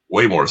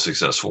way more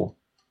successful,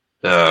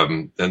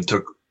 and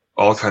took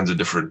all kinds of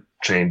different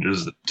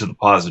changes to the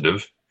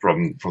positive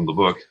from the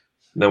book.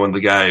 And then when the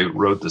guy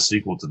wrote the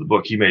sequel to the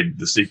book, he made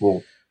the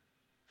sequel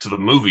to the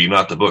movie,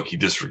 not the book. He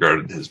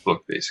disregarded his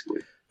book,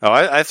 basically. Oh,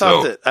 I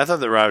thought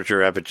that Roger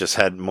Rabbit just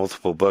had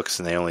multiple books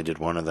and they only did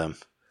one of them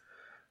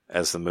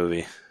as the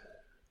movie.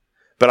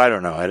 But I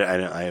don't know.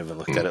 I haven't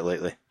looked at it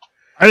lately.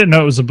 I didn't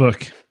know it was a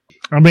book.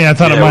 I mean, I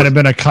thought it might have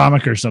been a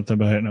comic or something,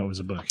 but I didn't know it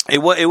was a book. It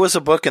was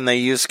a book, and they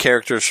used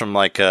characters from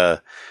like from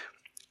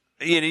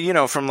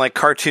like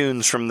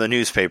cartoons from the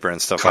newspaper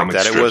and stuff comic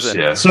like that. Strips, it wasn't.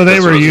 Yeah. So they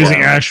were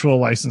using actual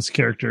licensed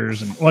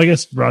characters, and I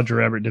guess Roger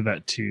Rabbit did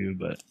that too.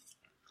 But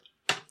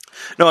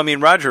no, I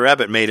mean Roger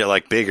Rabbit made it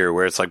like bigger,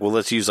 where it's like, well,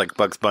 let's use like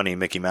Bugs Bunny and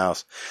Mickey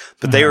Mouse,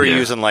 but they were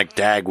using like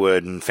Dagwood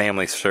and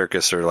Family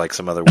Circus or like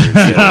some other weird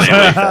shit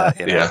like that.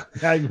 You know? Yeah,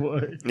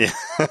 Dagwood. Yeah,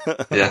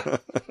 yeah.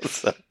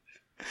 So,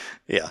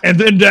 yeah. And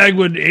then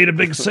Dagwood ate a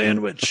big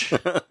sandwich.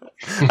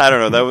 I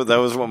don't know. That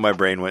was what my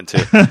brain went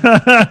to.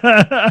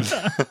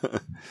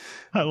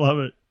 I love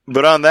it.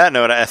 But on that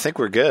note, I think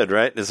we're good,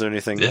 right? Is there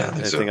anything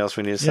else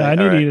we need to say? Yeah, I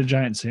need to eat a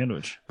giant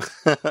sandwich.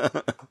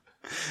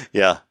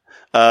 Yeah.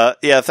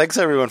 Thanks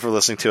everyone for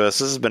listening to us.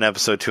 This has been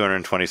episode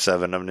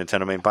 227 of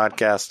Nintendo Main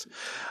Podcast.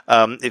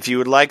 If you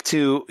would like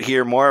to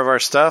hear more of our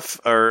stuff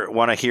or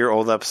want to hear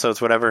old episodes,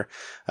 whatever,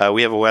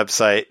 we have a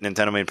website,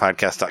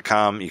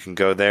 NintendoMainPodcast.com. You can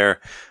go there.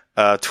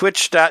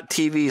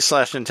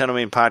 Twitch.tv/Nintendo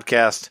Main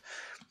Podcast.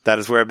 That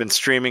is where I've been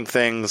streaming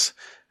things.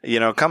 You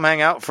know, come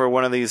hang out for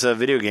one of these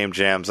video game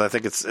jams. I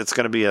think it's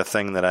going to be a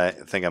thing that I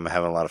think I'm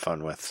having a lot of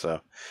fun with. So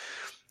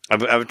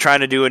I'm trying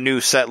to do a new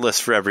set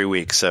list for every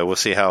week. So we'll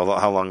see how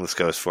long this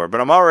goes for.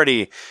 But I'm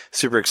already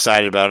super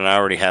excited about it. And I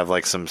already have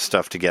like some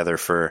stuff together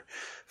for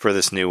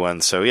this new one.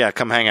 So yeah,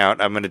 come hang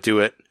out. I'm going to do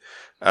it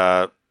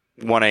 1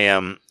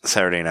 a.m.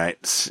 Saturday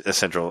night,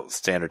 Central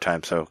Standard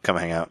Time. So come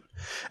hang out.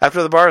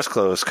 After the bar is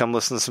closed, come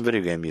listen to some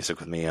video game music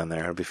with me on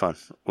there. It'll be fun.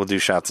 We'll do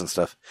shots and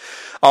stuff.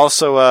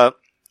 Also, I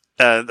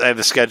have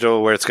a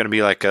schedule where it's going to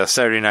be like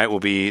Saturday night will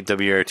be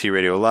WRT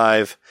Radio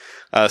Live.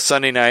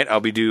 Sunday night I'll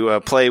be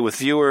play with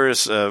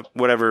viewers,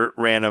 whatever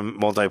random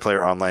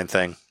multiplayer online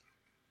thing.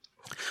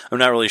 I'm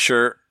not really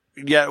sure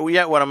yet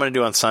what I'm going to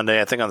do on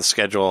Sunday. I think on the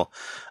schedule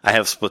I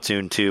have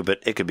Splatoon 2, but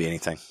it could be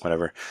anything,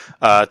 whatever.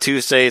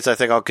 Tuesdays I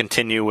think I'll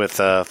continue with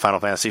Final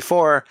Fantasy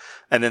 4,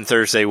 and then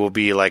Thursday will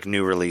be like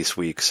new release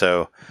week.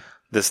 So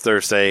this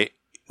Thursday,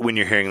 when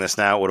you're hearing this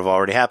now, it would have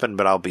already happened,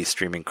 but I'll be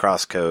streaming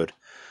Crosscode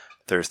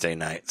Thursday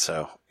night.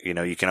 So, you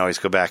know, you can always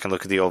go back and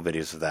look at the old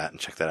videos of that and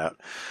check that out.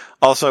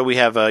 Also, we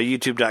have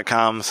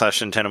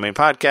youtube.com/Nintendo Main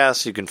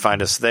Podcast. You can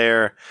find us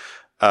there.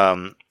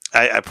 I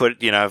have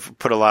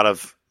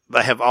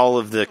all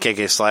of the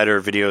KK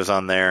Slider videos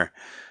on there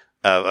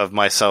of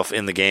myself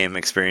in the game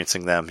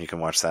experiencing them. You can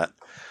watch that.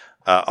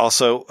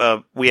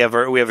 Also, we have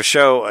a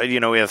show,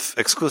 we have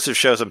exclusive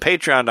shows on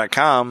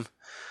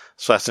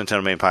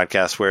patreon.com/Nintendo Main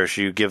Podcast, where if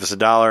you give us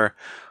 $1,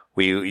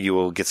 you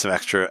will get some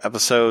extra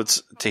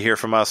episodes to hear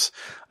from us.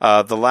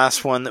 The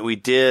last one that we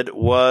did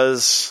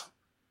was,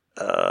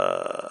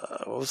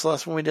 what was the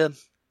last one we did?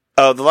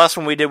 Oh, the last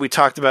one we did, we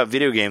talked about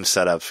video game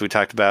setups. We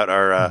talked about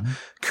our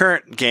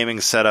current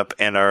gaming setup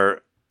and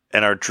our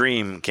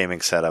dream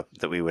gaming setup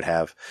that we would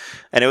have.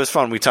 And it was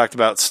fun. We talked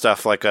about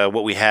stuff like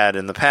what we had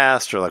in the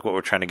past or like what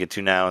we're trying to get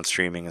to now in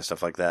streaming and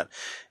stuff like that.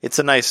 It's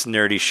a nice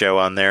nerdy show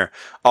on there.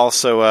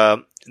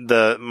 Also,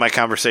 my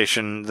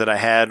conversation that I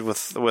had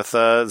with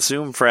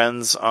Zoom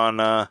friends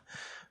on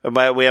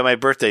we have my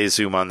birthday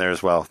Zoom on there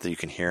as well that you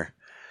can hear.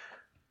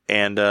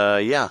 And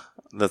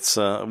That's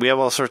we have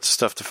all sorts of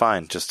stuff to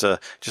find. Just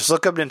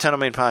look up Nintendo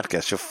Main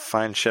Podcast. You'll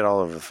find shit all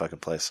over the fucking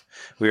place.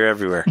 We're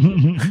everywhere.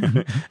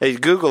 Hey,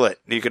 Google it.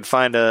 You can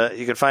find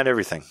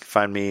everything.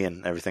 Find me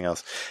and everything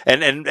else.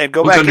 And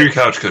go Look back under your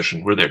couch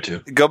cushion. We're there too.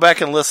 Go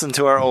back and listen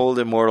to our old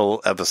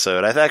Immortal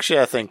episode. I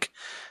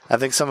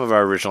think some of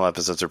our original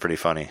episodes are pretty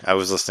funny. I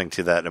was listening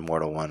to that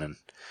Immortal one, and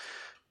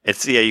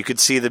you could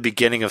see the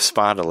beginning of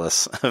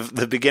Spondylus,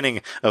 the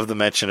beginning of the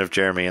mention of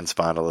Jeremy and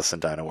Spondylus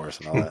and Dino Wars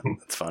and all that.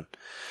 It's fun.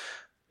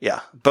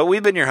 Yeah, but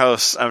we've been your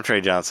hosts. I'm Trey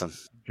Johnson.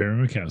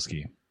 Jeremy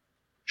Mikowski.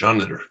 John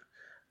Litter.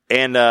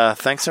 And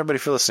thanks, everybody,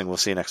 for listening. We'll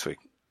see you next week.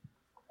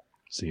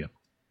 See ya.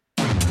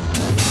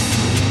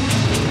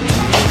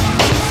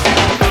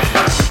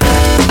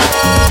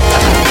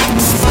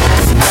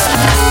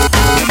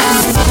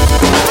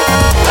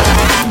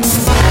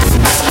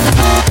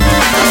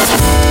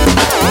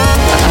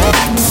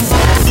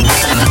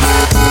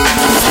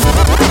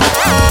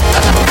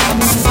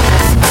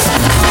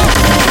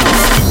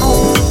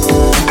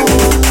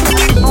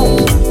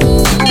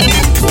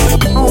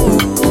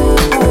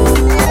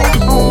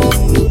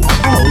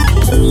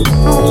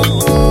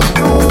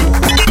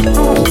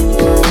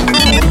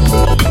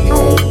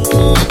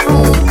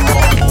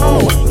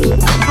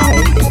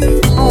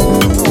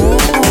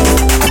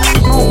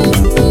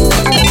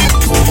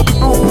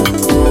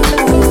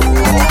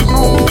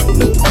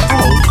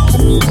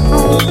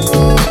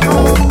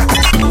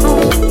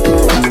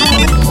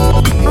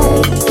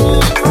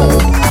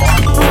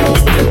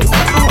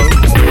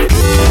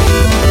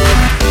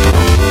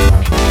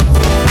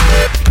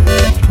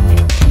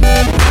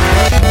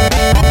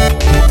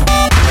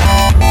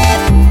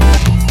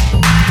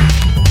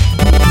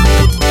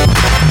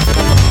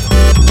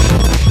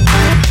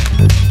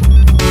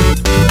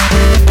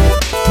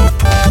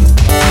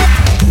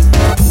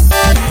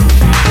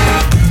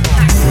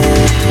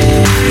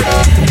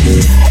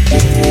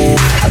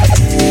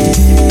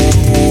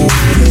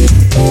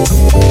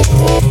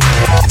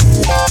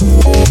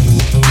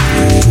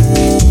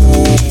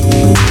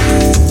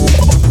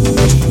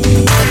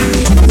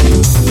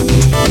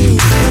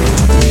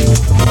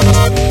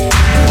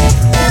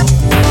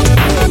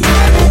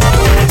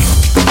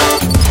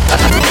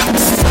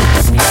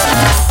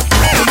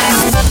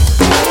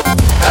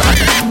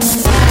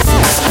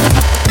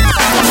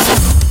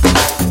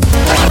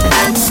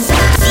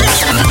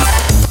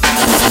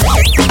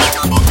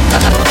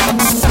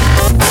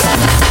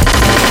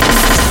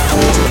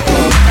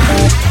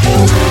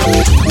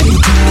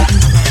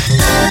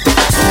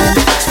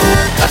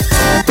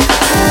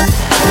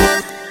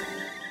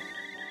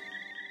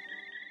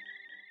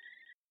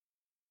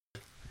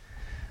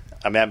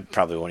 I mean, I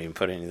probably won't even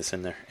put any of this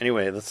in there.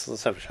 Anyway, let's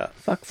have a shot.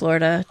 Fuck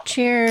Florida.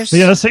 Cheers.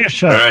 Yeah, let's take a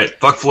shot. All right.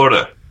 Fuck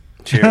Florida.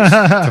 Cheers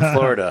to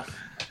Florida.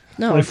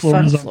 No,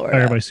 Florida's fuck on Florida.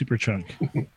 fire by Superchunk.